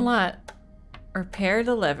heckin' lot. Repair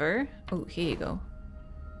the lever. Oh, here you go.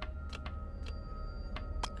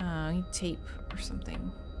 I need tape or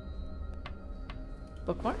something.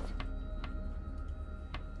 Bookmark?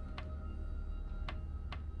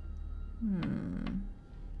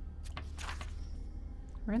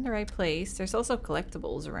 We're in the right place. There's also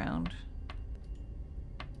collectibles around.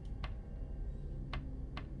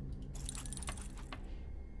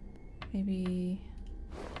 Maybe...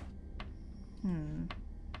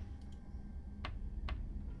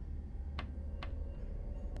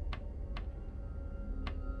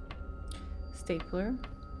 Stapler.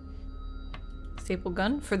 Staple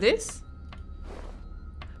gun for this?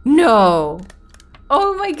 No!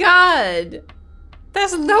 Oh my god!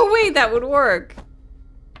 There's no way that would work!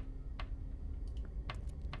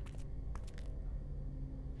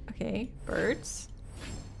 Okay, birds.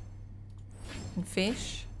 And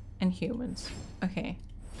fish. And humans. Okay.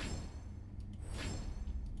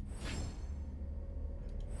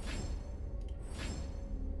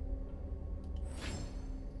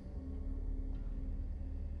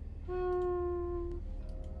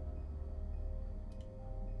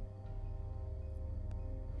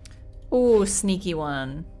 Ooh, sneaky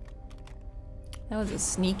one. That was a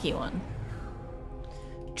sneaky one.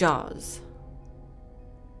 Jaws.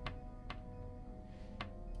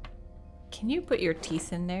 Can you put your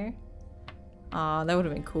teeth in there? Aw, that would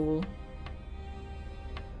have been cool.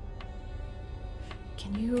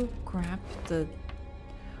 Can you grab the...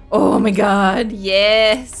 Oh my god,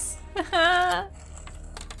 yes!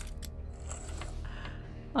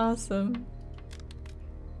 Awesome.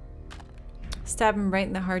 Stab him right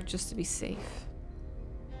in the heart just to be safe.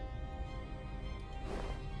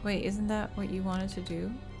 Wait, isn't that what you wanted to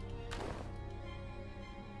do?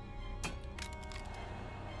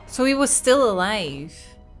 So he was still alive,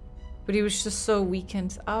 but he was just so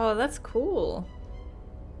weakened. Oh, that's cool.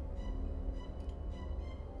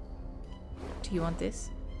 Do you want this?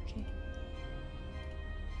 Okay.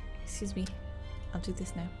 Excuse me. I'll do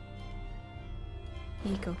this now.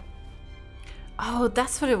 Here you go. Oh,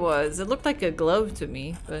 that's what it was. It looked like a glove to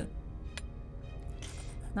me, but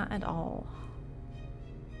not at all.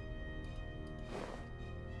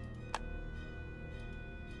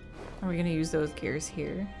 Are we gonna use those gears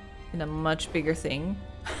here in a much bigger thing?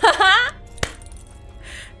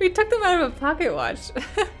 We took them out of a pocket watch.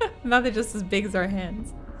 Now they're just as big as our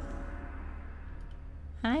hands.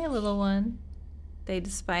 Hi, little one. They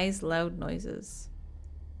despise loud noises.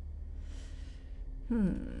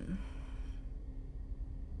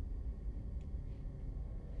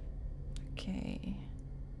 Okay.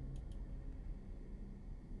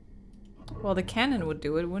 Well, the cannon would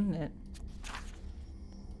do it, wouldn't it?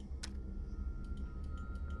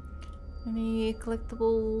 Any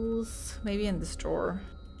collectibles? Maybe in this drawer.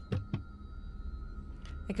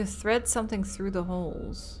 I could thread something through the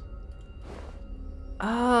holes.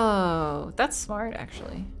 Oh, that's smart,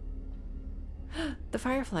 actually. The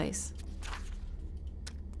fireflies.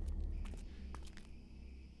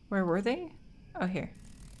 Where were they? Oh, here.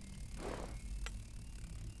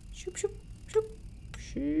 Shoop, shoop, shoop,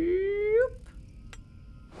 shoop.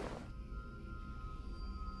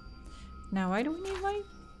 Now, why do we need light?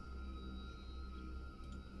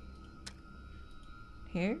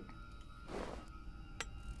 Here?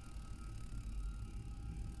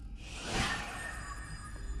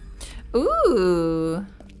 Ooh!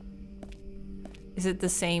 Is it the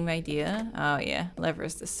same idea? Oh yeah,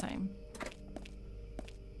 levers this time.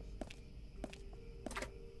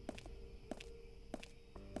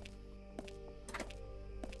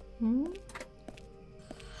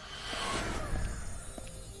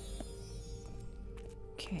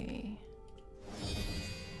 Okay.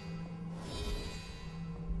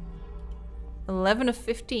 11 of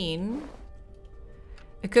 15.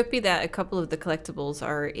 It could be that a couple of the collectibles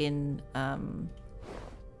are in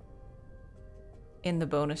the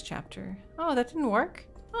bonus chapter. Oh, that didn't work?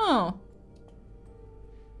 Oh.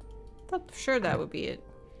 Thought for sure that would be it.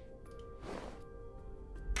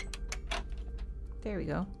 There we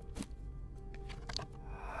go.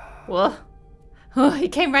 Whoa. Oh, he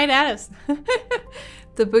came right at us.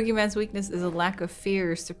 The boogeyman's weakness is a lack of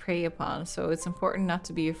fears to prey upon, so it's important not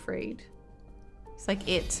to be afraid. It's like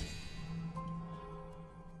it.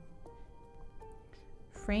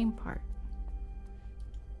 Frame part.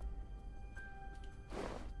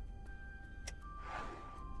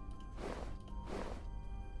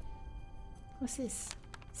 What's this?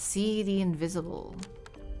 See the invisible.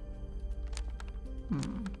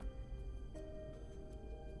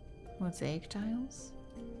 What's egg tiles?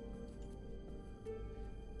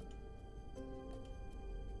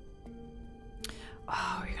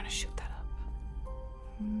 Oh, you're gonna shoot that up.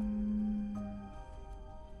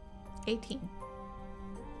 18.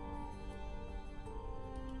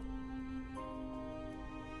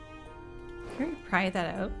 Can we pry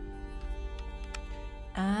that out?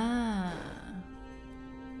 Ah.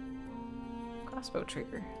 Crossbow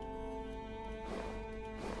trigger.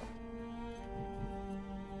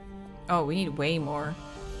 Oh, we need way more.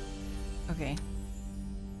 Okay.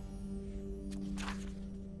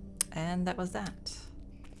 And that was that.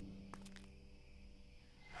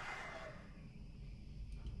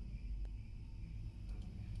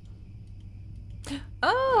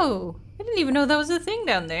 Oh! I didn't even know that was a thing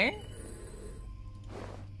down there.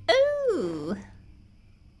 Ooh!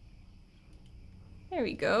 There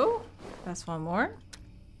we go. That's one more.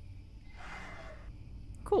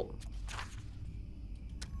 Cool.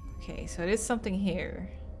 Okay, so it is something here.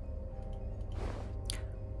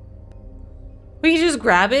 We can just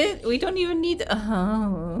grab it? We don't even need...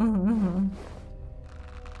 Oh.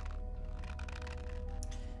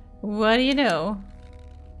 What do you know?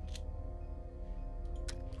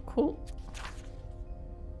 Cool.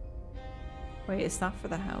 Wait, it's not for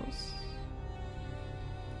the house.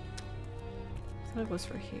 I thought it was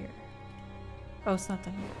for here. Oh, it's not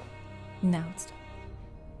done yet. Now it's done.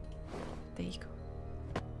 There you go.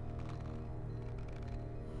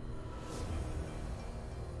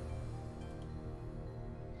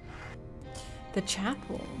 The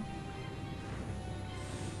chapel.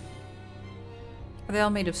 Are they all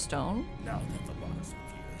made of stone? Now that the loss of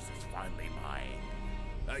yours is finally mine,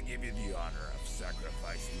 I give you the honor of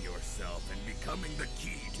sacrificing yourself and becoming the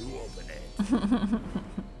key to open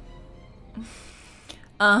it.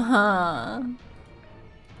 Uh-huh.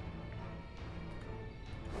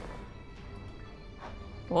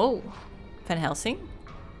 Whoa. Van Helsing?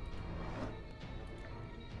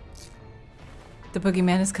 The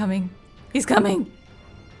boogeyman is coming. He's coming.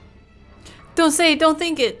 Don't say it, don't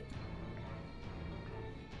think it.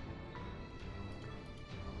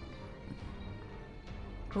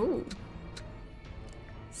 Ooh.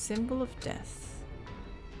 Symbol of death.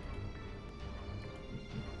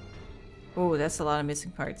 Oh, that's a lot of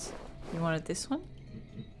missing parts. You wanted this one?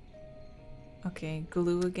 Okay,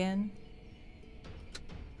 glue again.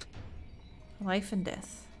 Life and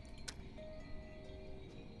death.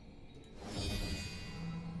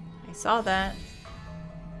 I saw that.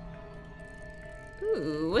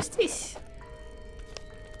 Ooh, what's this?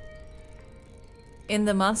 In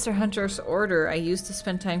the Monster Hunter's order, I used to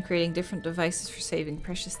spend time creating different devices for saving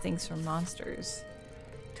precious things from monsters.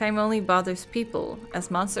 Time only bothers people. As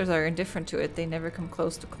monsters are indifferent to it, they never come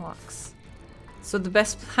close to clocks. So the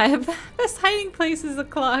best hiding place is a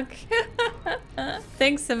clock.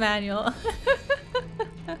 Thanks, Emmanuel.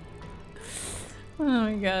 Oh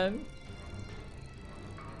my god.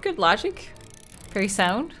 Good logic. Very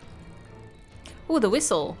sound. Oh, the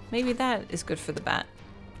whistle. Maybe that is good for the bat.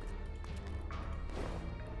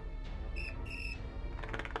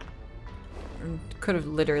 Could have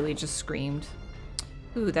literally just screamed.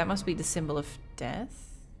 Ooh, that must be the symbol of death.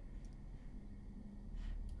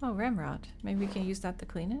 Oh, ramrod. Maybe we can use that to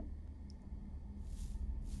clean it.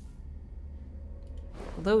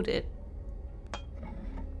 Load it.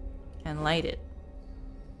 And light it.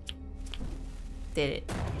 Did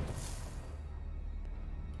it.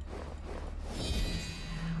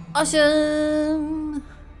 Awesome!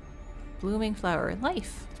 Blooming flower.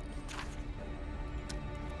 Life.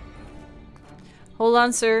 Hold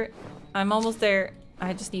on, sir. I'm almost there.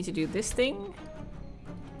 I just need to do this thing.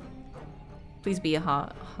 Please be a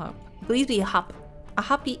hop. Please be a hop. A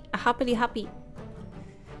hoppity hoppy.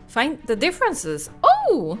 Find the differences.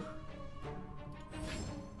 Oh!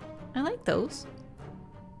 I like those.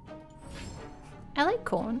 I like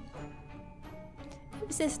corn.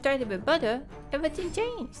 Ever since I started with butter, everything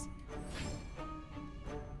changed.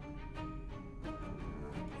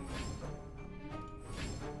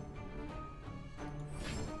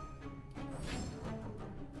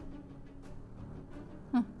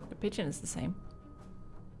 The pigeon is the same.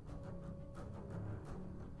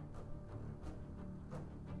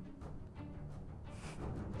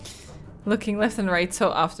 Looking left and right so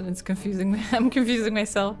often it's confusing me. I'm confusing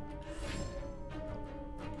myself.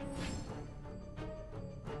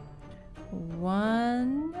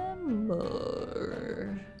 One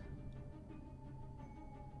more.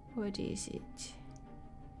 What is it?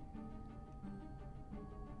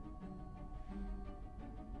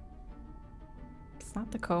 It's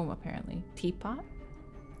not the comb, apparently. Teapot?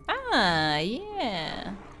 Ah,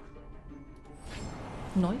 yeah.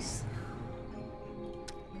 Nice.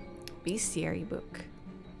 Bestiary book.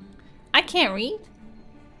 I can't read.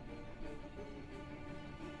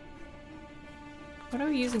 What are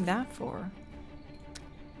we using that for?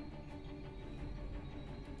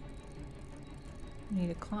 Need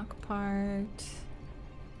a clock part.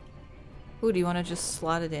 Ooh, do you want to just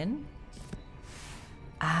slot it in?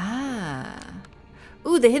 Ah.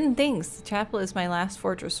 Ooh, the hidden things. The chapel is my last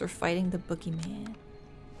fortress for fighting the boogeyman.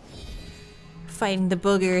 Fighting the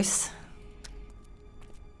boogers.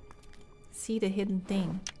 See the hidden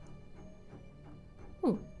thing.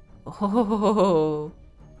 Ooh. Oh,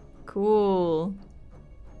 cool.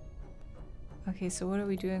 Okay, so what are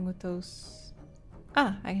we doing with those?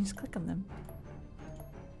 Ah, I can just click on them.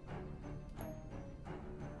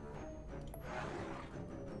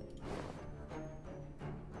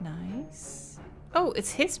 Nice. Oh,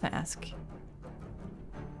 it's his mask.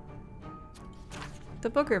 The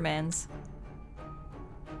Booger Man's.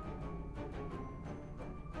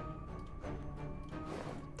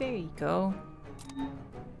 There you go.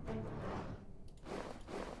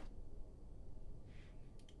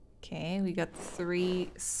 Okay, we got 3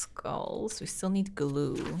 skulls. We still need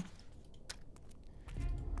glue.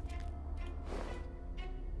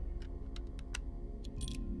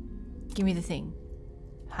 Give me the thing.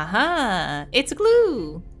 Haha! It's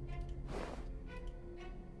glue!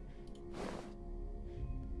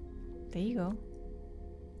 There you go.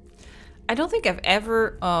 I don't think I've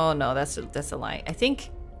ever... Oh no, that's a lie. I think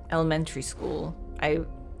elementary school I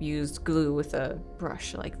used glue with a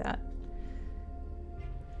brush like that.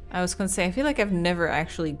 I was gonna say, I feel like I've never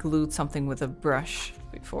actually glued something with a brush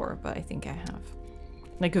before, but I think I have.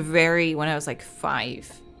 Like when I was like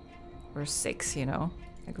 5 or 6, you know?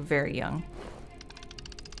 Like very young.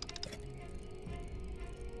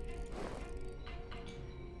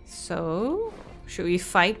 So, should we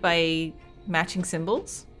fight by matching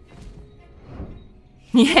symbols?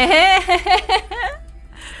 Yeah!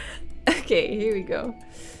 Okay, here we go.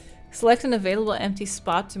 Select an available empty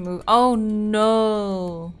spot to move. Oh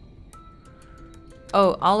no!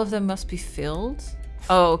 Oh, all of them must be filled?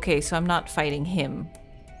 Oh, okay, so I'm not fighting him.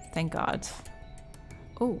 Thank God.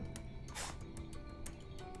 Oh.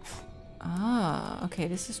 Ah, okay,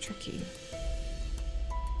 this is tricky.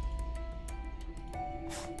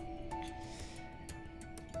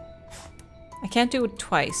 I can't do it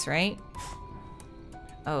twice, right?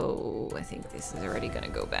 Oh, I think this is already gonna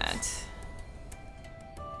go bad.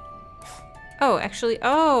 Oh, actually,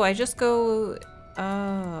 oh, I just go...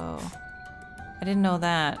 Oh. I didn't know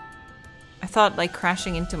that. I thought, like,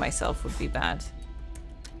 crashing into myself would be bad.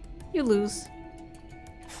 You lose.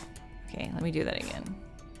 Okay, let me do that again.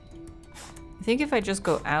 I think if I just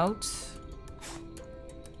go out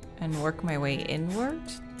and work my way inward,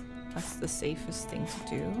 that's the safest thing to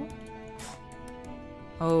do.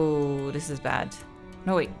 Oh, this is bad.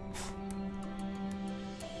 No, wait.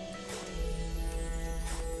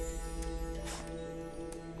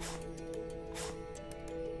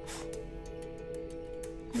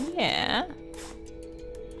 Yeah.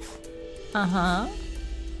 Uh-huh.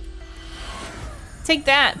 Take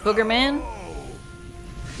that, Booger Man.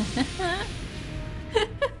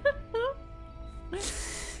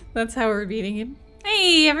 That's how we're beating him.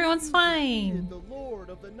 Hey, everyone's fine. The Lord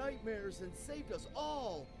of the Nightmares and saved us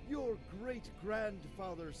all. Your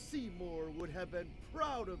great-grandfather Seymour would have been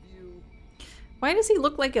proud of you. Why does he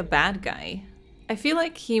look like a bad guy? I feel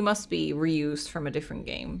like he must be reused from a different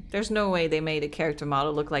game. There's no way they made a character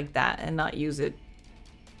model look like that and not use it.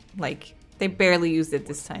 Like, they barely used it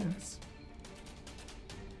this time.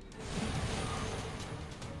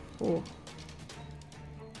 Ooh.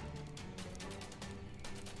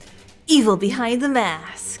 Evil Behind the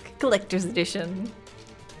Mask, Collector's Edition.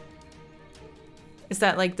 Is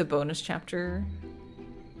that like the bonus chapter?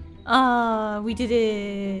 Ah, we did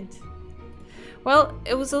it. Well,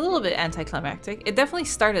 it was a little bit anticlimactic. It definitely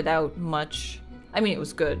started out much... I mean, it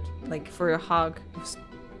was good. Like, for a hog, it was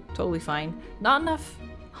totally fine. Not enough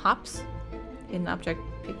hops in object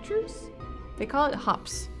pictures? They call it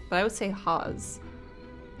hops, but I would say haws.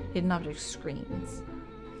 Hidden object screens.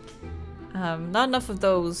 Not enough of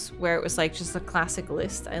those where it was like just a classic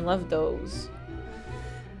list. I love those.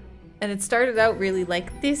 And it started out really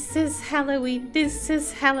like, this is Halloween,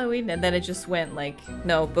 and then it just went like,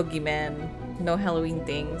 no, boogeyman, no Halloween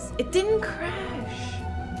things. It didn't crash.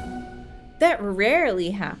 That rarely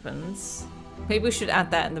happens. Maybe we should add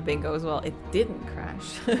that in the bingo as well. It didn't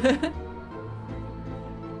crash.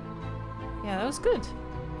 Yeah, that was good.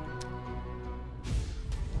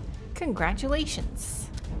 Congratulations.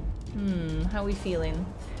 How are we feeling?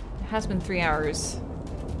 It has been 3 hours.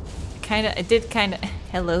 It did kind of...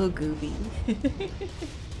 Hello, Gooby.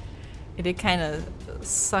 It did kind of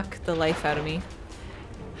suck the life out of me.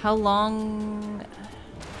 How long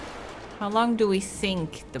do we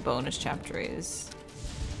think the bonus chapter is?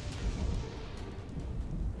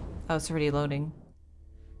 Oh, it's already loading.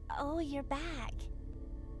 Oh, you're back.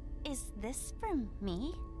 Is this for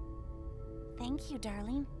me? Thank you,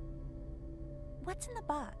 darling. What's in the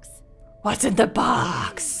box? What's in the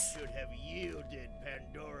box? You should have yielded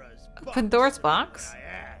Pandora's box. Pandora's box? I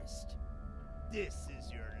asked. This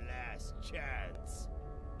is your last chance.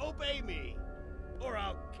 Obey me, or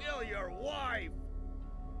I'll kill your wife.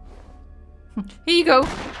 Here you go.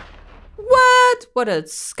 What? What a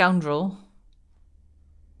scoundrel.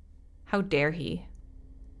 How dare he?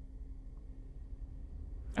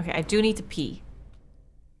 Okay, I do need to pee.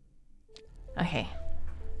 Okay.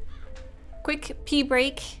 Quick pee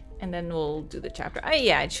break, and then we'll do the chapter.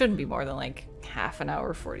 Yeah, it shouldn't be more than like half an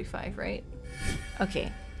hour, 45, right?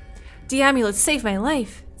 Okay. The amulet saved my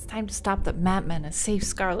life. It's time to stop the madman and save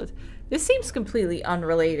Scarlet. This seems completely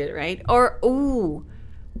unrelated, right? Or, ooh,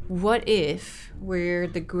 what if we're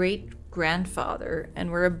the great-grandfather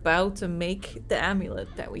and we're about to make the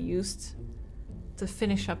amulet that we used to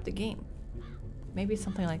finish up the game? Maybe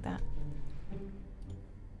something like that.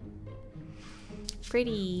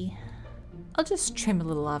 Pretty. I'll just trim a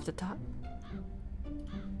little off the top.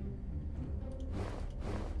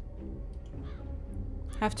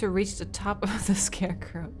 Have to reach the top of the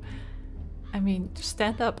scarecrow. I mean, just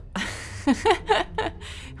stand up. Why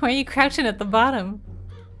are you crouching at the bottom?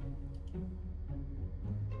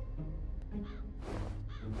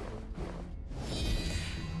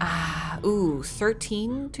 Ah, ooh,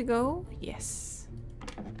 13 to go? Yes.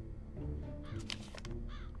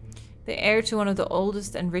 The heir to one of the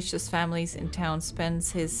oldest and richest families in town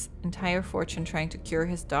spends his entire fortune trying to cure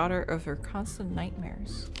his daughter of her constant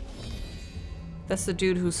nightmares. That's the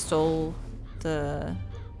dude who stole the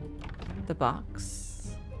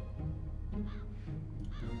box.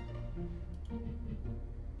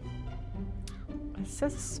 It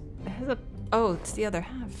says it has a... Oh, it's the other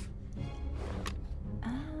half.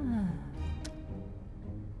 Ah.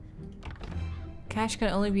 Cache can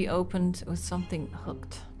only be opened with something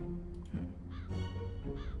hooked.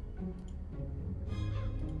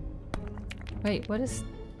 Wait, what is...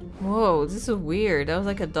 Whoa, this is weird. That was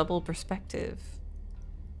like a double perspective.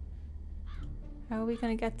 How are we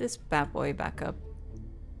gonna get this bad boy back up?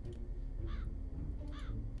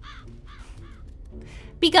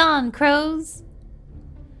 Be gone, crows!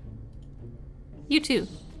 You too.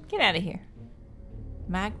 Get out of here.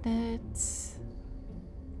 Magnets.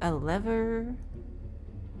 A lever.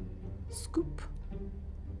 Scoop.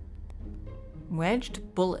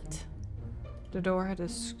 Wedged bullet. The door had a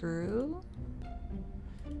screw.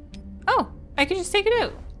 Oh, I could just take it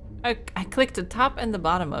out. I clicked the top and the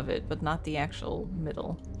bottom of it, but not the actual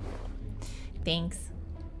middle. Thanks.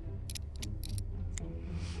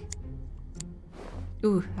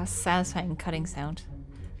 Ooh, that's a satisfying cutting sound.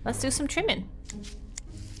 Let's do some trimming.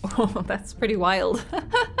 Oh, that's pretty wild.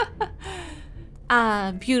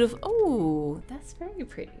 Ah, beautiful. Oh, that's very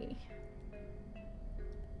pretty.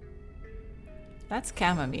 That's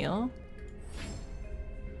chamomile.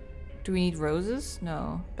 Do we need roses?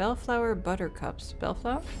 No. Bellflower buttercups.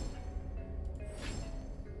 Bellflower?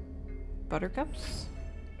 Buttercups?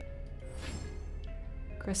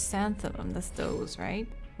 Chrysanthemum. That's those, right?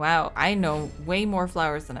 Wow, I know way more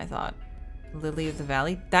flowers than I thought. Lily of the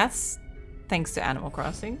Valley. That's thanks to Animal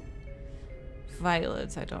Crossing.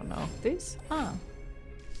 Violets, I don't know. These? Ah.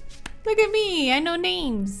 Look at me! I know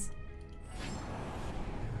names!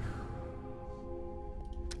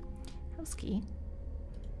 House key.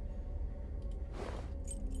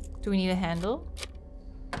 Do we need a handle?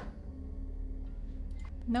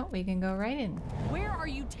 No, we can go right in. Where are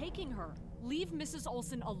you taking her? Leave Mrs.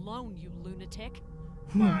 Olsen alone, you lunatic.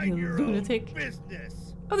 Mind your lunatic. own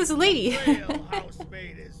business. Oh, there's a lady. Real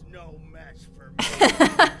housemaid is no match for me.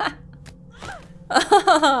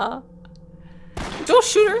 Don't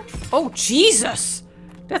shoot her. Oh, Jesus.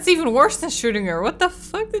 That's even worse than shooting her. What the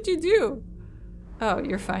fuck did you do? Oh,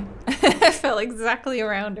 you're fine. I fell exactly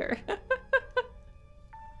around her.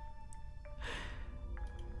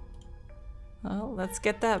 Well, let's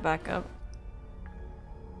get that back up.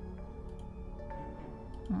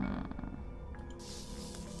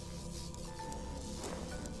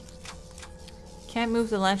 Can't move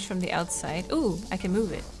the latch from the outside. Ooh, I can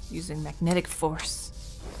move it using magnetic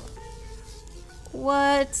force.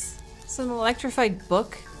 What? It's an electrified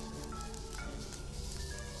book?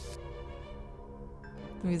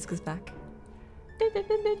 The music is back.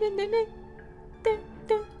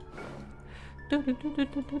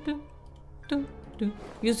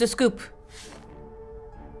 Use the scoop.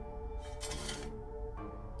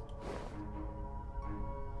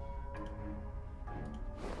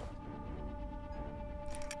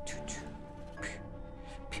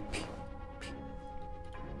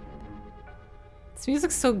 This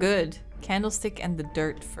music's so good. Candlestick and the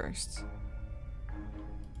dirt first.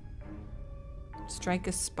 Strike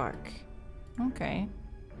a spark. Okay.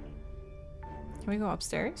 Can we go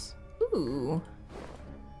upstairs? Ooh.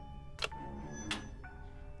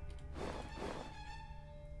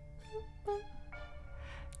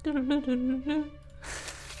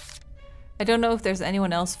 I don't know if there's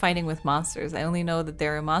anyone else fighting with monsters. I only know that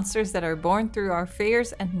there are monsters that are born through our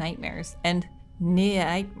fears and nightmares. And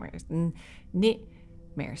nightmares.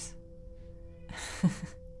 Nightmares.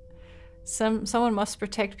 Someone must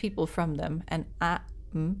protect people from them, and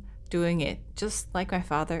I'm doing it, just like my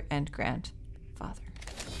father and grandfather.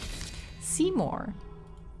 Seymour.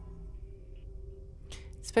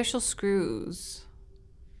 Special screws.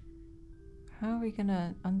 How are we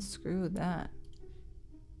gonna unscrew that?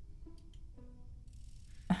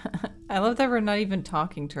 I love that we're not even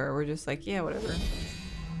talking to her. We're just like, yeah, whatever.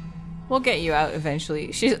 We'll get you out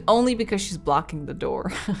eventually. She's only because she's blocking the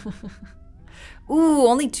door. Ooh,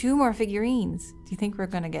 only 2 more figurines. Do you think we're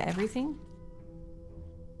gonna get everything?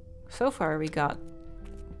 So far, we got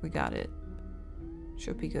it.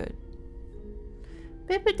 Should be good.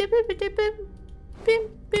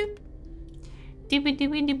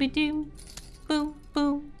 Boom,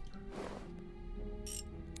 boom.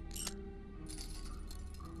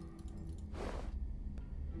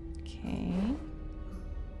 Okay.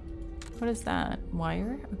 What is that?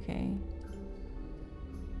 Wire? Okay.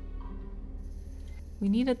 We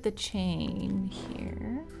needed the chain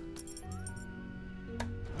here.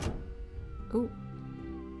 Ooh.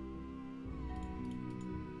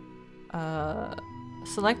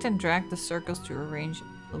 Select and drag the circles to arrange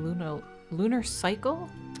a lunar cycle?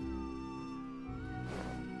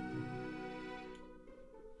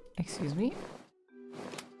 Excuse me?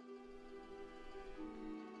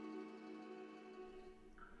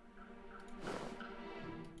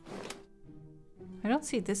 I don't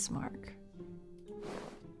see this mark.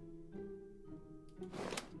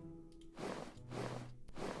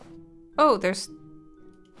 Oh, there's...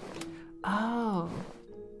 Oh.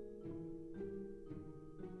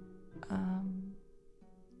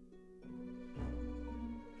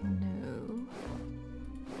 No.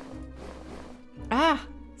 Ah!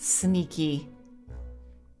 Sneaky.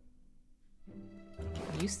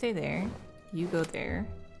 You stay there. You go there.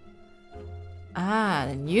 Ah,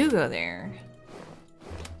 then you go there.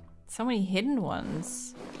 So many hidden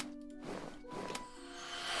ones.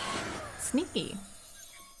 Sneaky.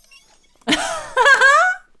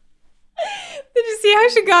 Did you see how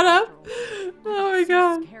she got up? Oh my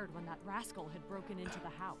god. Scared when that rascal had broken into the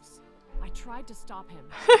house. I tried to stop him,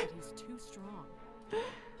 but he's too strong.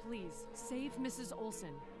 Please, save Mrs.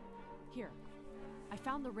 Olsen. Here, I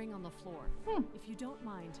found the ring on the floor. If you don't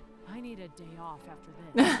mind, I need a day off after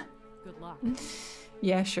this. Good luck.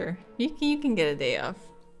 Yeah, sure. You can get a day off.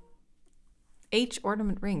 H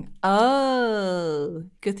ornament ring. Oh,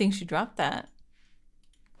 good thing she dropped that.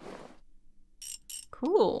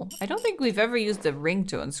 Cool. I don't think we've ever used a ring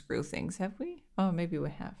to unscrew things, have we? Oh, maybe we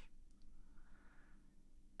have.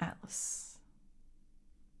 Atlas.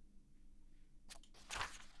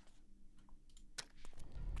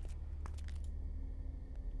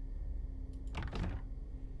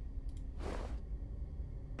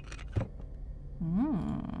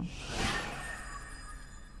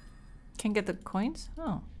 Can get the coins?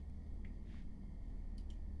 Oh.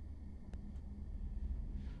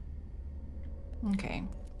 Okay.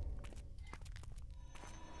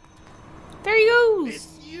 There he goes!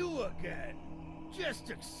 It's you again!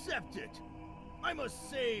 Just accept it! I must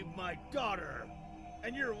save my daughter!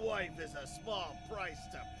 And your wife is a small price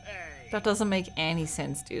to pay! That doesn't make any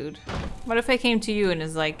sense, dude. What if I came to you and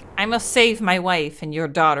is like, I must save my wife and your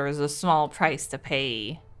daughter is a small price to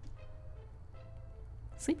pay?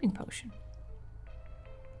 Sleeping potion.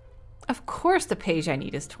 Of course the page I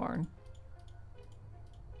need is torn.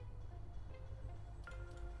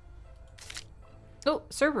 Oh,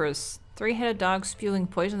 Cerberus. Three-headed dog spewing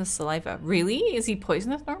poisonous saliva. Really? Is he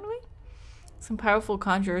poisonous normally? Some powerful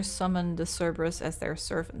conjurers summon the Cerberus as their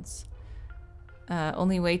servants.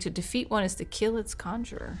 Only way to defeat one is to kill its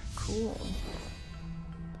conjurer. Cool.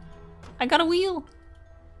 I got a wheel!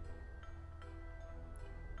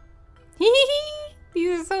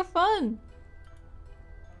 These are so fun!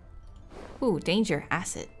 Ooh, danger,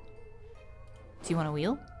 acid. Do you want a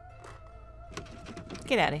wheel?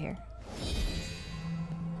 Get out of here.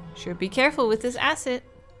 Sure, be careful with this acid.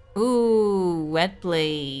 Ooh, wet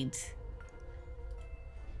blade.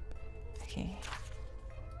 Okay.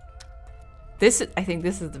 I think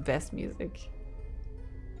this is the best music.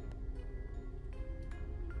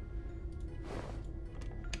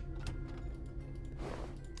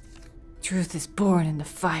 Truth is born in the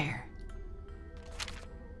fire.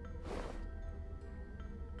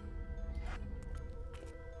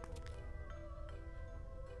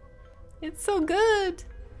 It's so good.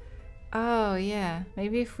 Oh, yeah.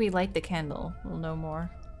 Maybe if we light the candle, we'll know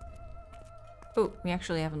more. Oh, we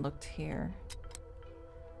actually haven't looked here.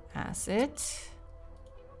 Acid.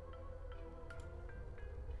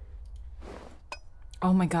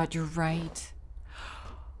 Oh my god, you're right.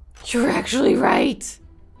 You're actually right.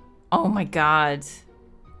 Oh my god.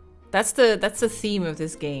 That's the theme of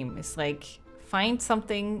this game. It's like find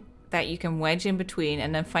something that you can wedge in between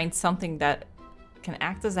and then find something that can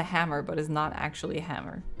act as a hammer but is not actually a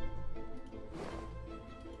hammer.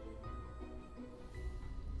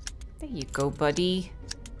 There you go, buddy.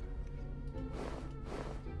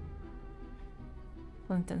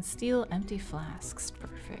 Flint and steel, empty flasks.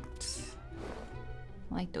 Perfect.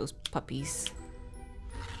 I like those puppies.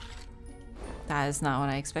 That is not what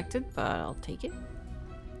I expected, but I'll take it.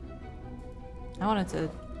 I wanted to...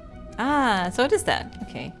 Ah, so it is that.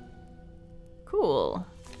 Okay. Cool.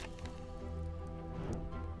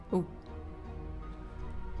 Ooh.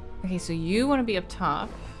 Okay, so you want to be up top.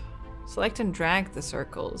 Select and drag the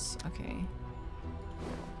circles. Okay.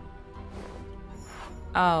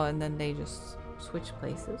 Oh, and then they just switch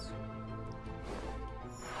places.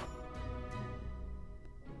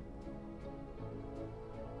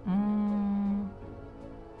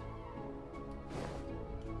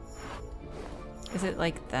 Is it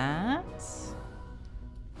like that?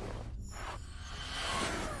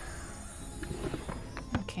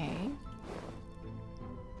 Okay.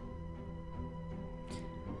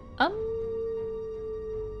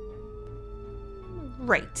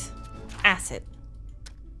 Right. Acid.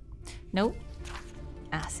 Nope.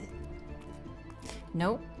 Acid.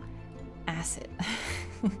 Nope. Acid.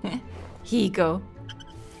 Here you go.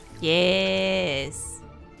 Yes.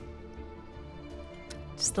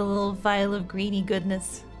 Just a little vial of greeny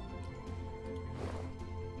goodness.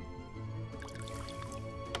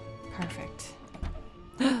 Perfect.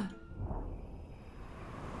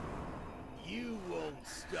 You won't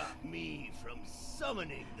stop me from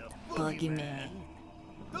summoning the Boogeyman. Boogeyman.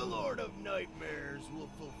 The Lord of Nightmares will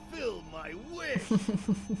fulfill my wish.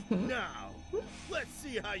 Now, let's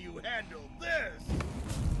see how you handle this.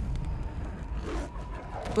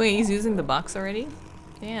 Wait, he's using the box already?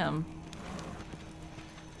 Damn.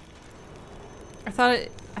 I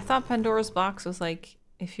thought Pandora's box was like,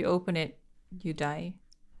 if you open it, you die.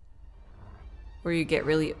 Or you get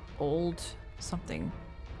really old. Something.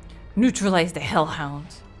 Neutralize the hellhound.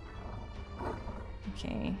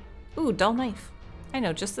 Okay. Ooh, dull knife. I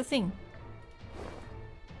know, just the thing.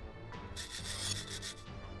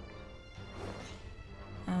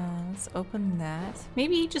 Let's open that.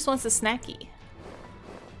 Maybe he just wants a snacky.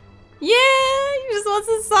 Yeah, he just wants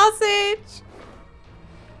a sausage.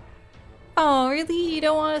 Oh, really? You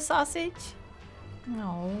don't want a sausage?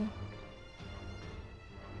 No.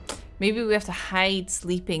 Maybe we have to hide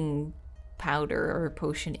sleeping powder or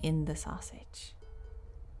potion in the sausage.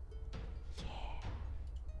 Yeah.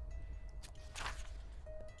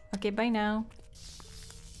 Okay, bye now.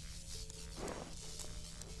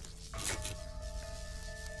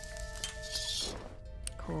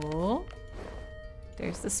 Cool.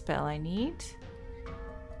 There's the spell I need.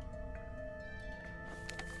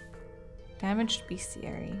 Damaged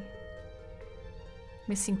bestiary.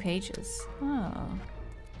 Missing pages. Oh.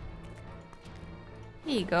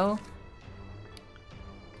 Here you go.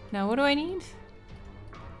 Now what do I need?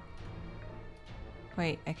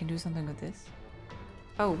 Wait, I can do something with this.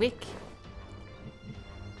 Oh, wick.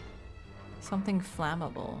 Something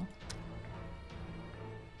flammable.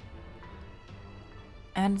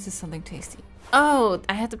 And this is something tasty. Oh,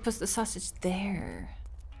 I had to put the sausage there.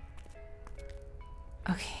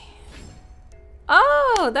 Okay.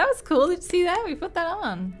 Oh, that was cool. Did you see that? We put that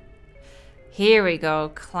on. Here we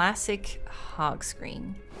go. Classic hog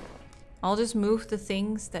screen. I'll just move the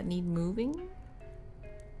things that need moving.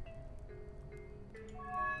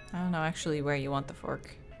 I don't know actually where you want the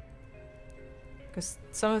fork. Because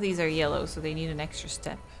some of these are yellow, so they need an extra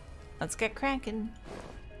step. Let's get cracking.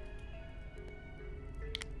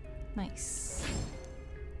 Nice.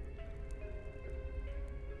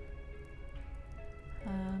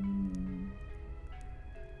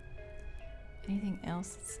 Anything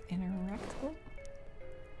else that's interactable?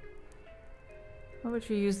 What would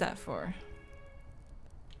you use that for?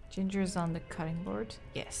 Ginger's on the cutting board?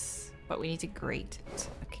 Yes. But we need to grate it.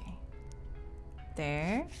 Okay.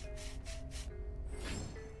 There.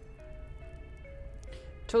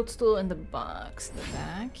 Toadstool in the box in the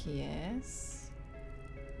back, yes.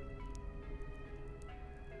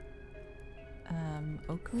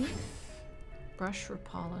 Oak leaf? Brush for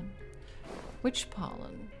pollen. Which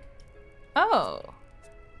pollen? Oh!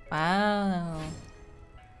 Wow.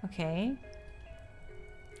 Okay.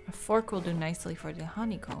 A fork will do nicely for the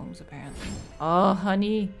honeycombs, apparently. Oh,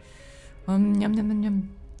 honey! Yum, yum, yum, yum.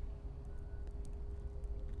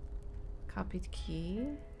 Copied key.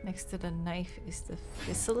 Next to the knife is the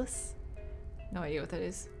physalis. No idea what that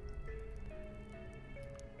is.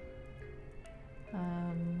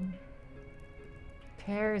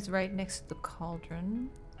 Pear is right next to the cauldron.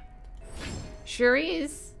 Sure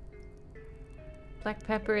is. Black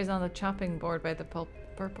pepper is on the chopping board by the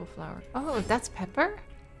purple flower. Oh, that's pepper?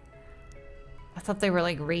 I thought they were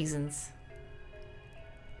like raisins.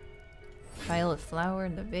 Violet flower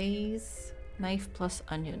in the vase. Knife plus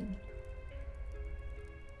onion.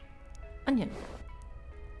 Onion.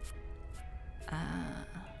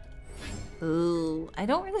 Ooh, I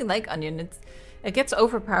don't really like onion. It gets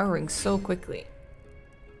overpowering so quickly.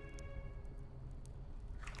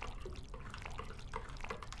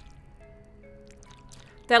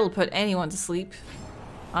 That'll put anyone to sleep.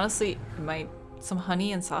 Honestly, some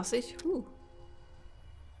honey and sausage. Ooh.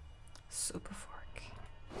 Super fork.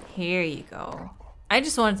 Here you go. I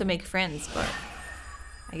just wanted to make friends, but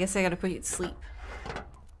I guess I gotta put you to sleep.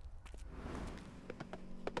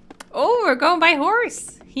 Oh, we're going by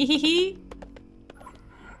horse. Hehehe.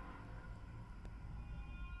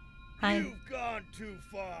 Hi. You've gone too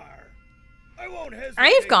far. I won't hesitate.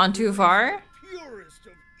 I've gone too far. Purest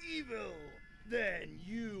of evil. Then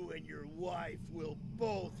you and your wife will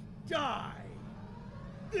both die.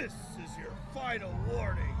 This is your final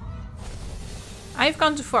warning. I've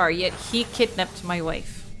gone too far, yet he kidnapped my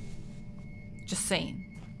wife. Just saying.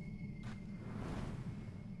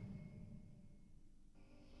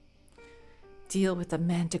 Deal with the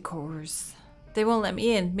manticores. They won't let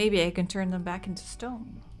me in. Maybe I can turn them back into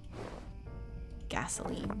stone.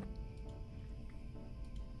 Gasoline.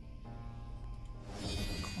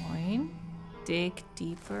 Coin. Dig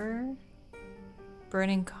deeper.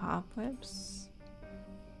 Burning cobwebs.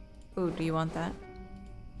 Oh, do you want that?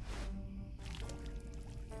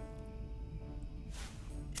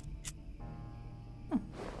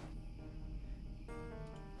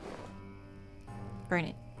 Burn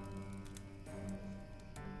it.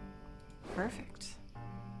 Perfect.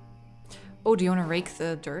 Oh, do you want to rake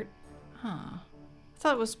the dirt? Huh. I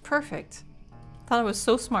thought it was perfect. I thought it was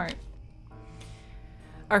so smart.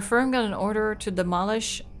 Our firm got an order to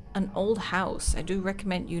demolish an old house. I do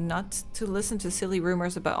recommend you not to listen to silly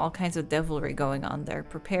rumors about all kinds of devilry going on there.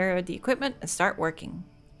 Prepare the equipment and start working.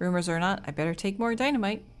 Rumors or not, I better take more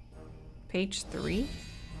dynamite. Page 3.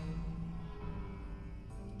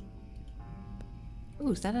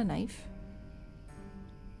 Ooh, is that a knife?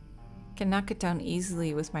 Can knock it down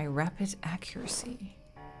easily with my rapid accuracy.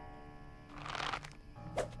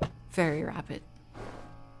 Very rapid.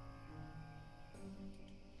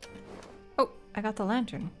 Oh, I got the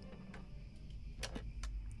lantern.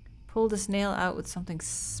 Pull this nail out with something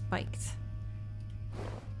spiked.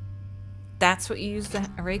 That's what you use the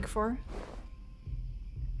rake for?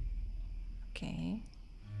 Okay.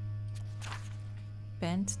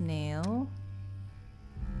 Bent nail.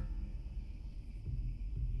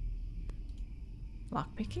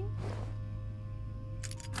 Lockpicking?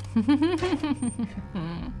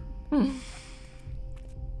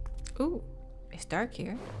 Ooh, it's dark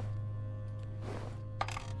here.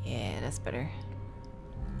 Yeah, that's better.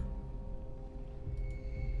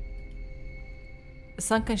 The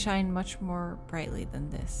sun can shine much more brightly than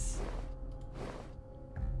this.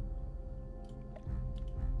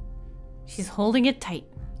 She's holding it tight.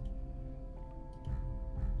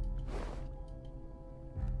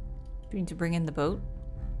 Do we need to bring in the boat?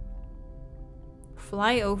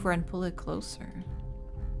 Fly over and pull it closer.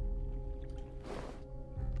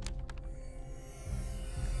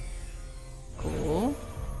 Cool.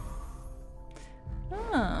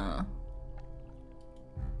 Ah.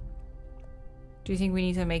 Do you think we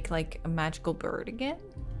need to make like a magical bird again?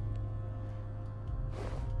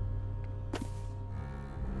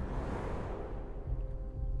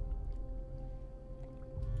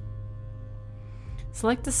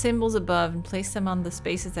 Select the symbols above and place them on the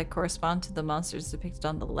spaces that correspond to the monsters depicted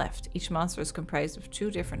on the left. Each monster is comprised of 2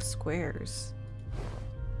 different squares.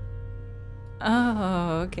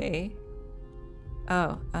 Oh, okay.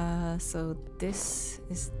 Oh, so this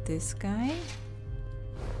is this guy?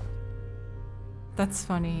 That's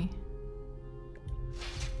funny.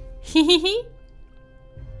 Hehehe.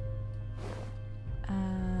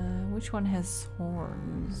 Which one has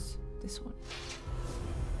horns? This one.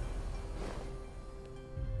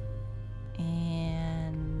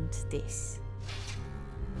 And this.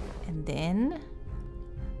 And then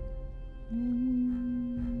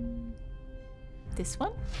this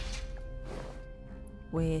one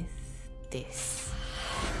with this.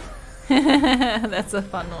 That's a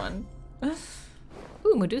fun one.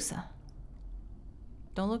 Ooh, Medusa.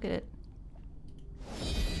 Don't look at it.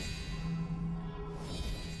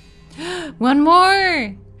 One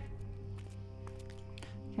more!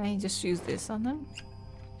 Can I just use this on them?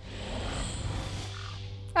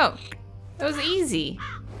 Oh, that was easy.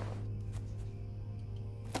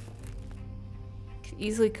 Could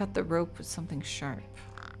easily cut the rope with something sharp.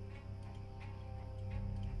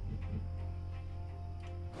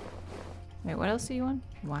 Wait, what else do you want?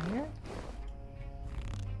 Wire?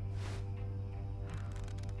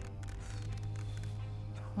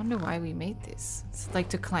 I wonder why we made this. It's like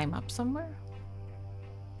to climb up somewhere?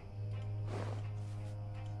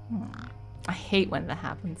 I hate when that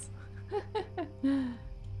happens.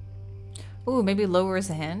 Ooh, maybe lower his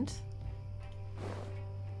hand?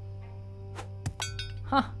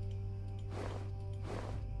 Huh.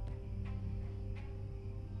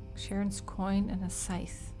 Sharon's coin and a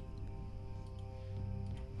scythe.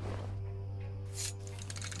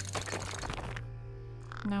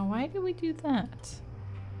 Now, why did we do that?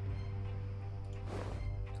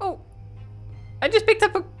 Oh! I just picked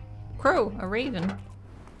up a crow, a raven.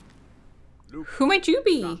 Luke, who might you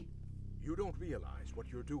be? stop. You don't realize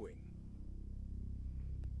what you're doing.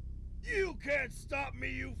 You can't stop me,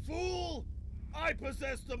 you fool! I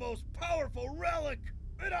possess the most powerful relic,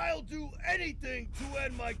 and I'll do anything to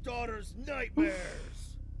end my daughter's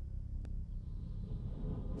nightmares.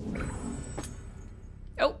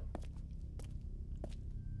 Oh.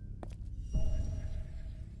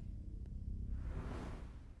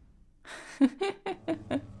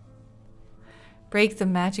 Break the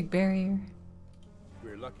magic barrier.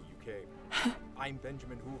 We're lucky you came. I'm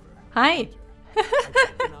Benjamin Hoover. Hi. I've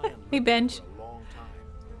kept an eye on Hey, Luke Benj. for a long time.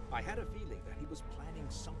 I had a feeling that he was planning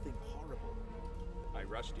something horrible. I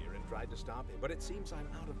rushed here and tried to stop him, but it seems I'm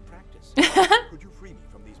out of practice. Could you free me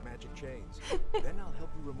from these magic chains? Then I'll help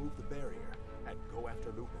you remove the barrier and go after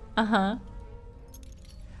Lupin. Uh-huh.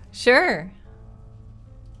 Sure.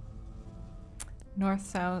 North,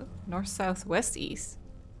 south, west, east.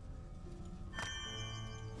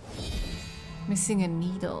 Missing a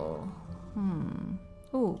needle.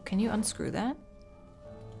 Ooh, can you unscrew that?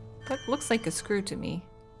 That looks like a screw to me.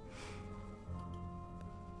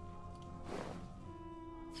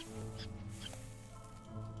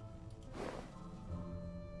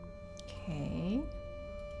 Okay.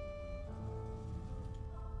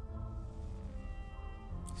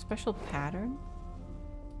 Special pattern?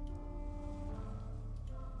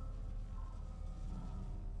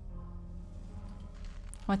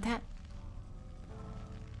 What that?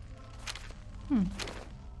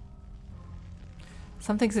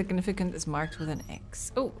 Something significant is marked with an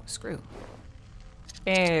X. Oh, screw.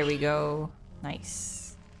 There we go.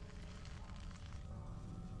 Nice.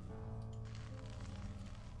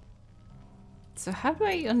 So how do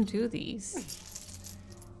I undo these?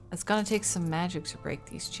 It's gonna take some magic to break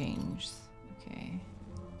these chains. Okay.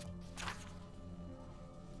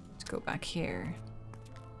 Let's go back here.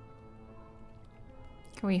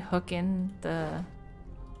 Can we hook in the...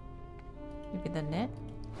 maybe the net?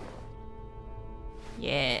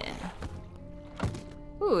 Yeah.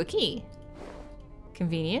 Ooh, a key.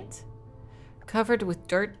 Convenient. Covered with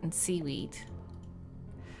dirt and seaweed.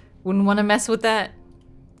 Wouldn't want to mess with that.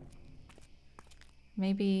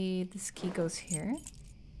 Maybe this key goes here.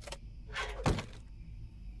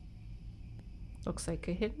 Looks like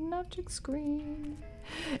a hidden object screen.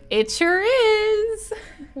 It sure is!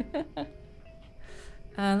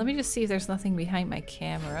 Let me just see if there's nothing behind my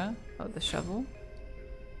camera. Oh, the shovel.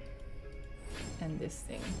 And this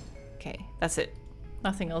thing. Okay, that's it.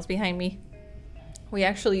 Nothing else behind me. We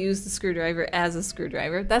actually use the screwdriver as a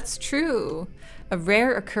screwdriver. That's true. A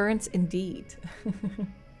rare occurrence indeed.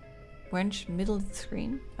 Wrench, middle of the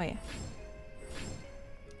screen. Oh yeah.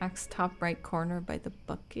 Axe top right corner by the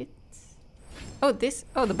bucket. Oh, this.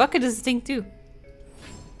 Oh, the bucket is a thing too.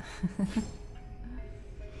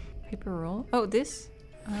 Paper roll. Oh, this.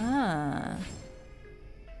 Ah.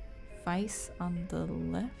 Vice on the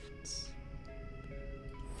left. Is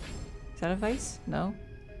that a vice? No.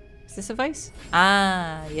 Is this a vice?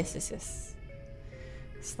 Ah, yes, yes, yes.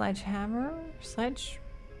 Sledgehammer. Sledge.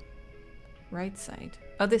 Right side.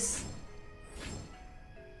 Oh, this.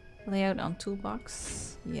 Layout on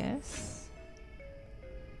toolbox. Yes.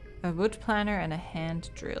 A wood planner and a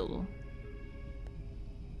hand drill.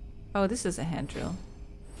 Oh, this is a hand drill.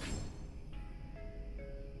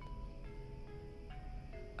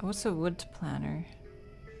 What's a wood planner?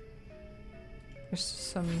 There's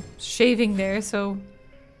some shaving there, so...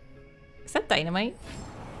 Is that dynamite?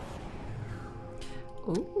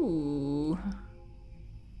 Ooh.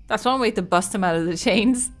 That's one way to bust him out of the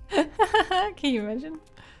chains. Can you imagine?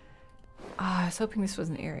 Ah, I was hoping this was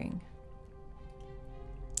an earring.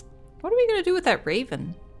 What are we gonna do with that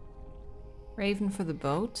raven? Raven for the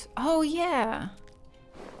boat? Oh, yeah.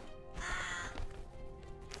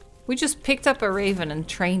 We just picked up a raven and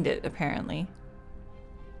trained it, apparently.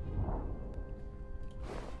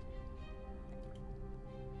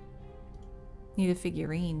 Need a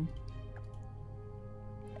figurine.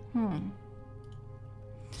 I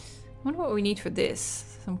wonder what we need for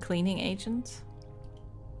this. Some cleaning agent?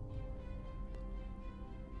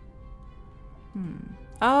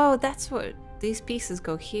 Oh, that's what... These pieces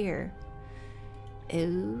go here.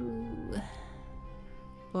 Ooh.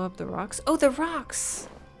 Blow up the rocks. Oh, the rocks!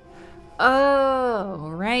 Oh,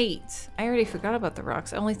 right. I already forgot about the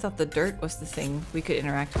rocks. I only thought the dirt was the thing we could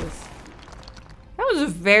interact with. That was a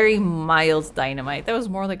very mild dynamite. That was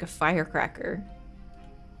more like a firecracker.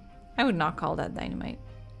 I would not call that dynamite.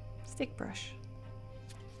 Stick brush.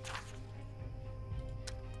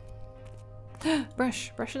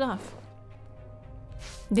 Brush it off.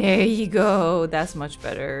 There you go. That's much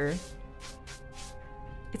better.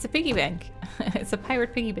 It's a piggy bank. It's a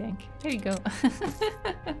pirate piggy bank. There you go.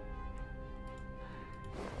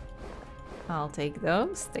 I'll take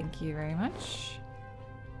those. Thank you very much.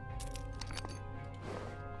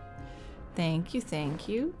 Thank you, thank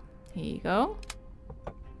you. Here you go.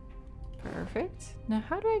 Perfect. Now,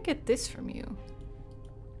 how do I get this from you?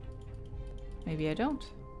 Maybe I don't.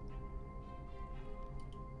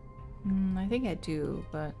 I think I do,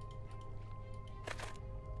 but...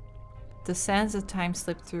 The sands of time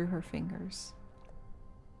slipped through her fingers.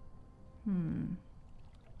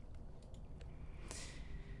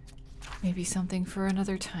 Maybe something for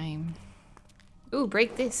another time. Ooh,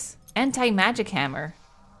 break this. Anti-magic hammer.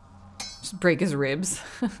 Just break his ribs.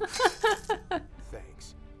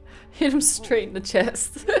 Thanks. Hit him straight in the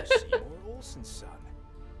chest. Seymour Olsen's son.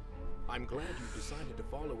 I'm glad you decided to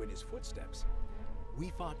follow in his footsteps.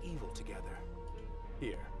 We fought evil together.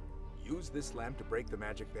 Here, use this lamp to break the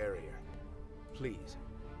magic barrier. Please,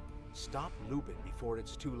 stop Lupin before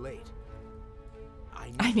it's too late.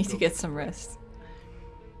 I need to get some rest.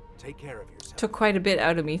 Take care of yourself. Took quite a bit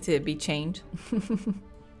out of me to be chained.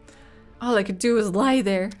 All I could do was lie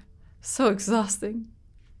there. So exhausting.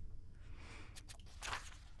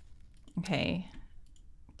 Okay.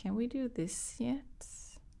 Can we do this yet?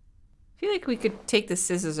 I feel like we could take the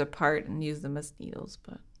scissors apart and use them as needles,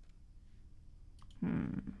 but...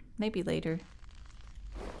 maybe later.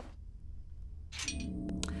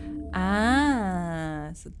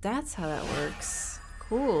 Ah, so that's how that works.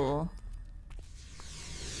 Cool.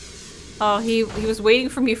 Oh, he was waiting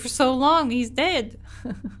for me for so long. He's dead.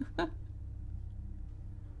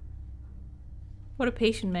 What a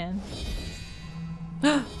patient man.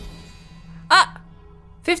 Ah!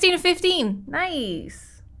 15 of 15!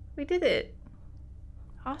 Nice! We did it.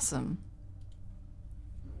 Awesome.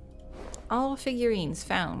 All figurines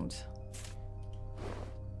found.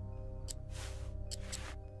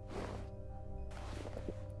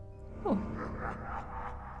 Oh.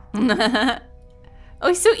 Oh,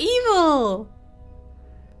 he's so evil!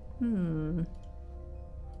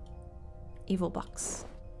 Evil box.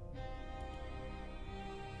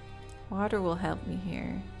 Water will help me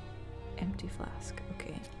here. Empty flask.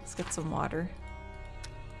 Okay, let's get some water.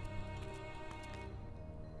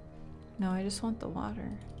 No, I just want the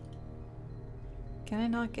water. Can I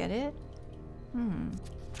not get it?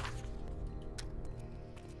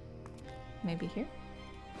 Maybe here?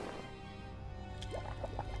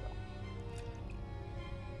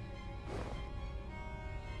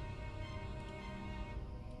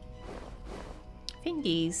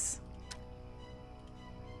 Fingies.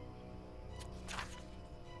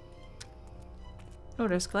 Oh,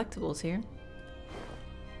 there's collectibles here.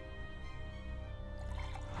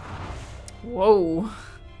 Whoa.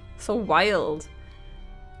 So wild.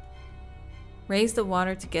 Raise the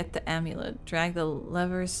water to get the amulet. Drag the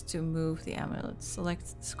levers to move the amulet.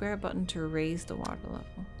 Select the square button to raise the water level.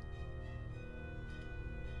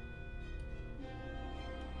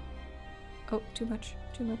 Oh, too much,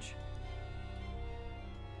 too much.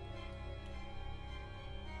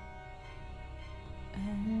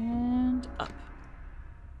 And up.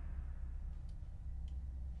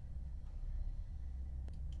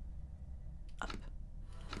 Up.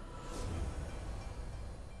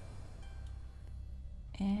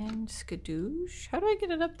 And skadoosh. How do I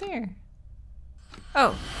get it up there?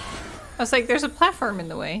 Oh. I was like, there's a platform in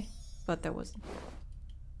the way. But there wasn't.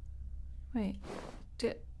 Wait.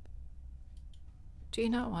 Do you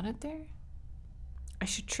not want it there? I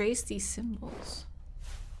should trace these symbols.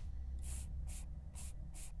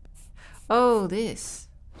 Oh, this.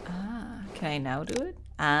 Ah, can I now do it?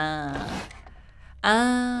 Ah.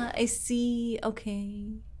 Ah, I see.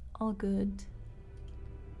 Okay. All good.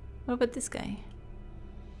 What about this guy?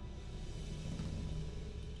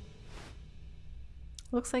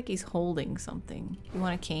 Looks like he's holding something. You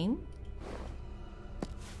want a cane?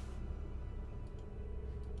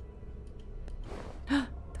 The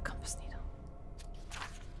compass needle.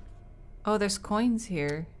 Oh, there's coins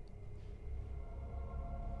here.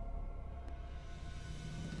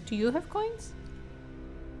 Do you have coins?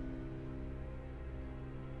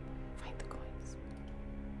 Find the coins.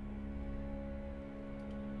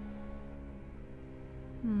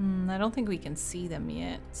 I don't think we can see them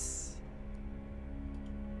yet.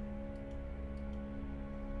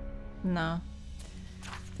 No.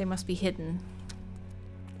 They must be hidden.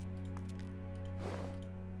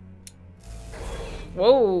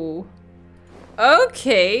 Whoa.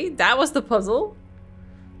 Okay, that was the puzzle.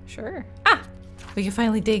 Sure. Ah! We can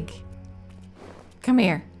finally dig. Come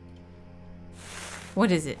here.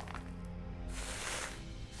 What is it?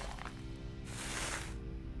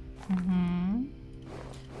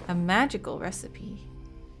 A magical recipe.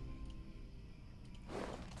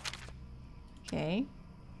 Okay.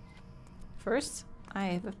 First, I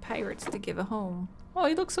have a pirate to give a home. Oh,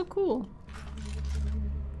 he looks so cool.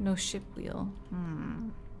 No ship wheel.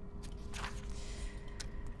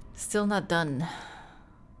 Still not done.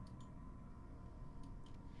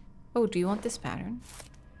 Oh, do you want this pattern?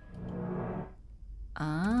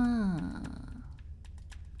 Ah.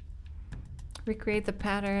 Recreate the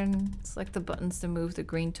pattern. Select the buttons to move the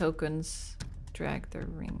green tokens. Drag the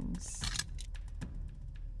rings.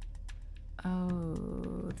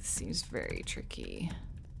 Oh, this seems very tricky.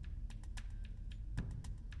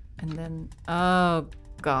 And then, oh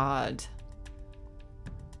God.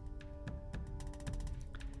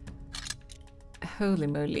 Holy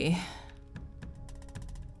moly.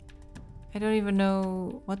 I don't even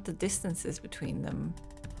know what the distance is between them.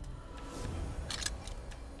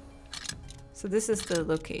 So this is the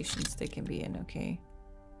locations they can be in, okay.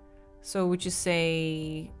 So would you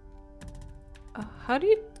say... how do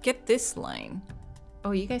you get this line?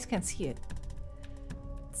 Oh, you guys can't see it.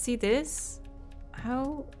 See this?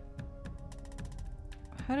 How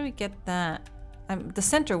do we get that? The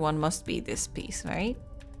center one must be this piece, right?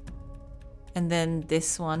 And then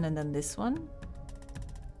this one, and then this one?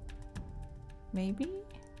 Maybe?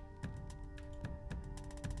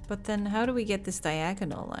 But then how do we get this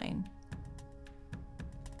diagonal line?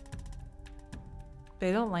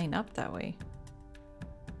 They don't line up that way.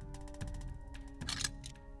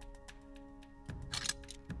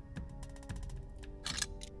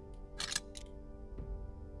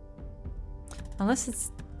 Unless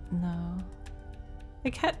it's... no.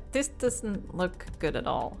 Like, this doesn't look good at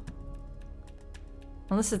all.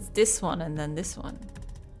 Unless it's this one and then this one.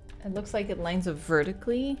 It looks like it lines up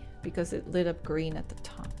vertically because it lit up green at the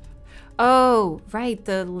top. Oh, right.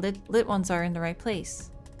 The lit ones are in the right place.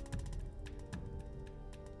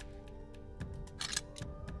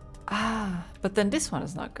 Ah, but then this one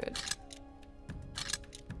is not good.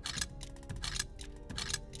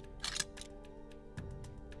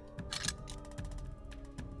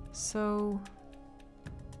 So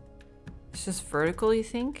it's just vertical, you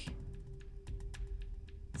think?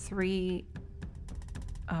 3.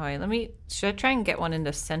 Oh, wait, should I try and get one in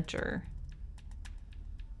the center?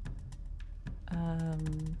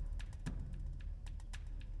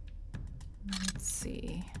 Let's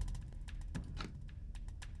see.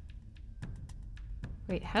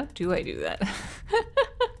 Wait, how do I do that?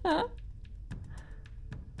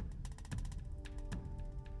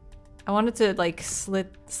 I wanted to like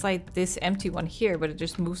slide this empty one here, but it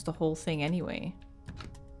just moves the whole thing anyway.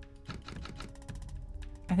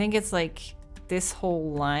 I think it's like this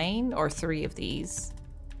whole line or 3 of these.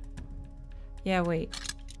 Yeah, wait.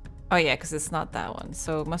 Oh yeah, because it's not that one.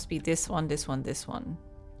 So it must be this one, this one, this one.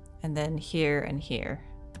 And then here and here,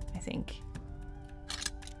 I think.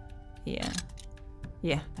 Yeah.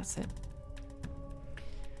 Yeah, that's it.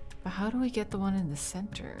 But how do we get the one in the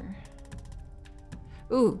center?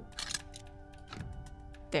 Ooh.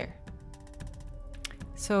 There.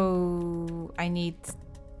 So I need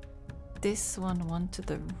this one to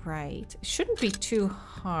the right. It shouldn't be too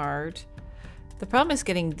hard. The problem is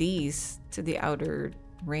getting these to the outer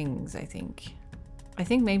rings, I think. I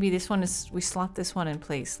think maybe this one is, we slot this one in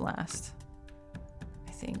place last.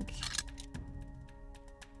 I think.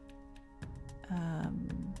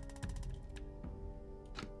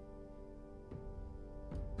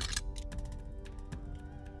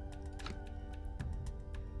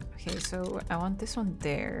 Okay, so I want this one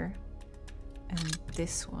there and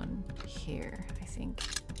this one here, I think.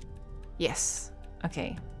 Yes.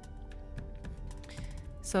 Okay.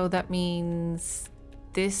 So that means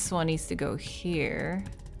this one needs to go here.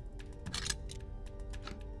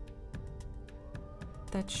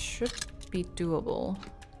 That should be doable.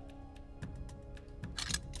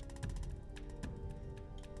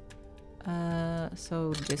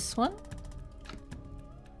 So this one?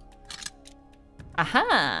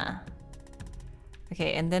 Aha!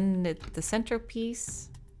 Okay, and then the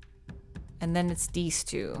centerpiece, and then it's these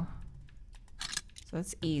two. So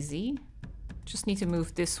that's easy. Just need to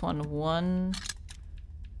move this one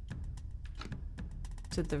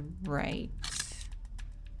to the right.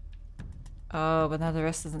 Oh, but now the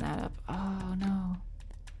rest doesn't add up. Oh no.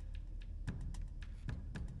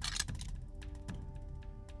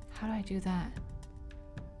 How do I do that?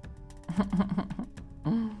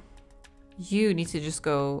 You need to just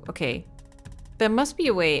go, okay. There must be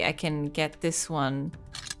a way I can get this one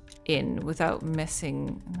in without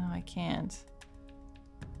messing. No, I can't.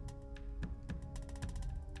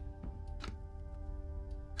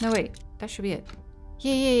 No, wait, that should be it.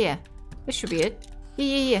 Yeah. This should be it.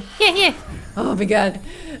 Yeah. Oh my god.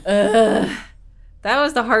 That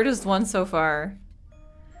was the hardest one so far.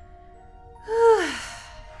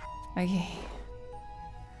 Okay.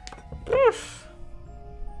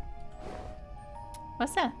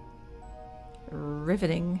 What's that?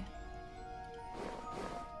 Riveting.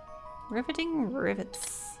 Riveting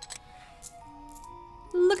rivets.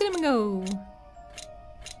 Look at him go.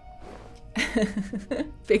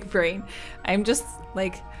 Big brain. I'm just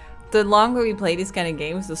like, the longer we play these kind of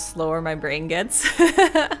games, the slower my brain gets.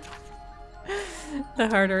 The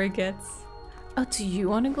harder it gets. Oh, do you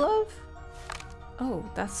want a glove? Oh,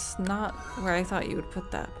 that's not where I thought you would put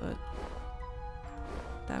that, but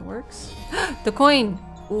that works. The coin!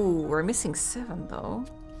 Ooh, we're missing 7 though.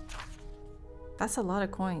 That's a lot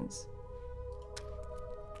of coins.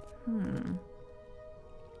 Do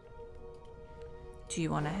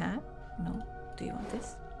you want a hat? No. Do you want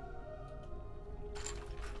this?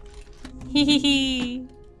 Hehehe.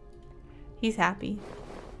 He's happy.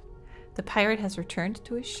 The pirate has returned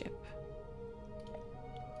to his ship.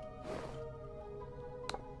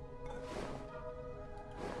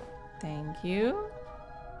 Thank you.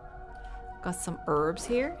 Got some herbs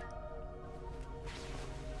here.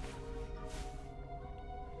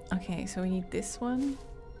 Okay, so we need this one,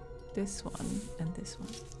 and this one.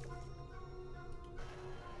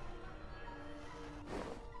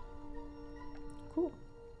 Cool.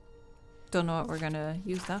 Don't know what we're gonna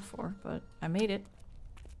use that for, but I made it.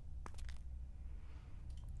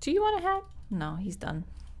 Do you want a hat? No, he's done.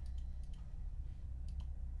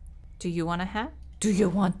 Do you want a hat? Do you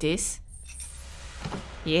want this?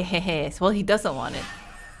 Yes. Well, he doesn't want it.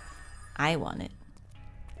 I want it.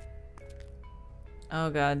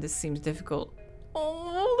 Oh god, this seems difficult.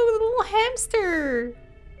 Oh, look at the little hamster.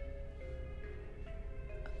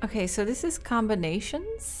 Okay, so this is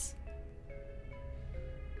combinations.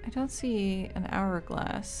 I don't see an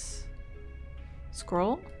hourglass.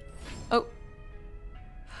 Scroll? Oh.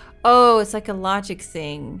 Oh, it's like a logic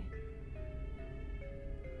thing.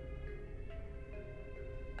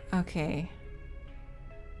 Okay.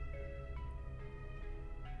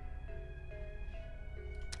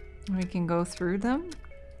 We can go through them?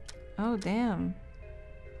 Oh, damn.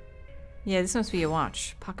 Yeah, this must be a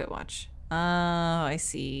watch. Pocket watch. Oh, I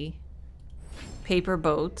see. Paper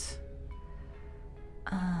boat.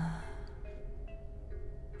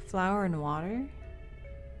 Flour and water.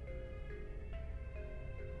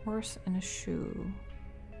 Horse and a shoe.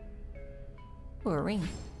 Oh, a ring.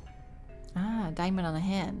 Ah, diamond on the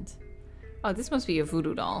hand. Oh, this must be a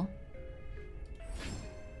voodoo doll.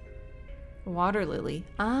 Water lily.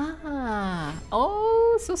 Ah.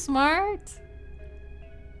 Oh, so smart.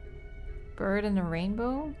 Bird and a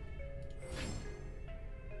rainbow.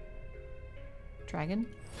 Dragon?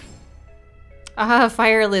 Ah,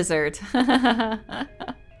 fire lizard.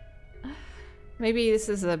 Maybe this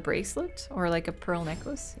is a bracelet or like a pearl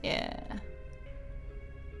necklace? Yeah.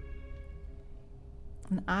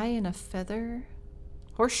 An eye and a feather.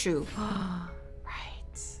 Horseshoe.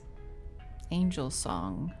 Right. Angel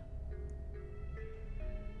song.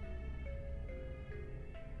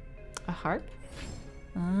 A harp?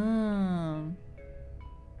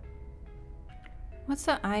 What's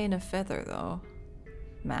the eye and a feather though?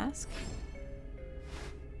 Mask?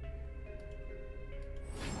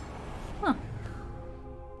 Huh.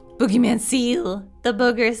 Boogeyman seal! The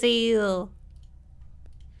booger seal!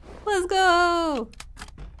 Let's go!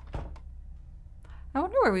 I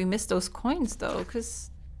wonder where we missed those coins though,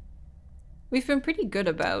 because we've been pretty good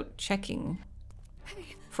about checking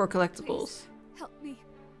for collectibles. Please, help me.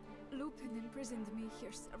 Lupin imprisoned me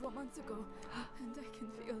here several months ago, and I can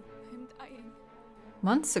feel him dying.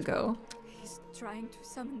 Months ago? He's trying to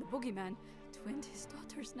summon the boogeyman to end his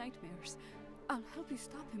daughter's nightmares. I'll help you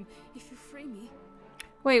stop him if you free me.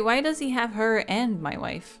 Wait, why does he have her and my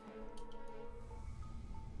wife?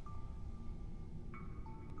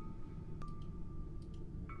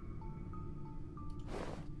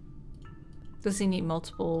 Does he need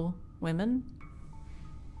multiple women?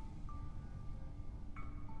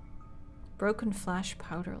 Broken flash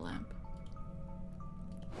powder lamp.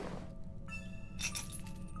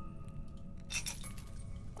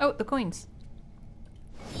 Oh, the coins.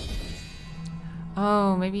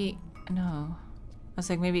 Oh, maybe... No. I was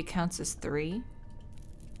like, maybe it counts as 3.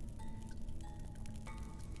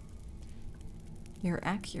 Your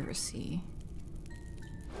accuracy.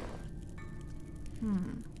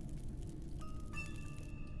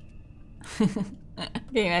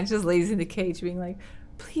 Okay, I'm just lazy in the cage being like,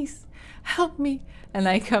 please help me. And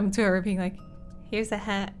I come to her being like, here's a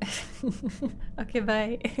hat. Okay,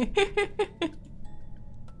 bye.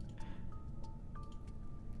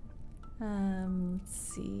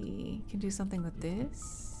 Let's see. Can do something with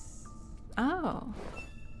this. Oh.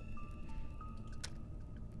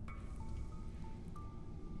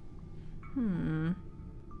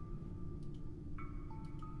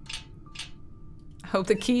 Hope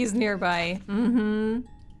the key is nearby.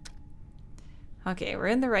 Okay, we're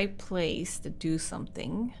in the right place to do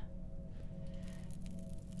something.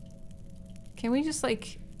 Can we just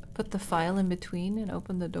like put the file in between and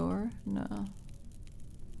open the door? No.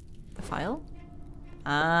 The file?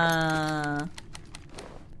 Ah.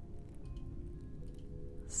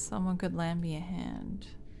 Someone could lend me a hand.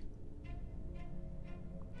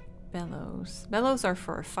 Bellows. Bellows are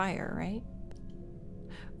for a fire, right?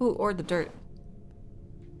 Ooh, or the dirt.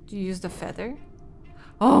 Do you use the feather?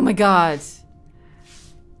 Oh my god.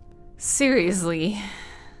 Seriously.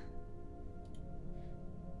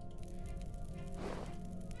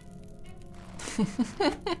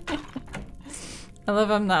 I love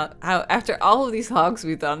how after all of these hogs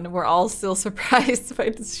we've done, we're all still surprised by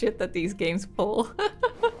the shit that these games pull.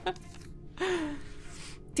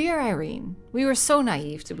 Dear Irene, we were so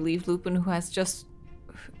naive to believe Lupin who has just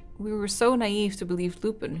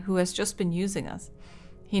been using us.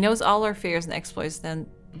 He knows all our fears and exploits them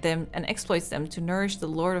to nourish the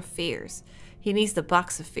Lord of Fears. He needs the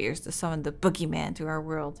box of fears to summon the boogeyman to our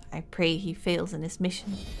world. I pray he fails in his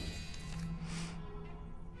mission.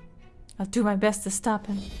 I'll do my best to stop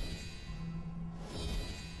him.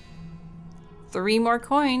 3 more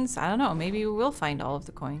coins. I don't know. Maybe we will find all of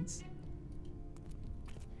the coins.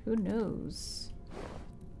 Who knows?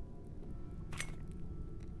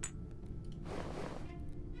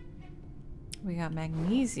 We got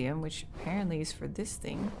magnesium, which apparently is for this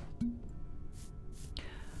thing.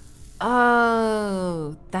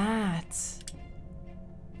 Oh, that.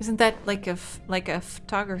 Isn't that like a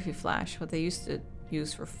photography flash? What they used to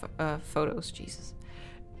use for photos? Jesus.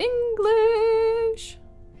 English.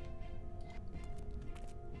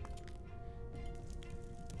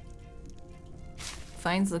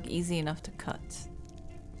 Fines look easy enough to cut.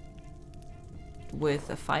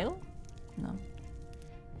 With a file? No.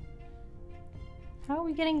 How are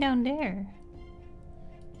we getting down there?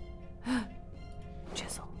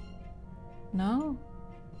 Chisel. No?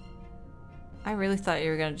 I really thought you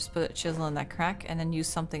were gonna just put a chisel in that crack and then use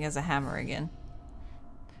something as a hammer again.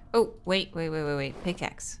 Oh, wait.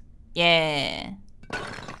 Pickaxe. Yeah.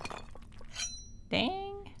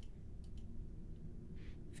 Dang.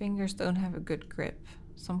 Fingers don't have a good grip.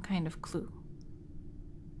 Some kind of clue.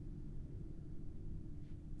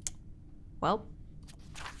 Well.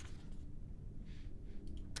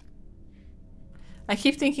 I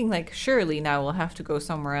keep thinking like, surely now we'll have to go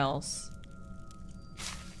somewhere else.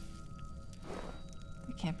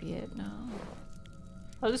 That can't be it, no.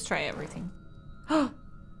 I'll just try everything.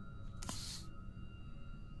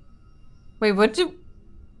 Wait, what do...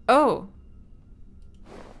 Oh.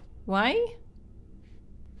 Why?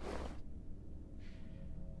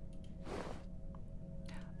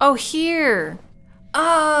 Oh, here!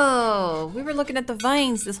 Oh! We were looking at the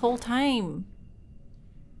vines this whole time.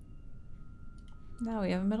 Now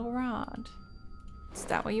we have a metal rod. Is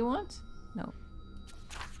that what you want? No.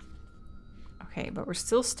 Okay, but we're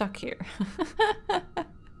still stuck here.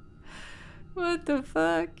 What the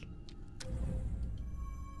fuck?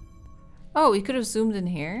 Oh, we could have zoomed in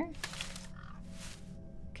here.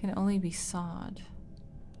 Can only be sawed.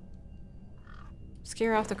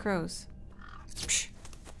 Scare off the crows. Psh.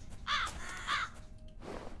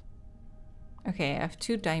 Okay, I have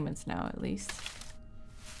 2 diamonds now at least.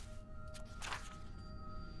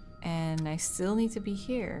 And I still need to be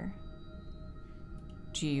here.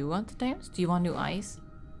 Do you want the diamonds? Do you want new eyes?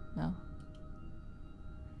 No.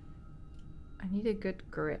 I need a good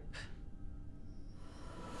grip.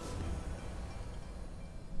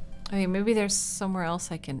 Okay, maybe there's somewhere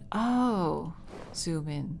else I can... Oh! Zoom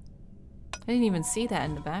in. I didn't even see that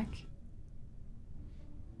in the back.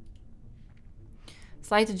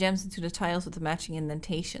 Slide the gems into the tiles with the matching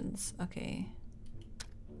indentations. Okay.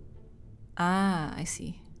 Ah, I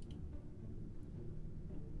see.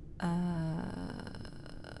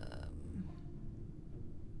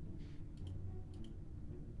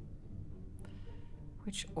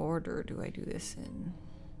 Which order do I do this in?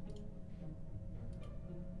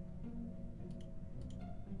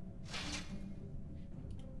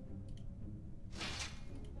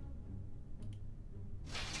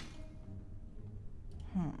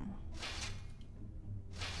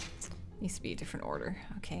 Needs to be a different order.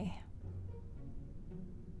 Okay.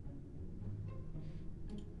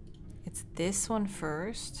 It's this one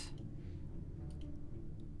first.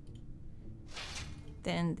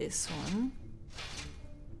 Then this one.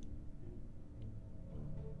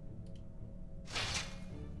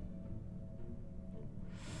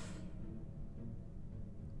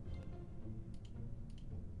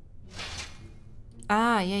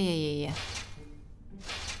 Ah, yeah.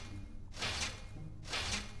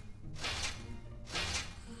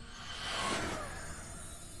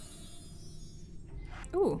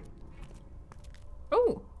 Ooh.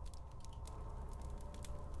 Ooh.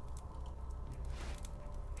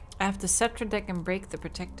 I have the scepter deck and break the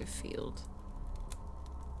protective field.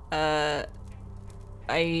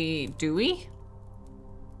 Do we?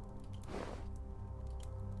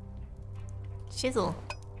 Chisel.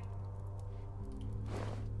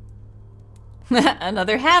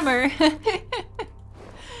 Another hammer.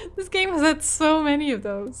 This game has had so many of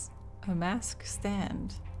those. A mask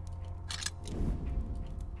stand.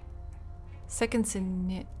 Second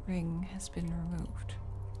signet ring has been removed.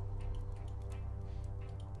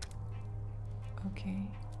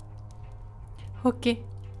 Okay. Okay.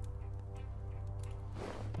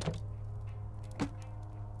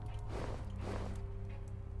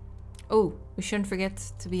 Oh, we shouldn't forget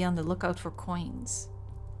to be on the lookout for coins.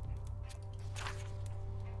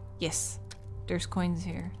 Yes, there's coins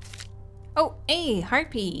here. Oh, hey,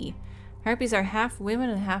 harpy! Harpies are half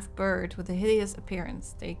women and half bird with a hideous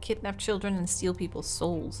appearance. They kidnap children and steal people's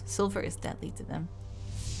souls. Silver is deadly to them.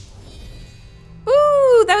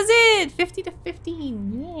 Ooh, that was it! 50 to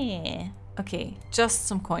 15, yeah. Okay, just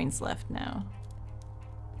some coins left now.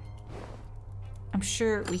 I'm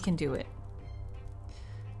sure we can do it.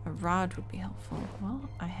 A rod would be helpful. Well,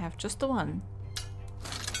 I have just the one.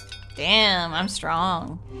 Damn, I'm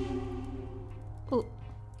strong. Oh,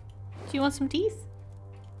 do you want some teeth?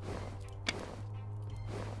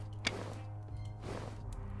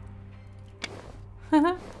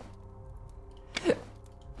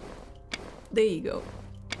 There you go.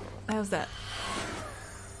 How's that?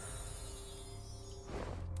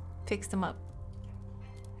 Fix them up.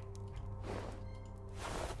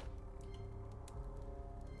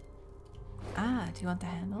 Ah, do you want the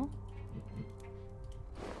handle?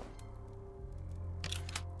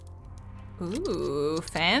 Ooh,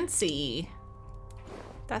 fancy.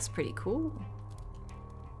 That's pretty cool.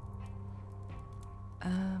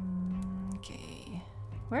 Okay.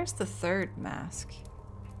 Where's the third mask?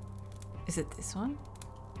 Is it this one?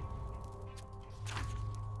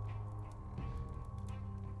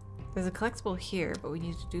 There's a collectible here, but we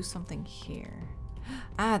need to do something here.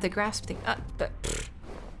 Ah, the grasp thing.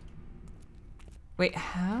 Wait,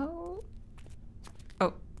 how?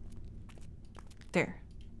 Oh. There.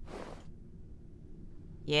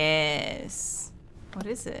 Yes. What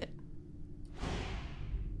is it?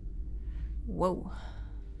 Whoa.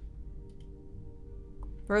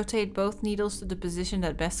 Rotate both needles to the position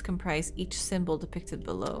that best comprise each symbol depicted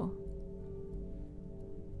below.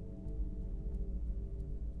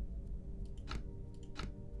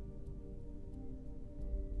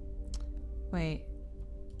 Wait.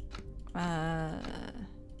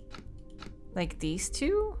 Like these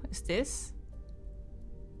two? Is this?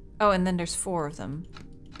 Oh, and then there's 4 of them.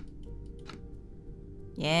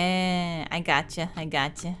 Yeah, I gotcha. I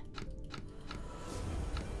gotcha.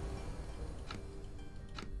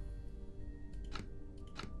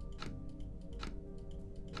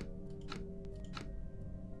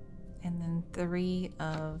 And then 3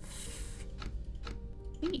 of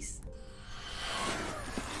these.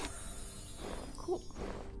 Cool.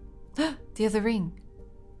 The other ring.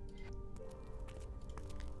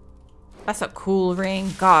 That's a cool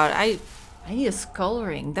ring. God, I need a skull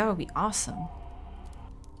ring. That would be awesome.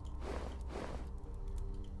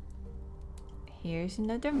 Here's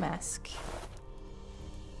another mask.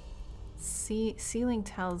 Ceiling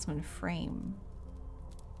talisman frame.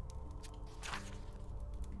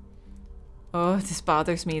 Oh, this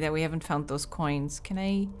bothers me that we haven't found those coins. Can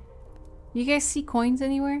I... You guys see coins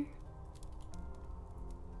anywhere?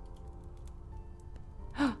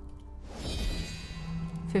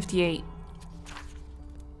 58.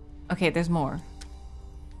 Okay, there's more.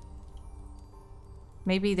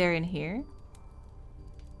 Maybe they're in here?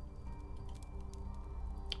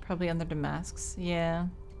 Probably under the masks. Yeah.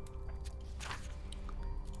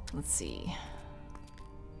 Let's see.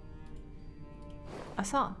 A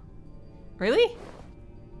saw. Really?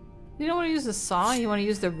 You don't want to use the saw? You want to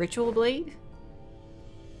use the ritual blade?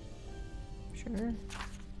 Sure.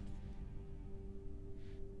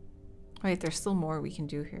 Wait, there's still more we can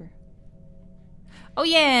do here. Oh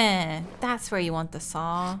yeah! That's where you want the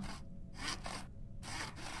saw.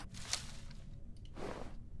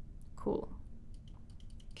 Cool.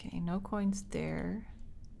 Okay, no coins there.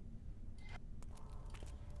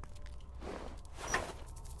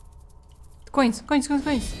 Coins, coins, coins,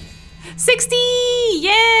 coins. 60!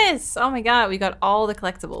 Yes! Oh my god, we got all the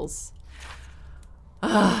collectibles.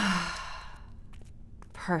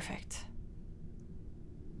 Perfect.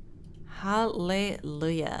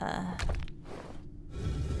 Hallelujah.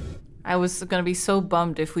 I was gonna be so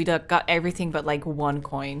bummed if we got everything but like 1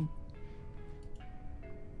 coin.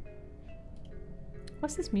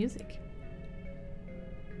 What's this music?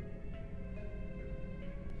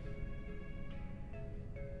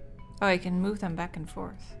 Oh, I can move them back and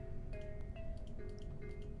forth.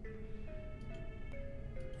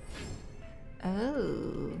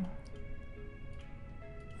 Oh.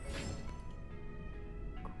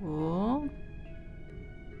 Cool.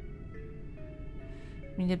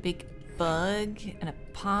 We need a big bug and a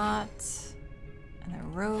pot and a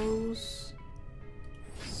rose.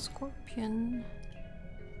 Scorpion.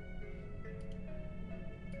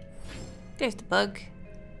 There's the bug.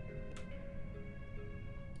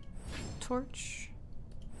 Torch.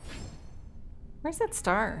 Where's that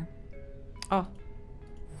star? Oh.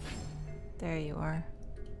 There you are.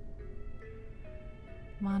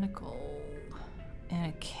 Monocle.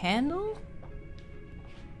 And a candle?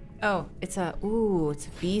 Oh, it's a, ooh, it's a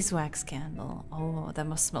beeswax candle. Oh, that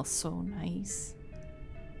must smell so nice.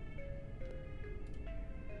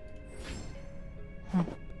 Oh,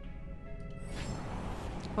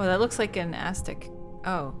 that looks like an Aztec.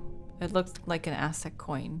 Oh, it looks like an Aztec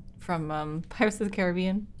coin from Pirates of the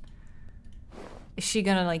Caribbean. Is she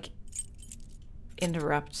gonna like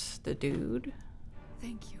interrupt the dude?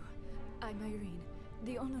 Thank you. I'm Irene,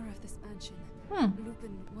 the owner of this mansion.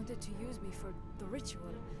 Lupin wanted to use me for the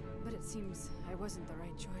ritual, but it seems I wasn't the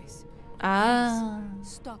right choice. Ah. Please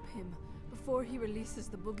stop him before he releases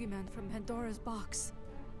the boogeyman from Pandora's box.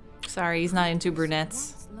 Sorry, he's not into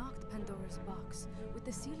brunettes. Once locked Pandora's box with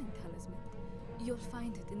the sealing talisman. You'll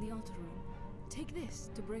find it in the altar room. Take this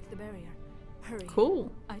to break the barrier. Hurry.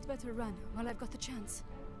 Cool. I'd better run while I've got the chance.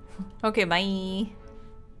 Okay, bye.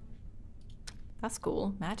 That's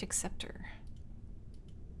cool. Magic scepter.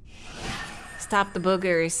 Stop the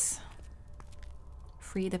boogers.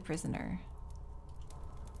 Free the prisoner.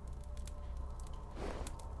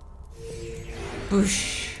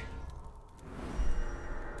 Boosh.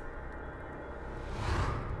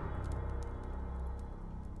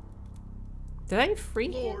 Did I free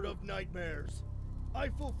him? Lord of Nightmares, I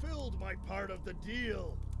fulfilled my part of the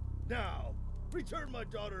deal. Now, return my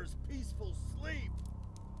daughter's peaceful sleep.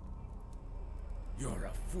 You're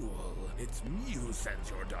a fool. It's me who sends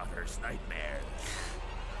your daughter's nightmares.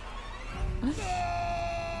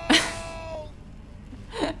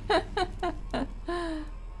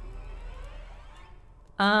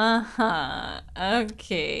 Uh-huh.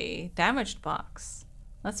 Okay. Damaged box.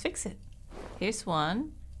 Let's fix it. Here's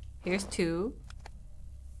 1. Here's 2.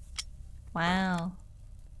 Wow.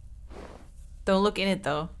 Don't look in it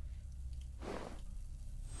though.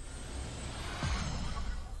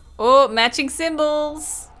 Oh, matching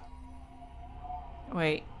symbols.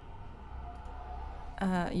 Wait.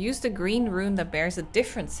 Use the green rune that bears a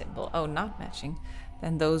different symbol. Oh, not matching.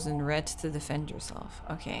 Than those in red to defend yourself.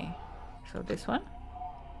 Okay. So this one.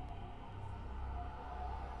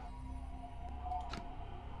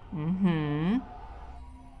 Mm-hmm.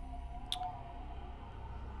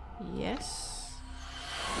 Yes.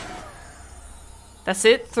 That's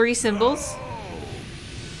it? 3 symbols?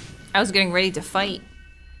 I was getting ready to fight.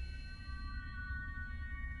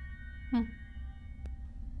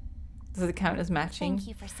 Does it count as matching? Thank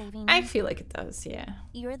you for saving me. I feel like it does, yeah.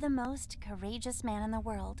 You're the most courageous man in the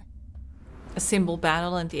world. A symbol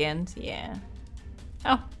battle at the end, yeah.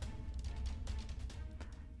 Oh.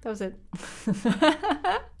 That was it.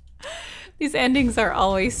 These endings are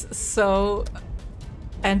always so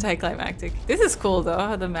anticlimactic. This is cool though,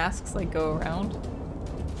 how the masks like go around.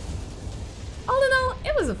 All in all,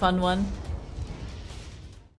 it was a fun one.